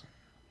jorts.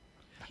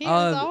 He is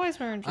Uh, always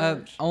wearing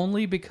George.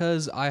 Only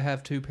because I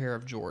have 2 pair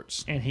of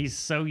jorts. And he's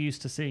so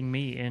used to seeing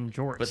me in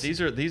jorts. But these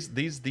are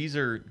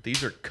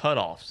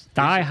cutoffs.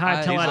 Die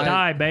high till these I are-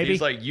 die, baby.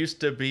 These like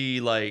used to be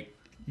like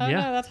Oh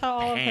Yeah. no, that's how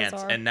all of his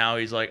pants, are. and now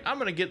he's like, I'm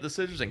gonna get the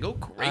scissors and go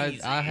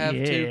crazy. I have two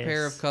Yes.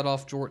 pair of cut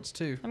off jorts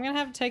too. I'm gonna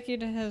have to take you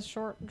to his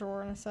short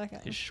drawer in a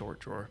second. His short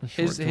drawer.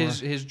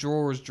 His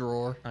drawers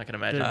drawer. I can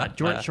imagine.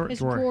 The short His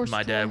drawer. drawer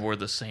My dad drawer. wore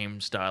the same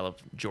style of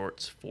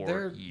jorts for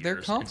They're years.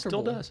 And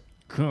comfortable. still does.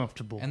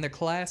 Comfortable. And they're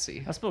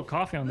classy. I spilled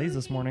coffee on these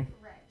this morning.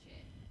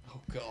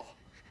 Oh god.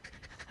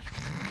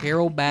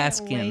 Carol Can't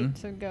Baskin wait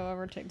to go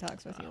over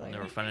TikToks with you I'll later.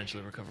 never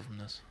financially recover from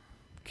this.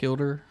 killed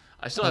her.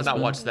 I still have not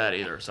Husband. watched that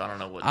either, so I don't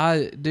know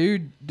what.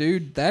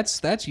 Dude,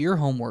 that's your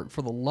homework.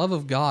 For the love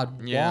of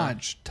God, Yeah.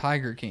 watch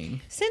Tiger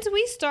King. Since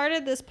we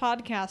started this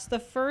podcast, the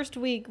first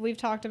week we've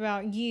talked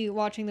about you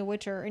watching The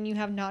Witcher, and you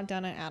have not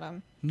done it,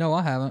 Adam. No,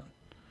 I haven't.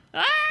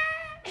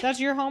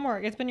 That's your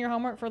homework. It's been your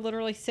homework for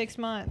literally 6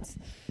 months.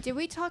 Did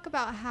we talk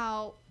about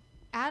how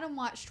Adam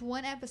watched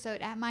one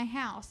episode at my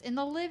house in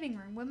the living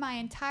room with my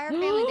entire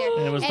family there?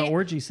 And it was the And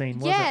orgy scene,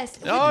 wasn't yes,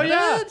 it? with Oh,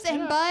 yeah. boobs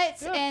and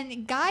butts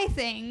and guy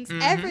things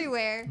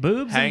everywhere.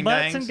 Boobs Hang and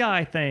butts dangs. and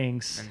guy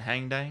things. And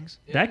hang dangs.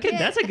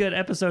 That's a good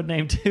episode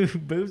name too.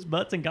 Boobs,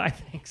 butts, and guy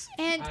things.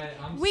 And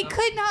we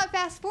could not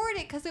fast forward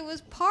it because it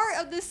was part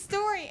of the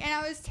story, and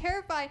I was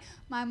terrified.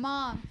 My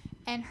mom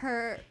and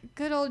her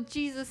good old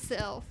Jesus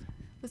self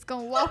was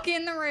gonna walk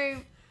in the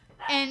room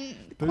and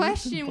Boobs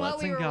question and what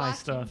butts we and were guy watching.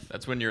 stuff.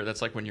 That's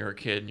like when you're a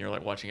kid and you're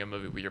like watching a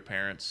movie with your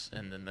parents,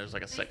 and then there's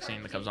like a sex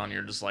scene that comes on, and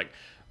you're just like,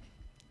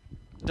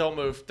 don't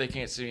move. They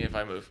can't see me if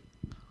I move.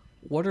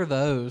 What are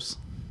those?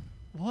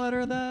 What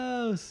are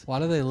those? Why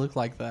do they look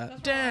like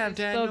that? Damn,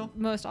 Daniel. The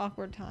most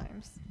awkward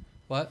times.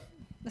 What?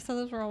 So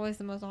those were always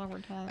the most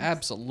awkward times.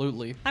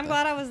 Absolutely. I'm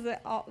glad I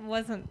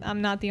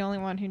I'm not the only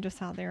one who just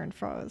sat there and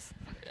froze.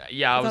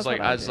 Yeah, I was That's like,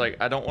 what I I was do. like,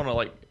 I don't want to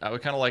like. I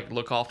would kind of like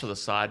look off to the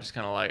side, just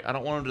kind of like. I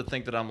don't want him to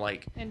think that I'm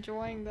like.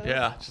 Enjoying this.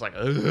 Yeah, just like.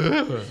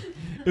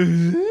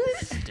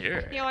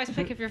 Stare. You always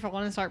pick up your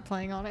phone and start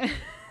playing on it.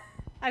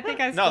 I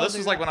think I No, still this do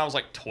was like that. when I was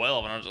like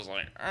 12, and I was just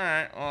like, all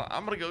right, well,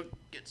 I'm gonna go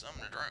get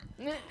something to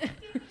drink.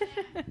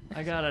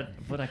 I gotta,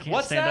 but I can't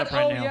What's stand that? up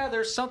right Oh now. yeah,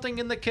 there's something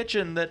in the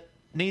kitchen that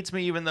needs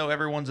me, even though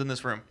everyone's in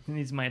this room. It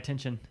needs my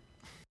attention.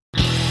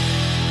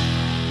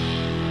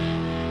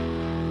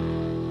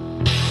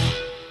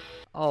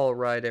 All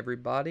right,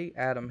 everybody.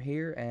 Adam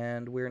here,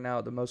 and we're now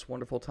at the most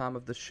wonderful time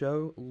of the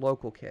show,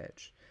 Local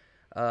Catch.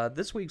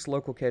 This week's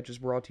Local Catch is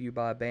brought to you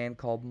by a band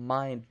called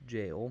Mind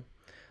Jail.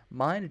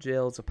 Mind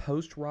Jail is a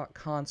post-rock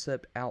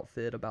concept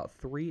outfit about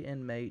 3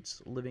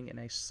 inmates living in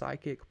a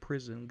psychic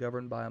prison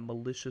governed by a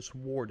malicious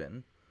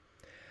warden.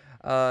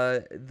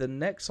 The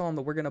next song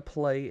that we're going to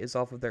play is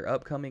off of their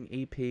upcoming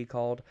EP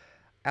called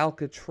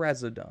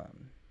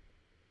Alcatrazodon.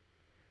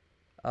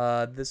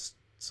 This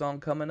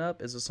song coming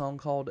up is a song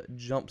called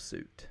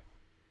Jumpsuit.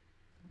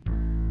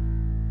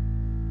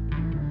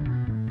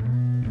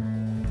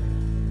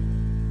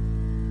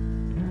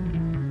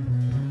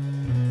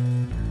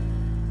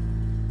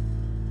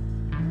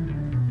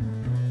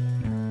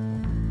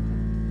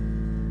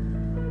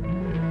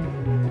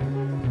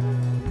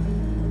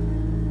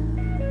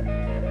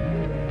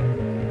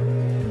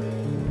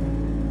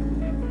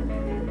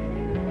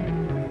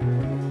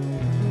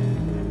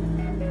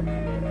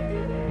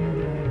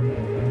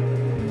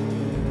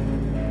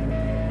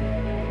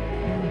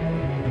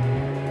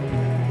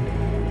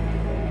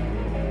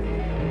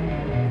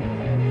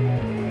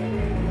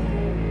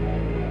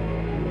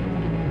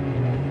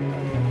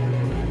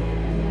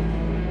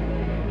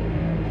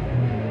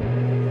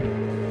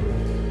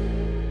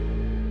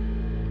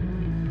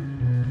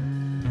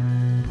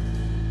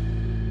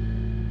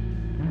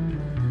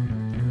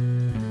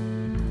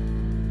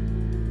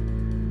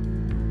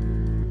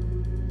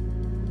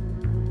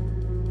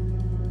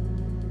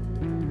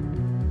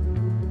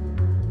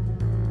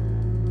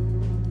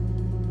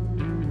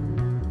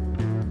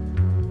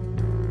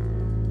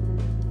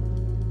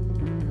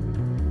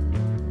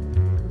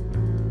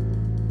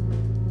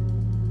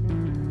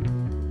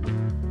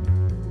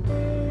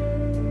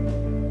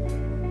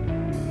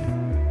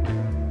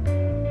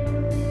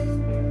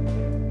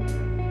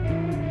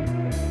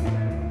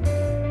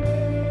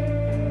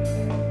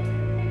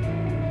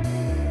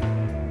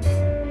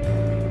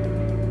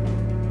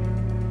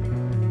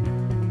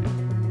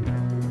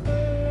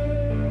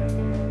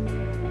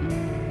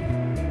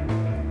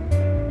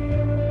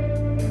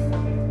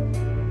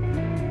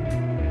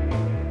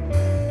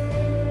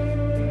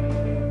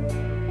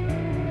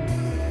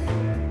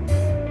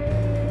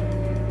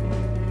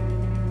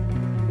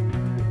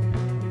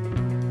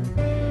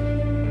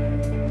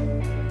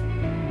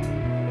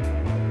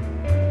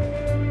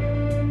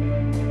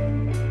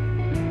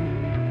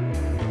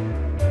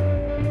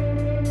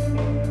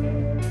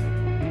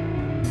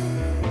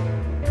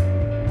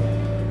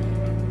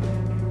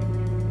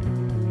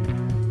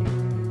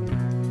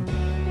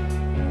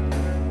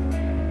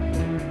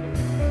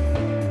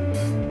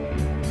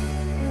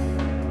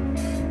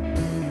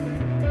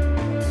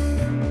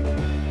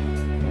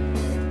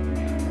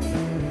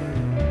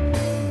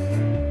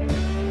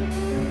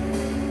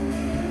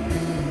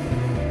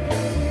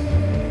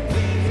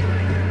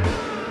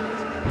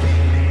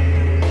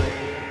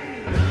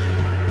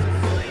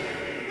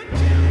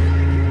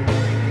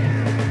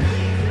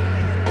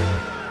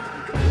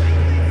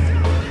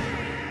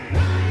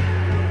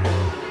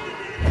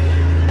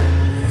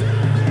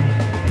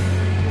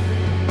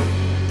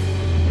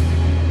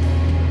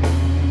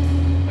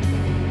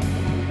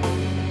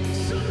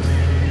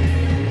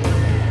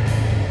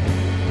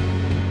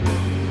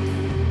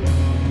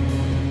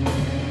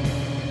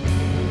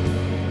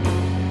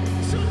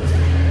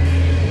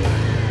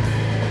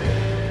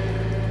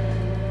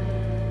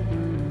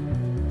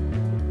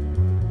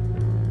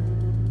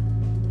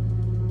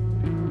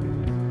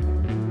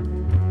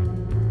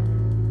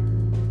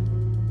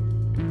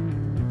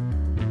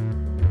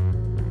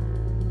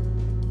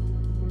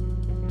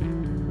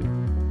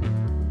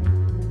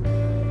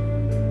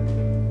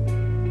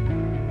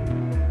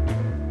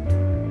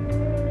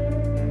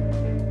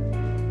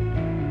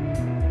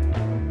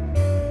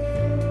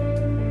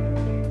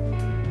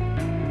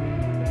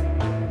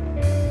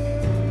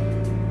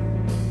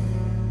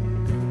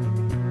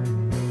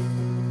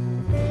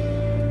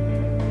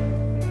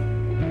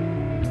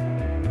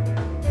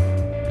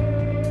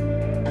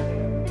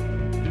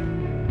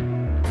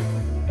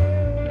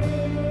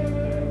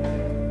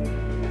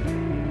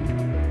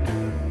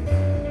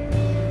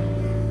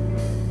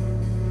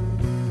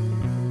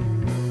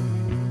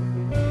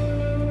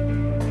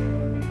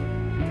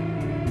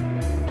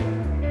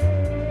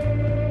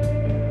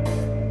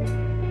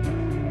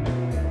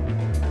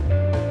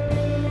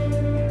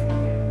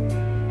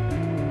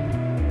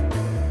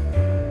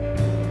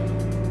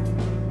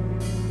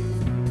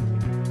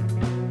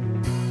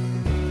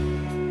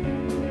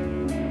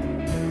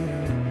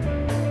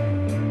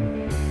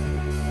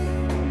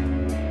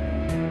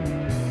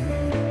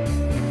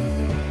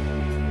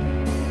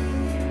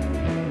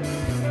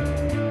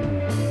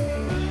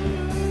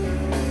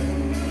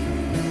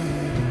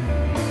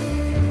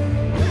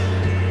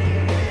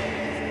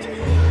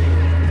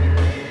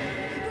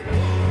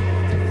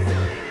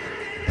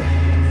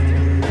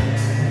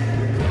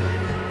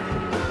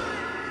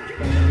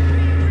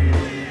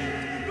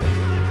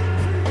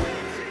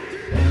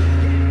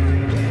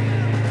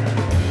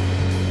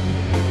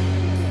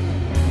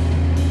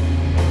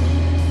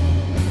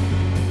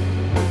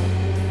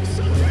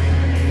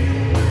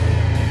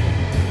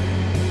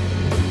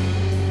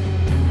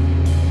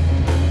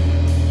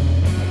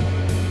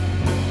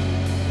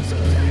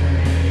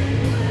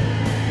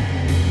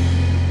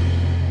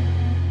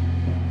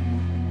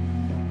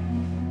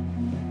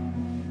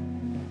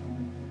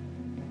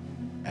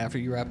 after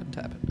you wrap and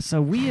tap it.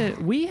 So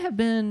we have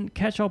been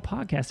Catch All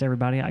Podcast,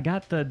 everybody. I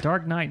got the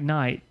Dark Knight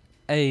Knight.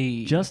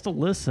 Hey, Just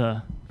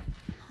Alyssa.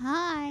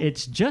 Hi.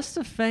 It's Just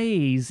a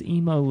Phase,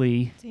 Emo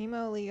Lee.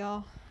 Emo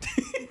y'all.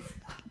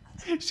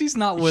 she's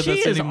not with She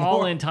us is anymore.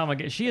 all in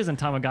Tamagotchi. She is in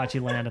Tamagotchi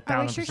land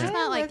Are we sure 1,000%. she's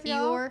not like With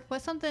y'all. Eeyore?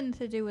 What's something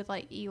to do with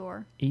like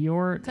Eeyore?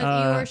 Eeyore, 'Cause Eeyore's just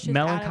out of it.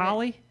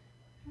 Melancholy.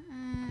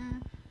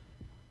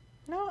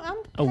 No, I'm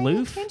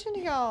Aloof? paying attention to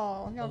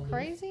y'all. Y'all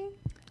crazy?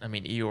 I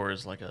mean, Eeyore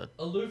is like a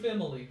Aloof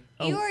Emily.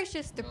 Eeyore is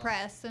just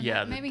depressed. And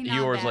yeah. maybe not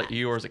Eeyore's that. like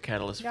Eeyore's a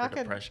catalyst Y'all for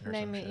could depression or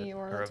name some me shit, Eeyore,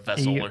 or a that's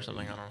vessel Eeyore. or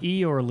something. I don't know.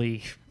 Eeyore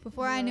Lee.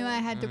 Before I knew I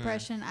had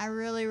depression, I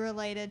really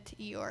related to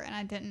Eeyore, and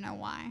I didn't know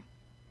why.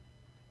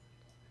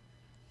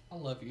 I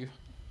love you.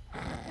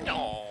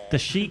 The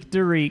Sheik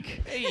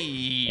Darik.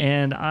 Hey.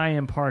 And I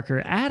am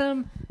Parker.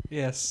 Adam,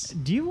 Yes.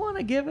 do you want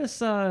to give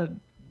us a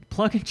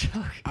plug and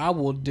chug? I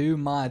will do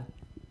my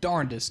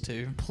darndest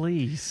to.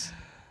 Please.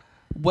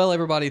 Well,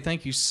 everybody,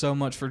 thank you so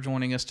much for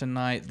joining us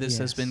tonight. This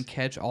has Yes. been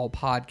Catch All Yes,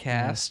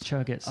 Podcast.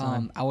 chug it,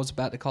 son. I was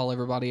about to call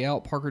everybody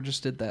out. Parker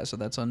just did that, so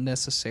that's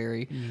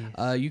unnecessary.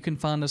 Yes. You can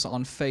find us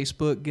on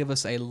Facebook. Give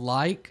us a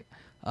like.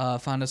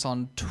 Find us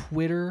on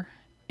Twitter,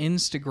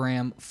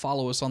 Instagram.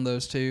 Follow us on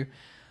those two.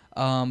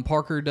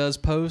 Parker does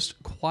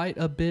post quite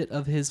a bit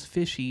of his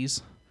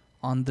fishies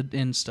on the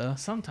Insta.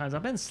 Sometimes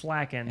I've been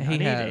slacking. He I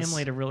need has.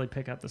 Emily to really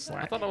pick up the I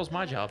slack. thought that was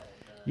my job.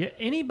 Yeah,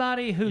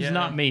 anybody who's Yeah.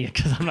 not me,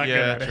 because I'm not good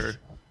Yeah, at true. it.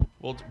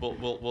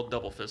 We'll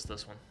double fist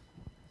this one.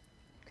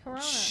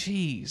 Corona.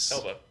 Jeez.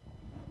 Elbow.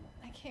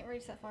 I can't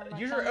reach that far.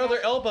 Use your other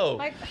elbow.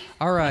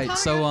 All right,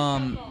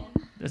 so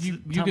This you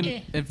is- tell can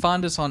me-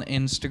 find us on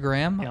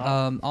Instagram.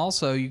 Yeah.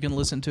 Also, you can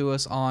listen to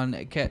us on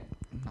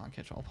not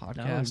Catch All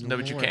Podcast. No,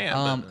 but you Lord.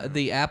 can. but-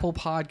 The Apple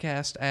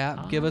Podcast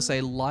app. Give us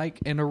a like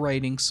and a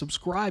rating.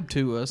 Subscribe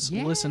to us.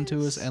 Listen to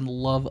us Yes. and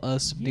love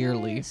us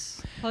dearly.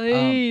 Yes.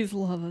 Please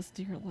love us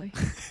dearly.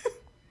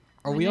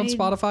 Are we on need-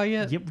 Spotify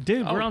yet? Yep,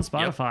 dude, we're Oh, on yep.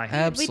 Spotify.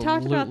 Absolutely. We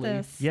talked about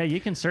this. Yeah, you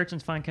can search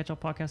and find Catch All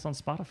Podcast on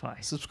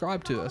Spotify.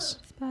 Subscribe to us.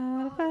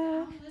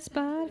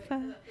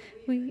 Spotify.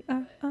 We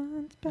are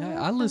on Spotify.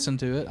 Yeah, I listen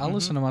to it. I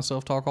listen to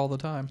myself talk all the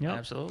time. Yep.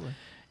 Absolutely.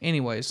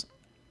 Anyways,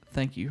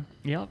 thank you.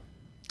 Yep.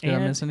 Did I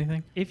And miss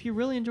anything? if you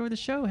really enjoy the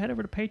show, head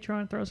over to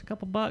Patreon and throw us a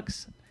couple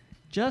bucks.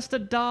 Just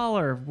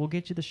 $1 will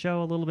get you the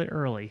show a little bit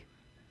early.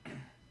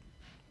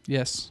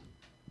 Yes.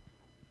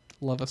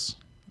 Love us.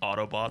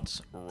 Autobots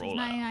Does roll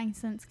out. 99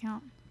 cents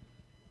count?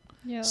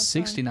 Yeah, that's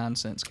 69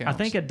 cents counts. I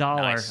think $1.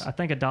 Nice. I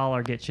think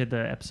 $1 gets you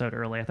the episode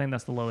early. I think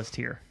that's the lowest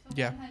tier.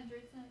 Yeah.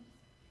 100 cents.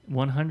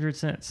 100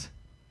 cents.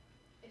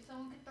 If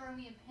someone could throw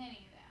me a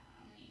penny, that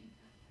I mean.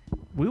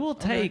 We will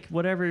take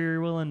whatever you're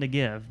willing to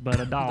give, but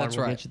 $1 That's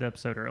will right. get you the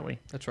episode early.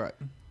 That's right.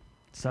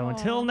 So Aw.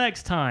 until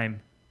next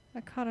time. I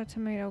caught a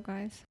tomato,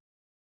 guys.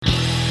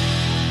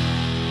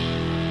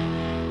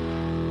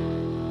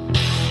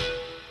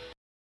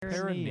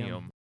 Perineum.